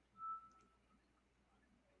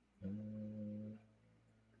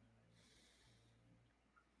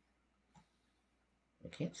 I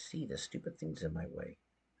can't see the stupid things in my way.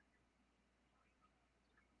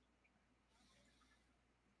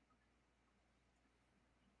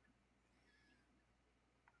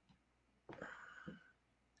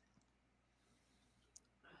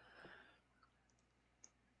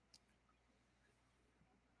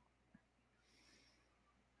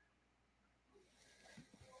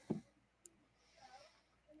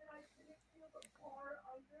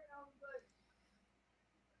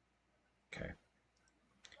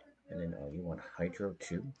 And then you want Hydro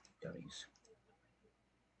 2 dummies.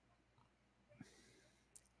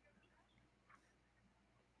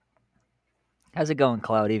 How's it going,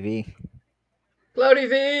 Cloudy V? Cloudy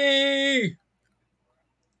V!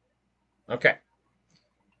 Okay.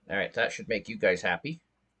 All right, that should make you guys happy.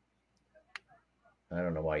 I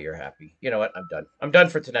don't know why you're happy. You know what? I'm done. I'm done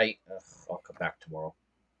for tonight. I'll come back tomorrow.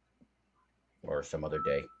 Or some other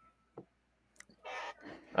day.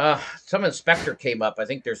 Some inspector came up. I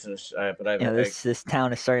think there's this, but I. Yeah, this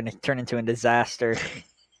town is starting to turn into a disaster.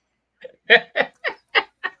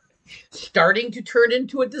 Starting to turn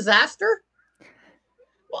into a disaster?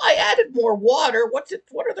 Well, I added more water. What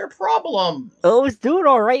are their problems? Oh, it was doing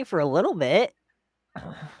all right for a little bit.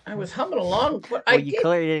 I was humming along. But you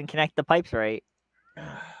clearly didn't connect the pipes right.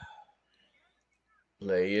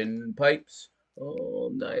 Laying pipes all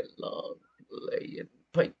night long. Laying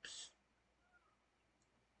pipes.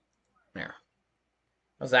 There.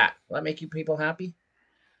 How's that? Will that make you people happy?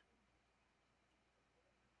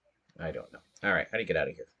 I don't know. All right. How do you get out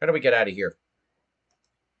of here? How do we get out of here?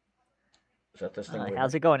 Is that this thing?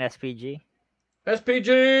 How's it going, SPG?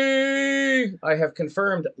 SPG! I have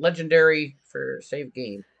confirmed legendary for save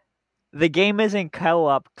game. The game isn't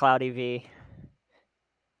co-op, Cloudy V.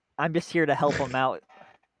 I'm just here to help him out.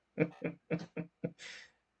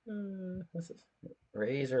 What's this?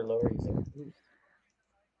 Raise or lower using.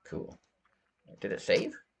 Cool. Did it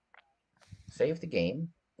save? Save the game.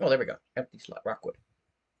 Oh, there we go. Empty slot. Rockwood.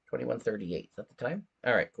 2138. Is that the time?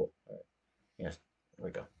 All right, cool. All right. Yes, there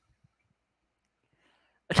we go.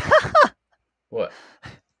 What?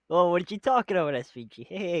 Well, what are you talking about, SPG?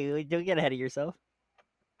 Hey, don't get ahead of yourself.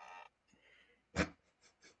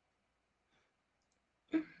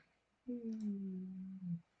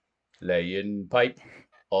 Laying pipe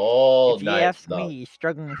all night long. If you ask me, you're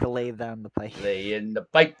struggling to lay down the pipe. Laying the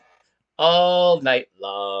pipe all night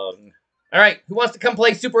long. All right, who wants to come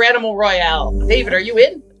play Super Animal Royale? David, are you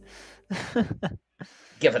in?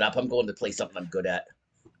 Give it up. I'm going to play something I'm good at.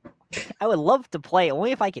 I would love to play,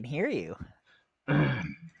 only if I can hear you.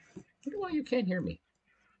 Why you can't hear me?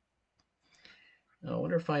 I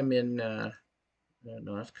wonder if I'm in. No,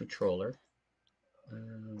 that's controller.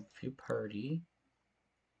 View party.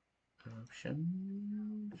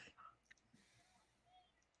 Options.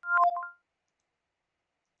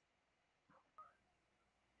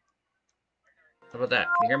 How about that?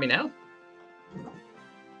 Can you hear me now?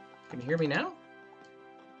 Can you hear me now?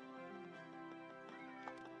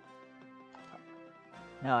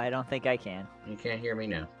 No, I don't think I can. You can't hear me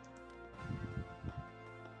now.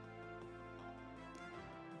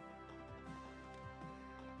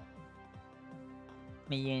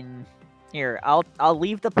 Here, I'll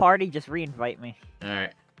leave the party, just re-invite me.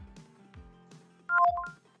 Alright.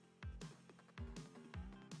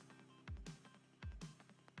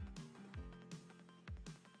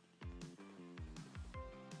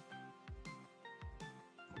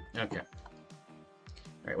 Okay.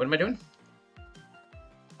 Alright, what am I doing?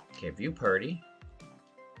 Okay, view party.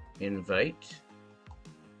 Invite.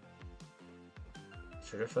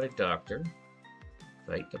 Certified doctor.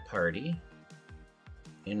 Invite the party.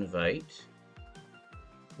 Invite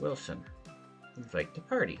Wilson. Invite the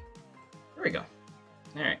party. There we go.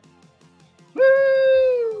 Alright.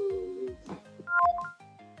 Woo!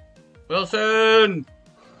 Wilson!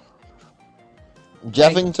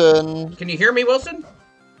 Jeffington! Can you hear me, Wilson?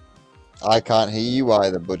 I can't hear you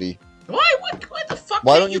either, buddy. Why the fuck?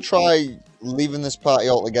 Why don't you try leaving this party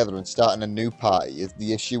altogether and starting a new party? Is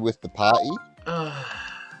the issue with the party?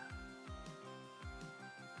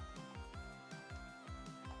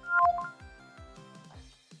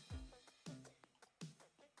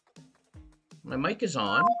 My mic is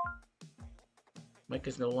on. Mic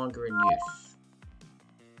is no longer in use.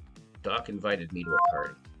 Doc invited me to a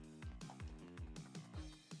party.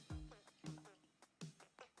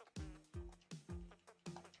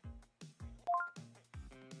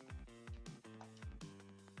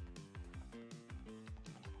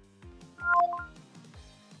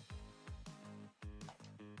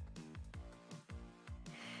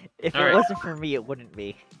 If it wasn't for me, it wouldn't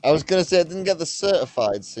be. I was going to say, it didn't get the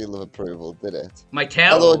certified seal of approval, did it? My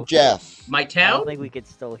town? Hello, Jeff. My I town? don't think we could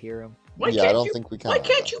still hear him. I don't think we can. Why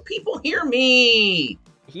can't you people hear me?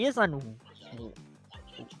 He is on...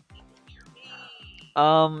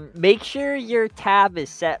 Make sure your tab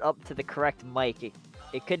is set up to the correct mic.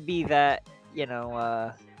 It could be that, you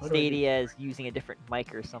know, Stadia is using a different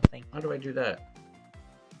mic or something. How do I do that?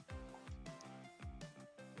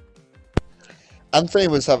 Anthony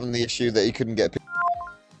was having the issue that he couldn't get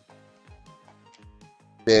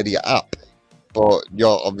Stadia app. But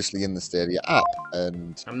you're obviously in the Stadia app,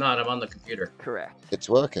 and I'm not. I'm on the computer. Correct. it's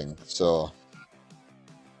working. So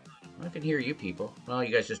I can hear you people. Well,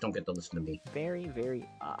 you guys just don't get to listen to me. Very, very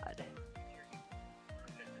odd.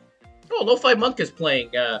 Oh, Lo-Fi Monk is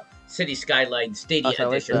playing City Skyline Stadia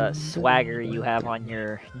Also, it's Edition. the swagger you have on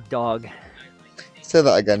your dog. say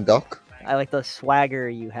that again, Doc. I like the swagger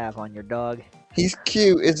you have on your dog. He's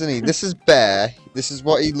cute, isn't he? This is Bear. This is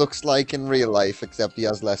what he looks like in real life, except he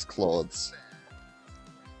has less clothes.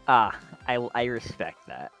 Ah, I respect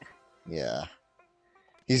that. Yeah.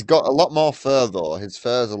 He's got a lot more fur, though. His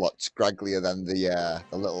fur's a lot scragglier than the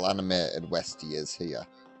little animated Westie is here.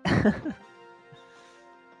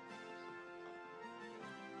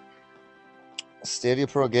 Stadia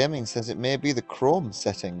Pro Gaming says it may be the Chrome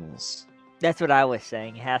settings. That's what I was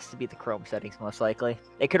saying. It has to be the Chrome settings, most likely.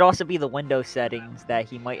 It could also be the Windows settings that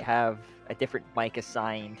he might have a different mic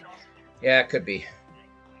assigned. Yeah, it could be.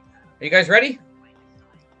 Are you guys ready?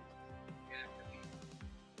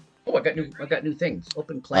 Oh, I got new things.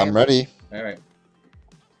 Open plan. I'm ready. All right.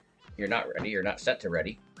 You're not ready. You're not set to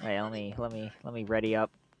ready. Hey, let me ready up.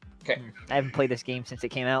 Okay. I haven't played this game since it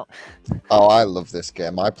came out. Oh, I love this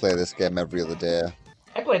game. I play this game every other day.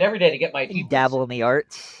 I played every day to get my You dabble in the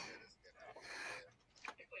arts.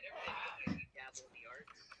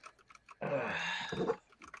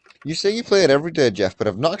 You say you play it every day, Jeff, but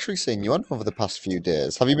I've not actually seen you on over the past few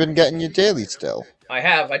days. Have you been getting your daily still? I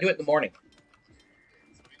have. I do it in the morning.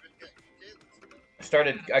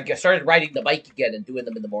 I started riding the bike again and doing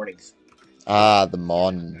them in the mornings. Ah, the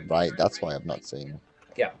Mon. Right, that's why I've not seen.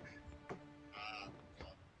 Yeah.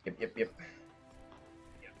 Yep.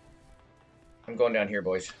 I'm going down here,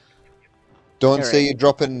 boys. Don't All say right. you're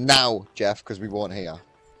dropping now, Jeff, because we won't hear.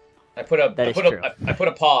 I put a true.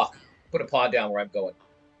 paw down where I'm going.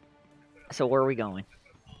 So where are we going?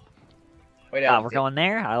 Way down. Ah, we're going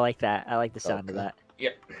there? I like that. I like the sound of Okay. that.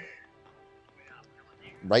 Yep.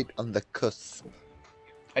 Right on the cusp.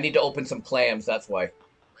 I need to open some clams. That's why.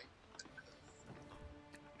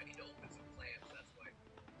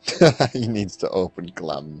 He needs to open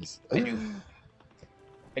clams. I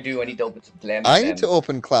do. I need to open some clams. I need to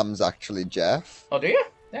open clams, actually, Jeff. Oh, do you?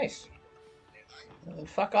 Nice. Well, then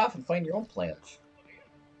fuck off and find your own plants.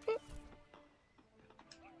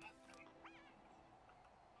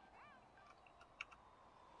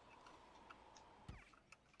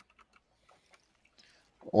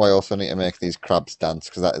 Oh, I also need to make these crabs dance,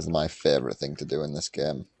 because that is my favourite thing to do in this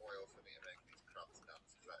game.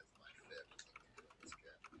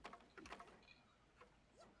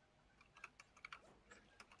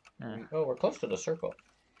 Oh, we're close to the circle.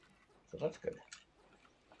 So that's good.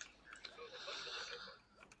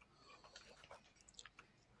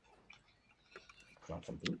 Put on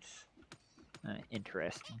some boots.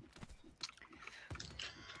 Interesting.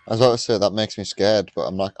 I was about to say, that makes me scared, but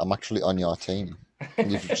I'm not. I'm actually on your team.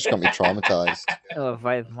 You've just got me traumatized. Oh,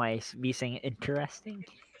 me saying interesting?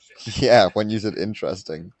 Yeah, when you said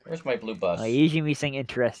interesting. Where's my blue bus? Usually me saying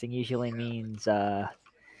interesting usually means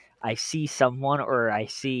I see someone or I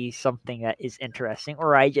see something that is interesting,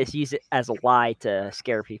 or I just use it as a lie to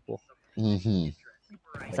scare people. Mm-hmm.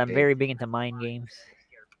 Because I'm very big into mind games.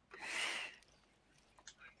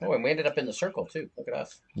 Oh, and we ended up in the circle, too. Look at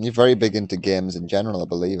us. You're very big into games in general, I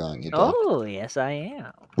believe, aren't you, Doc? Oh, yes, I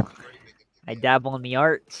am. I dabble in the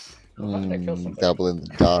arts. How did I kill somebody? Dabble in the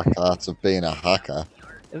dark arts of being a hacker.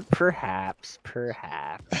 Perhaps.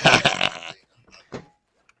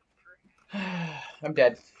 I'm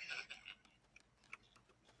dead.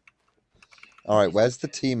 Alright, where's the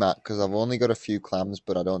team at? Because I've only got a few clams,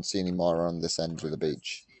 but I don't see any more around this end of the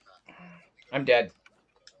beach. I'm dead.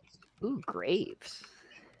 Ooh, graves.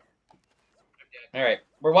 All right,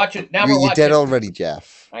 we're watching now. We're You're watching. dead already,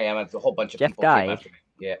 Jeff. I am. A whole bunch of Jeff people died. came after me.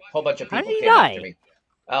 Yeah, a whole bunch of How people did he came die? after me.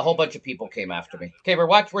 A whole bunch of people came after me. Okay, we're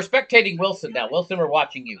spectating Wilson now. Wilson, we're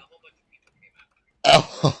watching you.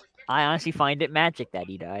 Oh, I honestly find it magic that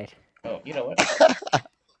he died. Oh, you know what?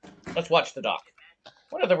 Let's watch the doc.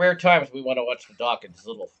 One of the rare times we want to watch the doc. It's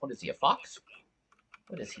little. What is he? A fox?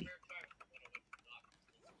 What is he?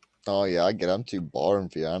 oh yeah, I get it. I'm too boring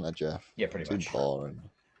for you, aren't I, Jeff? Yeah, pretty Too much. boring.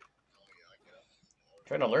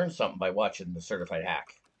 Trying to learn something by watching the Certified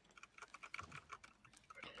Hack.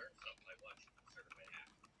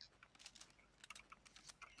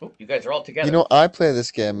 Oh, you guys are all together. You know, I play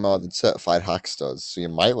this game more than Certified Hacks does, so you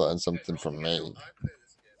might learn something from me.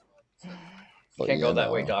 But, Can't go you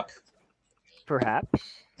that way, know. Doc. Perhaps.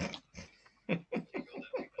 Do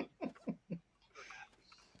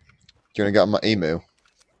you want to get on my emu?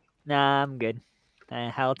 Nah, I'm good.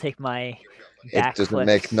 I'll take my It doesn't backflips.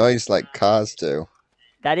 make noise like cars do.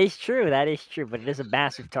 That is true, but it is a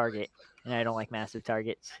massive target. And I don't like massive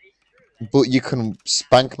targets. But you can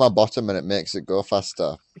spank my bottom and it makes it go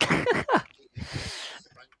faster. If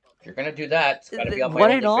you're gonna do that, it's gotta be on my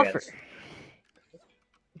What an offer. OnlyFans.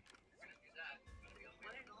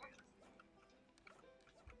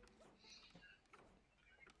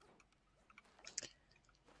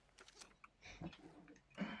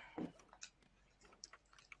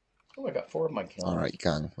 Oh, I got 4 of my kills. Alright,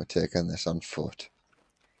 gang, we're taking this on foot.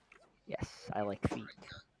 Yes, I like feet.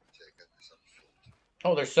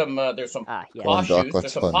 Oh, there's some yeah. paw Doc, shoes. let's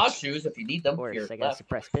There's some hunt. paw shoes if you need them. Of course, Here, I got a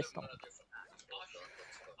suppressed pistol.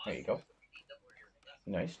 There you go.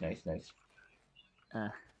 Nice.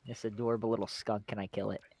 This adorable little skunk. Can I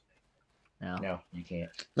kill it? No. No, you can't.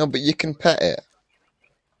 No, but you can pet it.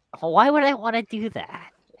 Oh, why would I want to do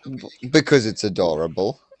that? Because it's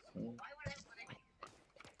adorable.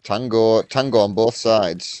 Tango on both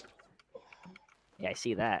sides. Yeah, I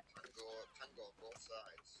see that.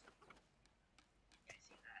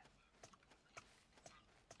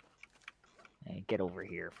 Hey, get over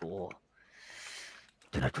here, fool.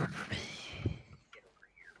 Do not run from me.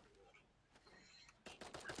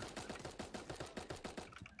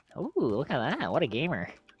 Ooh, look at that. What a gamer.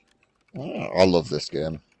 Oh, I love this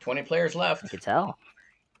game. 20 players left. I can tell.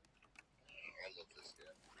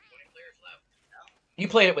 You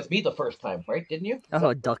played it with me the first time, right? Didn't you?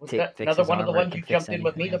 Oh, duct tape fixes another one of the armor, ones you can fix jumped in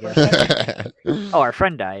with me anything, the I first guess. time? Oh, our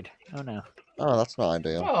friend died. Oh, no. Oh, that's not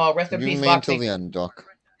ideal. Oh, rest in You peace, mean until Foxy. the end, Doc.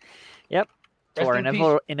 Yep. To Rest our in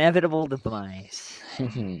peace. inevitable demise.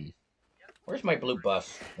 Where's my blue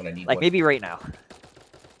bus when I need Like, one? maybe right now.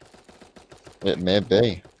 It may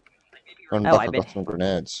be. Run Oh, back, I I've bet. got some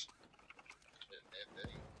grenades.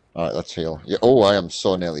 Alright, let's heal. Yeah, oh, I am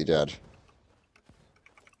so nearly dead.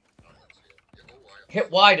 Hit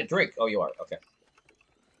Y to drink. Oh, you are. Okay.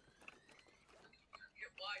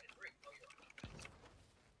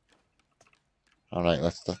 Alright,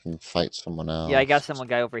 let's let them fight someone else. Yeah, I got someone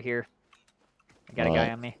guy over here. I got a guy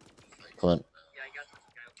Alright. on me. Come on.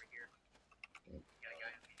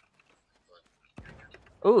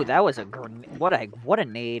 Ooh, that was a what a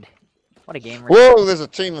nade. What a gamer. Whoa, there's a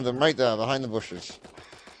team of them right there behind the bushes.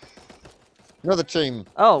 Another team.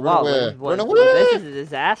 Oh, Run wow. away. Run This away! is a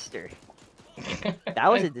disaster.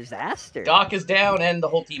 That was a disaster. Doc is down and the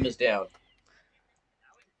whole team is down.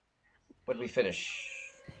 What did we finish?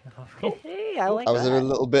 Hey, I like I was that. a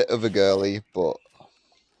little bit of a girly, but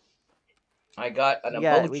I got an We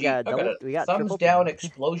got- emoji. we got I got double- a we got thumbs triple down team.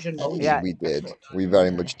 explosion emoji. Yeah. we did. Excellent. We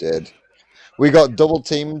very much did. We got double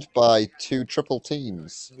teamed by 2 triple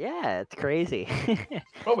teams. Yeah, it's crazy.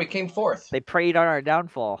 Oh, we came fourth. They preyed on our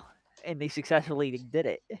downfall, and they successfully did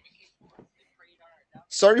it.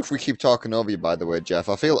 Sorry if we keep talking over you, by the way, Jeff.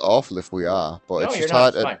 I feel awful if we are, but No, it's you're just not.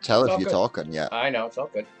 hard It's to fine. tell It's if all you're good. talking yet. I know, it's all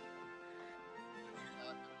good.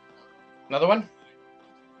 Another one?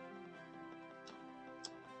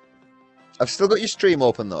 I've still got your stream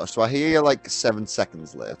open though, so I hear you like 7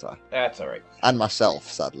 seconds later. That's all right. And myself,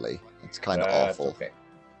 sadly. It's kind of That's awful. okay.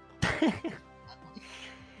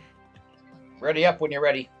 Ready up when you're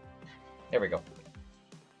ready. There we go.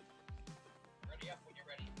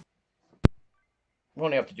 We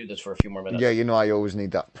only have to do this for a few more minutes. Yeah, you know I always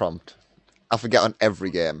need that prompt. I forget on every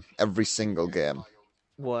game. Every single game.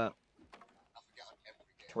 What?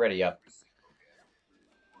 Ready up.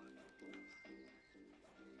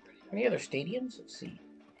 Any other stadiums? Let's see.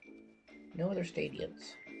 No other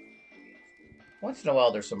stadiums. Once in a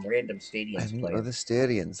while, there's some random stadiums Any playing. other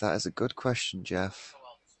stadiums? That is a good question, Jeff.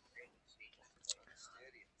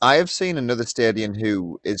 I have seen another stadium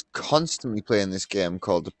who is constantly playing this game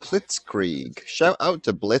called Blitzkrieg. Shout out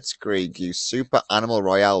to Blitzkrieg, you super Animal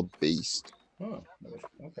Royale beast. Oh,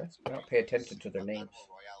 okay. I don't pay attention to their names.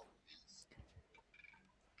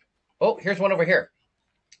 Oh, here's one over here.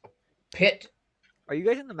 Pit. Are you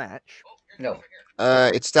guys in the match? No.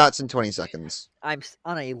 It starts in 20 seconds. I'm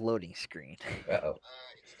on a loading screen. Uh-oh.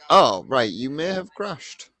 Oh, right, you may have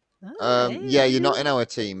crashed. Oh, hey, Yeah, you're not in our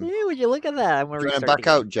team. Hey, would you look at that? I'm Do you want to back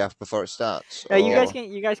out, Jeff, before it starts? No, you Or-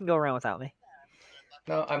 guys can go around without me.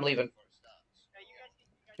 No, I'm leaving.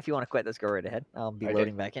 If you want to quit, let's go right ahead. I'll be I did.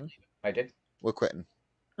 loading back in. I did. We're quitting.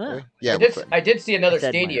 Ah. Are we? Yeah, I we're did, quitting. I did see another I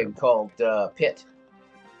said stadium minor. called Pit.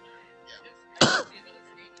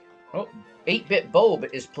 Oh, 8-Bit Bob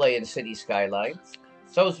is playing City Skylines.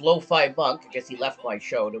 So's Lo-Fi Monk. I guess he left my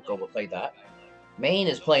show to go play that. Maine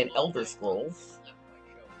is playing Elder Scrolls.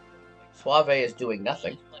 Suave is doing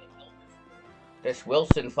nothing. This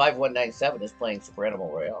Wilson 5197 is playing Super Animal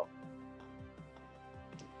Royale.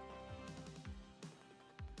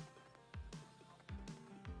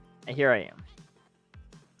 And here I am.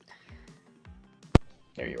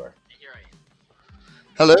 There you are.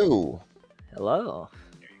 Hello. Hello.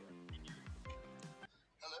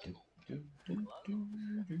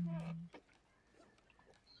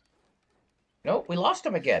 Nope, we lost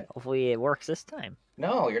him again. Hopefully it works this time.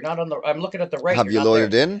 No, you're not on the. I'm looking at the right. Have you're you not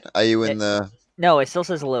loaded there. in? Are you in the? No, it still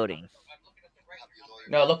says loading.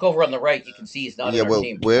 No, look over on the right. You can see he's not Yeah, in our well,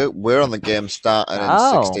 team. we're on the game starting in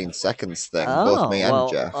Oh. 16 seconds thing. Both me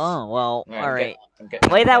and Jeff. Well, I'm all right. getting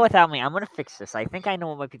Play it that again. without me. I'm gonna fix this. I think I know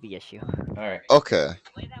what might be the issue. All right. Okay.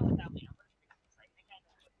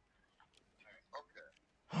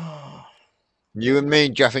 I You and me,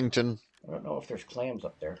 Jeffington. don't know if there's clams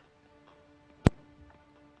up there.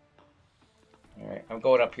 All right, I'm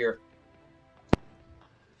going up here.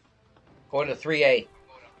 Going to 3A.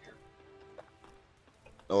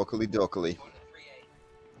 Oakley dokley.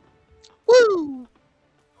 Woo!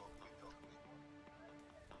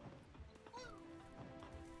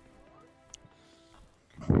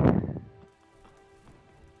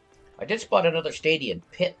 I did spot another Stadia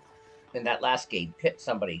and Pit in that last game. Pit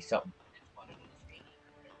somebody something.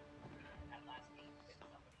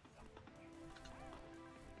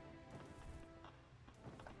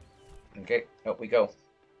 Okay, up we go.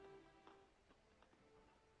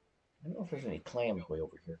 I don't know if there's any clams way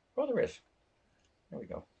over here. Oh, there is. There we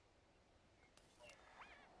go.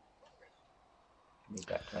 Need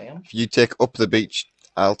that clam. If you take up the beach,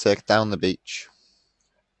 I'll take down the beach.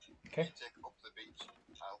 Okay.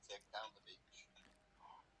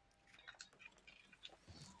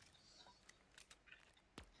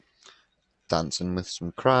 Dancing with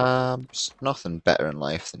some crabs. Nothing better in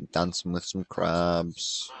life than dancing with some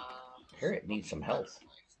crabs. I hear it needs some health.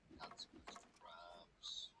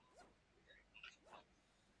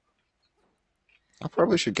 I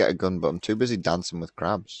probably should get a gun, but I'm too busy dancing with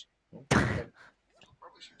crabs. Okay.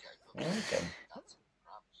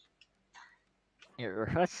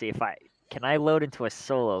 Here, let's see if can I load into a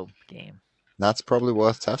solo game. That's probably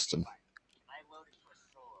worth testing.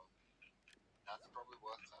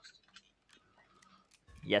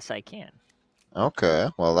 Yes, I can. Okay,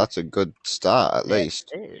 well that's a good start at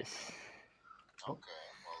least. It is. Okay,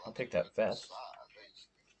 I'll take that vest.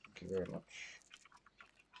 Thank you very much.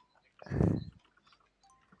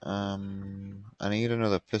 I need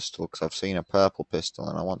another pistol because I've seen a purple pistol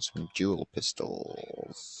and I want some dual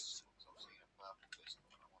pistols.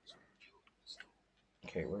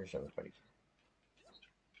 Okay, where's everybody?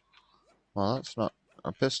 Well, that's not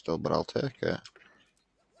a pistol, but I'll take it.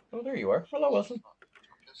 Oh, there you are. Hello, Wilson.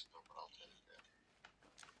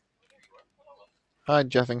 Hi,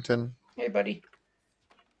 Jeffington. Hey, buddy.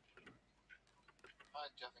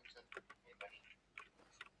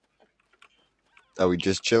 Are we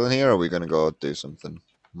just chilling here or are we going to go do something?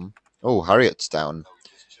 Oh, Harriet's down.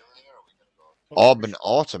 Auburn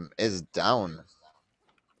Autumn is down.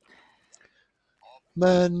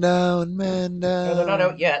 Man down, man down. No, they're not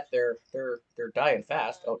out yet. They're dying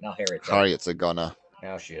fast. Oh, now Harriet's out. Harriet's a gunner.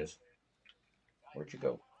 Now she is. Where'd you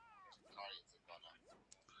go?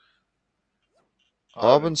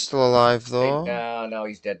 Auburn's still alive though. No,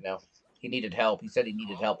 he's dead now. He needed help. He said he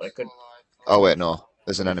needed help, but I couldn't. Oh wait, no.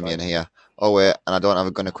 There's an enemy in here. Oh wait, and I don't have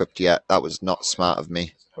a gun equipped yet. That was not smart of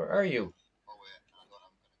me. Where are you?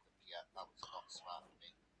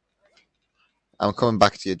 I'm coming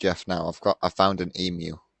back to you, Jeff. Now I found an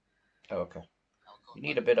emu. Oh, okay. You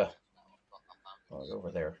need a bit of. Oh, it's over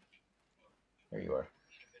there. There you are.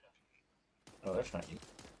 Oh, that's not you.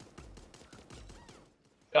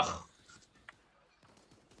 Ugh.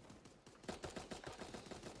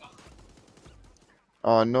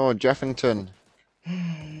 Oh no, Jeffington.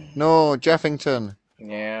 No, Jeffington.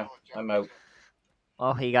 Yeah, I'm out.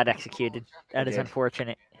 Oh, he got executed. That is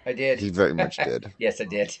unfortunate. I did. He very much did. Yes, I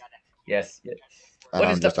did. Yes. And What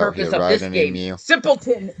I'm is the just out purpose here of this riding game? emu.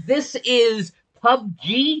 Simpleton, this is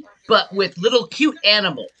PUBG, but with little cute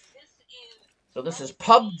animals. So this is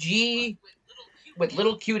PUBG with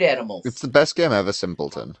little cute animals. It's the best game ever,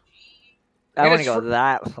 Simpleton. I wouldn't go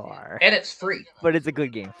that far. And it's free. But it's a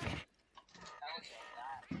good game.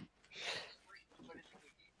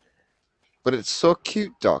 But it's so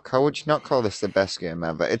cute, Doc. How would you not call this the best game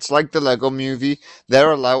ever? It's like the Lego Movie. They're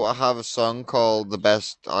allowed to have a song called the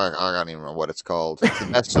best. I can't even remember what it's called. It's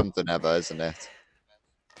the best something ever, isn't it?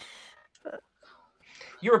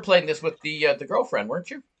 You were playing this with the girlfriend, weren't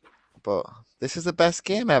you? But this is the best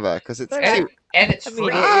game ever because it's And, cute. and it's I mean,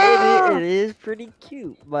 free. it is pretty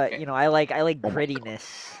cute, but you know, I like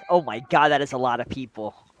grittiness. Oh my god, that is a lot of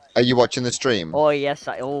people. Are you watching the stream? Oh yes,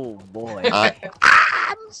 oh boy.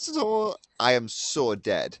 I am so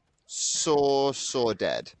dead. So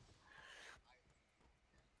dead.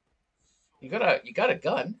 You got a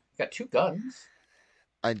gun. You got 2 guns.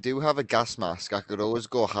 I do have a gas mask. I could always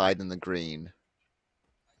go hide in the green.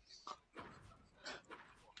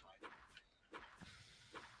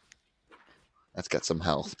 Let's get some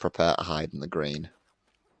health. Prepare to hide in the green.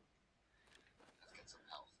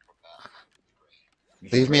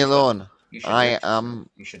 Leave me alone. You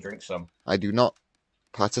should drink some. I do not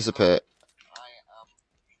participate.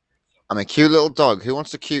 I'm a cute little dog. Who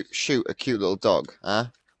wants to shoot a cute little dog? Huh?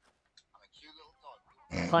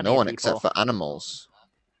 No one except for animals.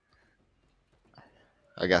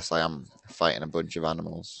 I guess I am fighting a bunch of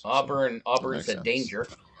animals. Auburn's a danger.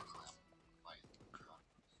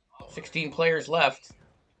 16 players left.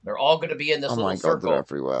 They're all going to be in this little circle. Oh my god, they're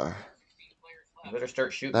everywhere. You better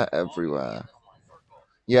start shooting. They're everywhere.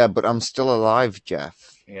 Yeah, but I'm still alive,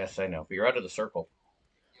 Jeff. Yes, I know. But you're out of the circle.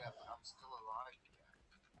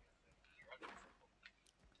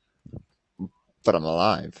 But I'm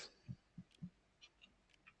alive.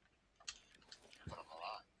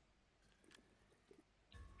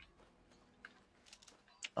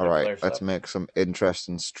 Alright, let's make some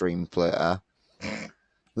interesting stream play.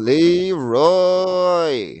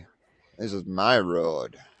 Leroy! This is my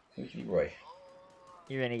road. Who's Leroy?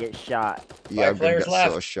 You're gonna get shot. Yeah, I'm gonna get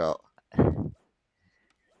so shot.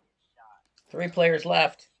 3 players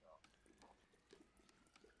left.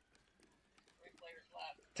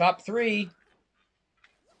 Top 3.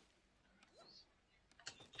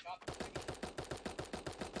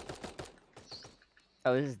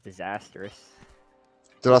 Oh, this is disastrous.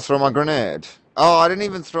 Did I throw my grenade? Oh, I didn't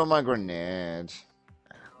even throw my grenade.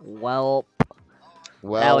 Welp.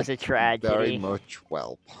 That was a tragedy. Very much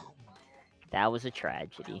welp. That was a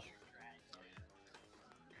tragedy.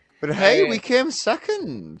 But hey, we came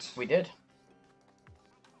second. We did.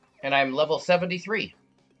 And I'm level 73.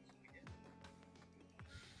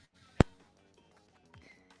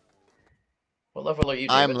 What level are you,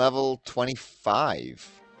 David? I'm level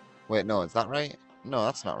 25. Wait, no, is that right? No,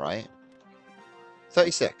 that's not right.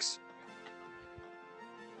 36.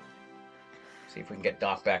 See if we can get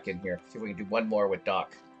Doc back in here. See if we can do one more with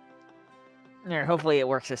Doc. There, hopefully it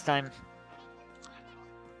works this time.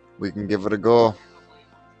 We can give it a go.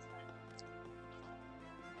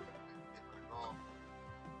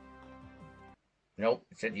 Nope,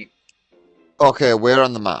 it said you. Okay, we're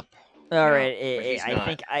on the map. All right, I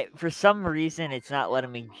think for some reason it's not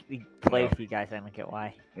letting me play with you guys. I don't get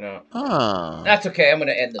why. No. Ah. That's okay. I'm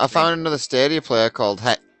gonna end this. I found another Stadia player called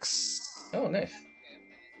Hex. Oh, nice.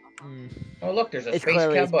 Oh, look, there's a it's space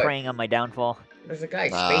clearly cowboy. It's preying on my downfall. There's a guy,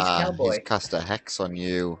 space cowboy. He's cast a hex on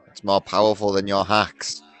you. It's more powerful than your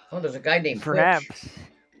hacks. Oh, there's a guy named Perhaps. Twitch.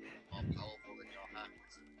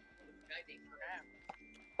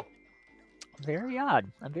 Very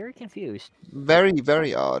odd. I'm very confused. Very,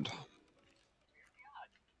 very odd.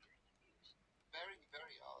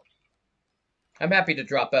 I'm happy to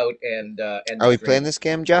drop out and Are we playing this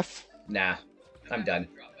game, Jeff? Nah, I'm done.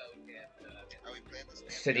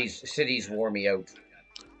 Cities wore me out.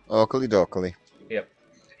 Oakley dokley. Yep,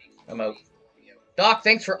 I'm out. Doc,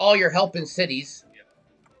 thanks for all your help in cities.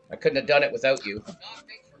 I couldn't have done it without you.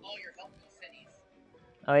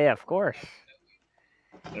 Oh yeah, of course.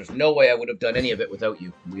 There's no way I would have done any of it without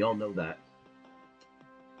you. We all know that.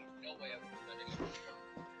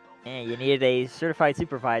 Yeah, you needed a certified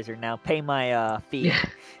supervisor. Now pay my fee. Yeah.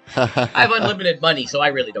 I have unlimited money, so I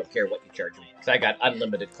really don't care what you charge me. Because I got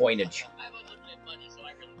unlimited coinage.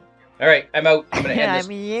 All right, I'm out. I'm going to end this. I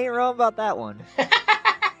mean, you ain't wrong about that one.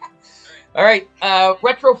 All right,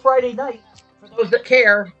 Retro Friday night. For those that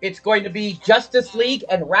care, it's going to be Justice League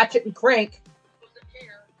and Ratchet and Crank.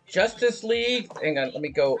 Justice League. Hang on, let me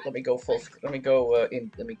go full. Let me go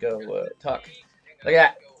talk. Look at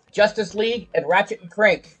that. Justice League and Ratchet and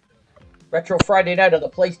Crank. Retro Friday night on the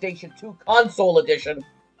PlayStation 2 console edition.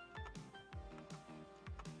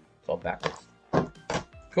 It's all backwards.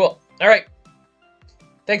 Cool. All right.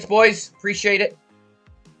 Thanks, boys. Appreciate it.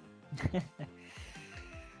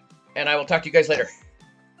 And I will talk to you guys later.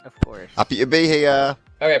 Of course. Happy to be here.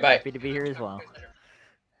 Okay, bye. Happy to be here as well.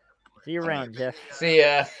 See you around, Jeff. See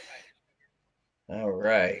ya. All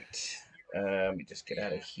right. Let me just get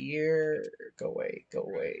out of here. Go away. Go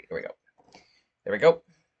away. There we go. There we go.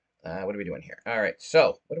 What are we doing here? All right.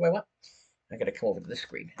 So, what do I want? I got to come over to this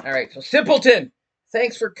screen. All right. So, Simpleton,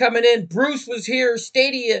 thanks for coming in. Bruce was here.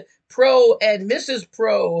 Stadia Pro and Mrs.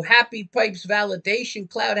 Pro. Happy Pipes Validation.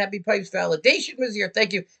 Cloud Happy Pipes Validation was here.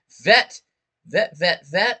 Thank you. Vet.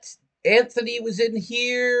 Anthony was in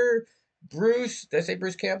here. Bruce, did I say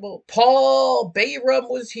Bruce Campbell? Paul Bayram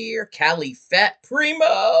was here. Cali Fat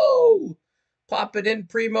Primo. Pop it in,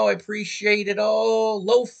 Primo. I appreciate it all.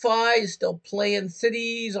 Lo-Fi is still playing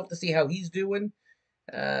Cities. I'll have to see how he's doing.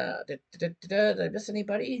 Did I miss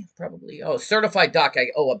anybody? Probably. Oh, Certified Doc. I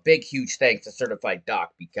owe a big, huge thanks to Certified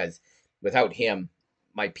Doc because without him,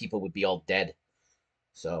 my people would be all dead.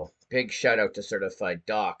 So big shout out to Certified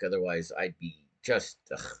Doc. Otherwise, I'd be just.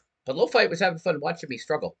 Ugh. But Low Fight was having fun watching me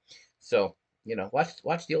struggle. So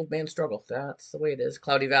watch the old man struggle. That's the way it is.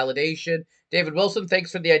 Cloudy Validation. David Wilson,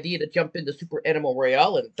 thanks for the idea to jump into Super Animal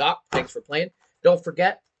Royale. And Doc, thanks for playing. Don't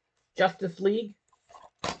forget, Justice League,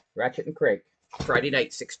 Ratchet and Craig. Friday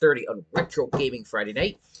night, 6:30 on Retro Gaming Friday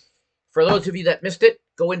night. For those of you that missed it,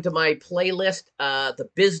 go into my playlist, The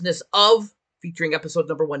Business of, featuring episode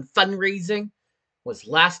number 1, Fundraising, was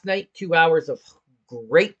last night. 2 hours of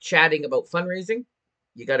great chatting about fundraising.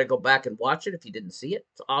 You got to go back and watch it if you didn't see it.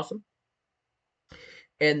 It's awesome.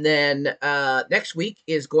 And then next week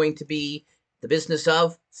is going to be The Business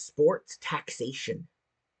of Sports Taxation.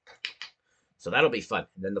 So that'll be fun.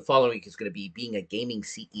 And then the following week is going to be Being a Gaming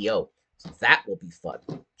CEO. So that will be fun.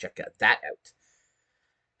 Check that out.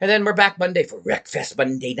 And then we're back Monday for Wreckfest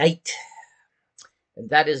Monday night. And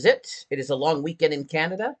that is it. It is a long weekend in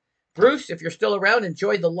Canada. Bruce, if you're still around,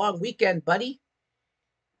 enjoy the long weekend, buddy.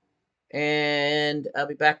 And I'll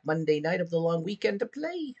be back Monday night of the long weekend to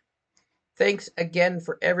play. Thanks again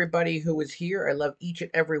for everybody who was here. I love each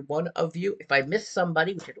and every one of you. If I missed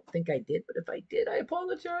somebody, which I don't think I did, but if I did, I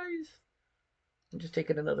apologize. I'm just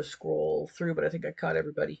taking another scroll through, but I think I caught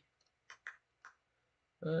everybody.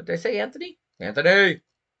 Did I say Anthony? Anthony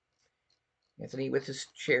with his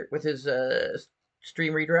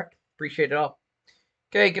stream redirect. Appreciate it all.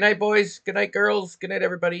 Okay, good night, boys. Good night, girls. Good night,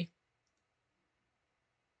 everybody.